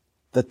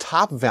 the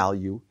top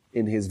value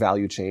in his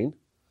value chain,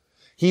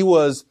 he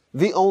was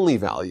the only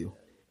value.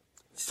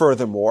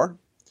 Furthermore,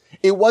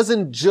 it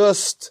wasn't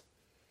just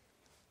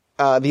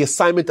the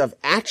assignment of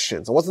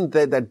actions. It wasn't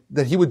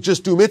that he would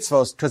just do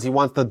mitzvahs because he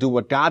wants to do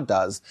what God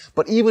does,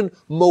 but even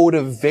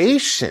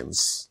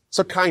motivations.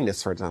 So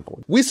kindness, for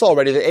example. We saw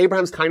already that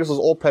Abraham's kindness was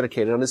all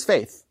predicated on his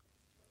faith.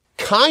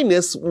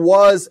 Kindness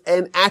was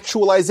an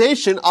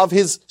actualization of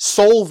his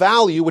sole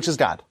value, which is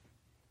God.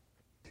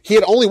 He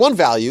had only one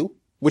value,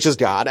 which is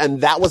God, and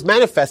that was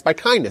manifest by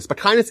kindness. But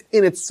kindness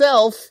in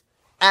itself,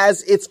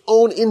 as its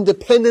own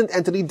independent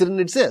entity, didn't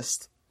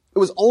exist. It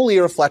was only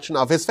a reflection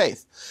of his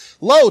faith.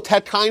 Lot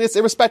had kindness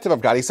irrespective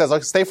of God. He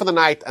says, stay for the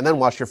night and then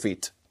wash your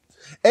feet.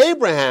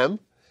 Abraham,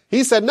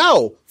 he said,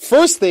 no,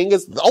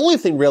 the only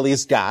thing really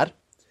is God.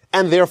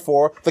 And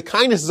therefore, the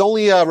kindness is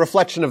only a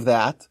reflection of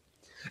that.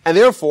 And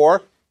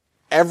therefore,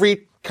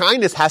 every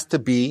kindness has to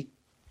be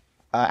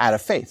out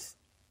of faith.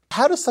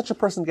 How does such a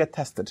person get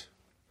tested?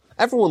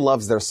 Everyone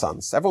loves their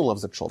sons. Everyone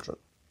loves their children.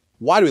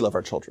 Why do we love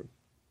our children?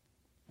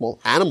 Well,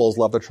 animals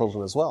love their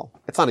children as well.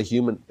 It's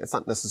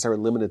not necessarily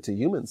limited to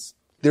humans.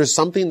 There's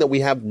something that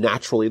we have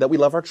naturally that we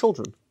love our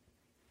children.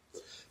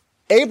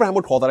 Abraham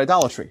would call that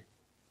idolatry.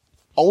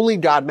 Only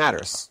God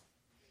matters.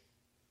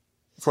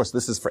 Of course,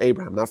 this is for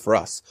Abraham, not for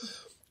us.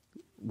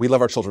 We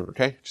love our children,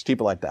 okay? Just keep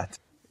it like that.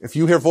 If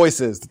you hear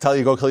voices to tell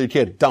you go kill your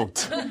kid,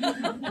 don't.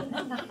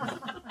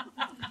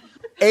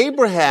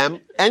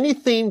 Abraham,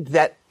 anything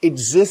that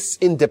exists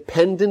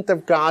independent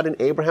of God in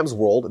Abraham's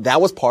world, that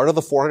was part of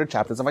the 400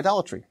 chapters of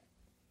idolatry.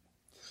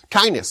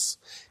 Kindness.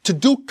 To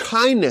do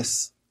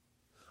kindness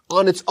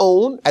on its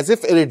own, as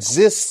if it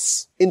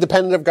exists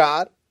independent of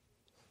God,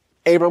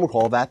 Abraham would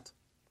call that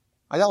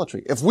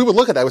idolatry. If we would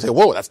look at that, we would say,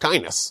 whoa, that's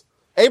kindness.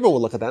 Abraham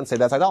would look at that and say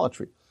that's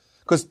idolatry.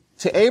 Because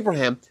to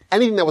Abraham,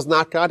 anything that was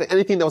not God,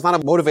 anything that was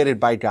not motivated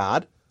by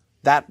God,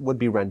 that would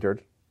be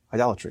rendered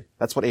idolatry.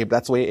 That's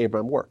the way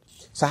Abraham worked.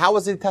 So how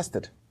was he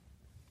tested?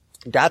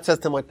 God says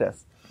to him like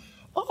this,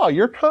 oh,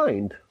 you're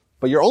kind,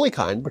 but you're only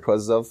kind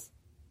because of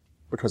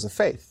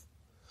faith.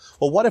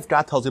 Well, what if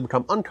God tells you to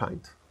become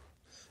unkind?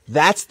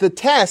 That's the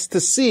test to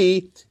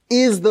see,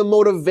 is the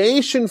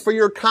motivation for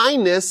your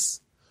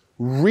kindness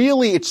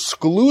really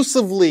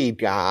exclusively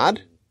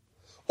God?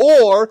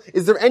 Or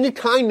is there any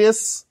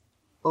kindness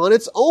on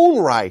its own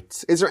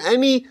right? Is there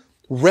any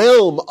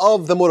realm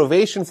of the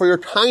motivation for your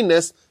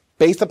kindness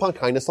based upon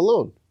kindness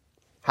alone?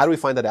 How do we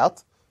find that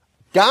out?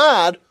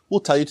 God will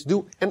tell you to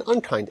do an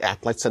unkind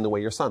act, like send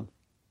away your son.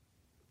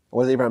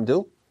 What does Abraham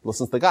do?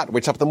 Listens to God.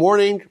 Wakes up in the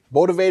morning,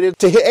 motivated.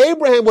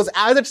 Abraham was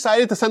as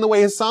excited to send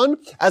away his son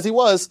as he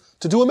was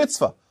to do a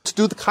mitzvah, to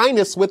do the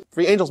kindness with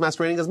 3 angels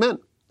masquerading as men.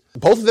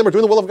 Both of them are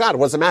doing the will of God.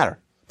 What does it matter?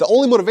 The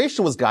only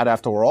motivation was God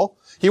after all.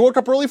 He woke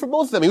up early for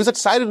both of them. He was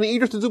excited and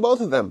eager to do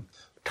both of them.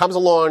 Comes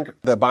along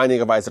the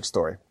binding of Isaac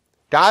story.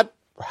 God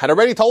had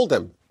already told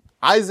him,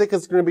 Isaac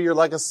is going to be your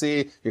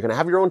legacy. You're going to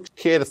have your own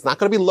kid. It's not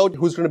going to be Lot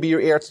who's going to be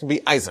your heir. It's going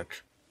to be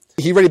Isaac.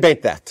 He already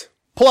banked that.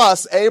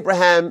 Plus,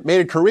 Abraham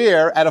made a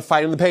career out of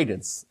fighting the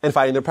pagans and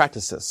fighting their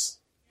practices.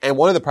 And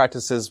one of the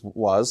practices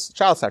was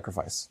child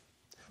sacrifice.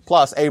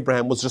 Plus,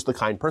 Abraham was just a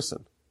kind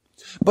person.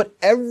 But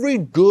every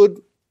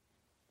good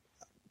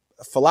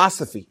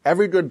philosophy,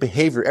 every good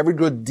behavior, every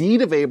good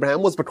deed of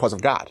Abraham was because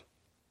of God.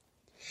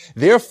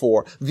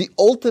 Therefore, the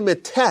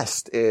ultimate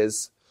test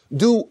is,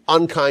 do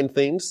unkind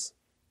things,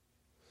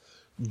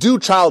 do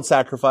child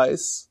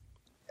sacrifice,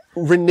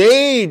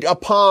 renege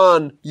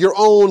upon your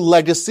own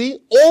legacy,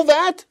 all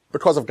that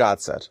because of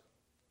God said.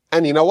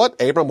 And you know what?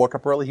 Abraham woke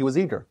up early, he was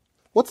eager.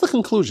 What's the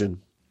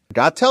conclusion?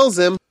 God tells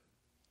him,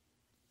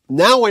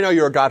 now I know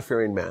you're a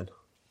God-fearing man.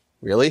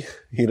 Really?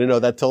 You didn't know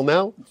that till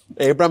now?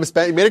 Abraham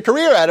made a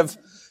career out of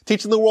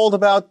teaching the world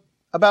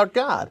about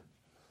God.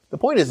 The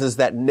point is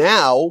that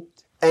now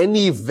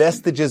any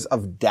vestiges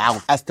of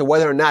doubt as to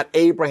whether or not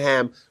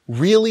Abraham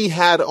really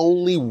had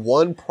only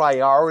one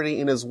priority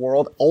in his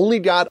world, only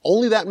God,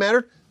 only that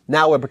mattered,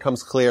 now it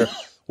becomes clear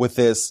with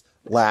this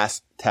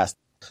last test.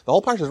 The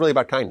whole parsha is really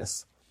about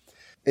kindness.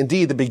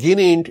 Indeed, the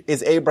beginning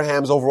is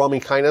Abraham's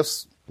overwhelming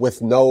kindness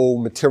with no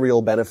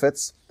material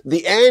benefits.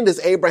 The end is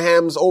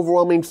Abraham's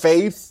overwhelming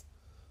faith,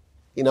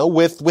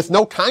 with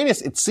no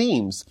kindness, it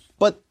seems.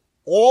 But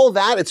all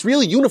that, it's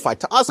really unified.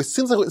 To us, it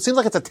seems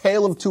like it's a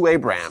tale of two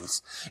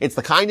Abrahams. It's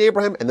the kind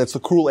Abraham and it's the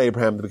cruel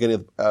Abraham,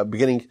 the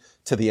beginning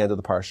to the end of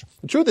the parsha.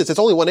 The truth is, it's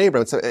only one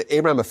Abraham. It's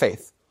Abraham of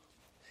faith.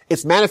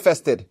 It's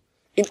manifested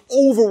in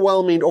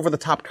overwhelming,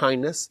 over-the-top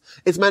kindness.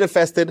 It's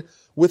manifested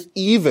with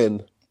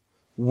even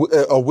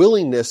a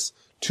willingness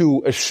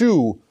to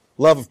eschew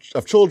love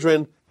of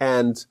children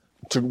and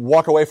to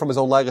walk away from his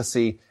own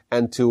legacy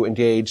and to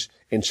engage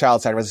in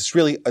child sacrifice.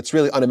 It's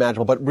really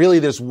unimaginable. But really,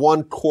 there's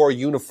one core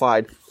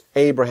unified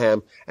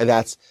Abraham, and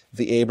that's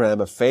the Abraham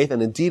of faith.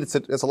 And indeed, it's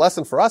a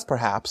lesson for us,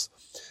 perhaps,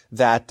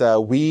 that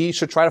we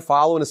should try to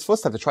follow in his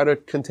footsteps, to try to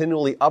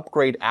continually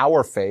upgrade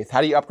our faith.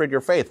 How do you upgrade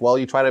your faith? Well,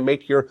 you try to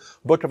make your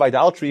book of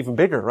idolatry even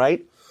bigger,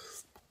 right?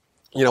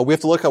 We have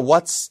to look at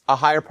what's a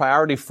higher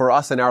priority for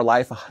us in our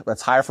life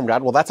that's higher from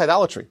God. Well, that's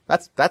idolatry.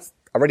 That's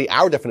already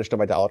our definition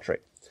of idolatry.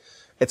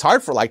 It's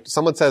hard for,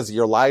 someone says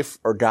your life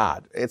or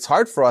God. It's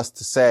hard for us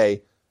to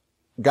say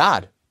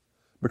God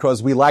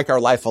because we like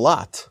our life a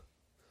lot.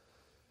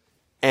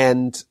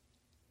 And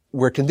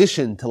we're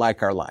conditioned to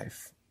like our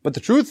life. But the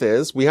truth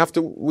is, we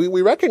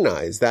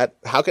recognize that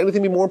how can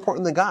anything be more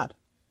important than God?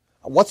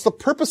 What's the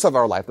purpose of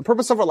our life? The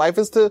purpose of our life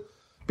is to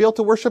be able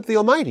to worship the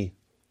Almighty.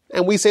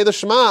 And we say the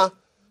Shema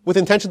with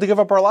intention to give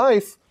up our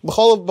life,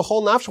 b'chol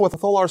nafsho,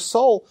 with all our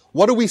soul.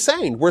 What are we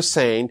saying? We're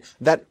saying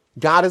that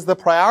God is the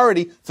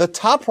priority, the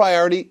top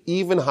priority,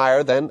 even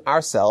higher than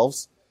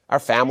ourselves, our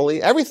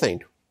family,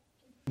 everything.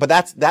 But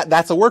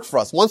that's a work for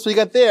us. Once we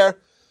get there,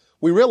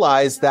 we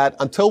realize that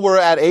until we're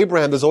at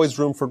Abraham, there's always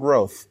room for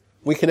growth.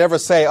 We can never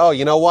say, oh,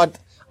 you know what?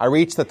 I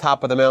reached the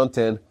top of the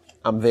mountain.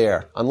 I'm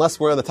there. Unless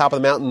we're on the top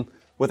of the mountain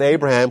with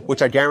Abraham,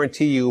 which I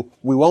guarantee you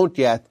we won't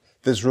yet,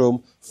 there's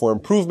room for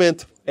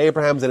improvement.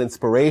 Abraham's an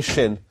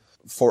inspiration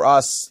for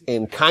us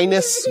in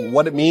kindness,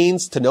 what it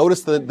means to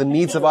notice the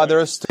needs of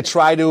others, to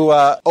try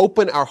to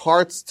open our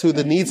hearts to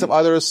the needs of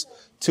others,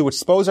 to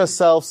expose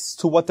ourselves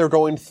to what they're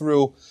going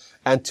through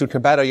and to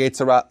combat our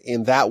Yetzer Hara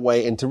in that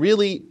way and to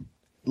really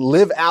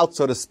live out,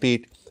 so to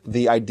speak,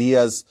 the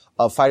ideas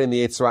of fighting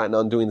the Yetzer Hara and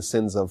undoing the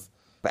sins of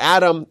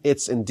Adam.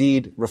 It's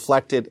indeed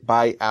reflected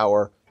by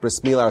our bris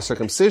milah, our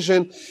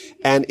circumcision,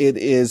 and it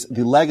is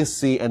the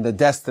legacy and the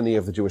destiny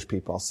of the Jewish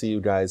people. I'll see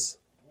you guys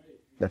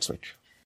next week.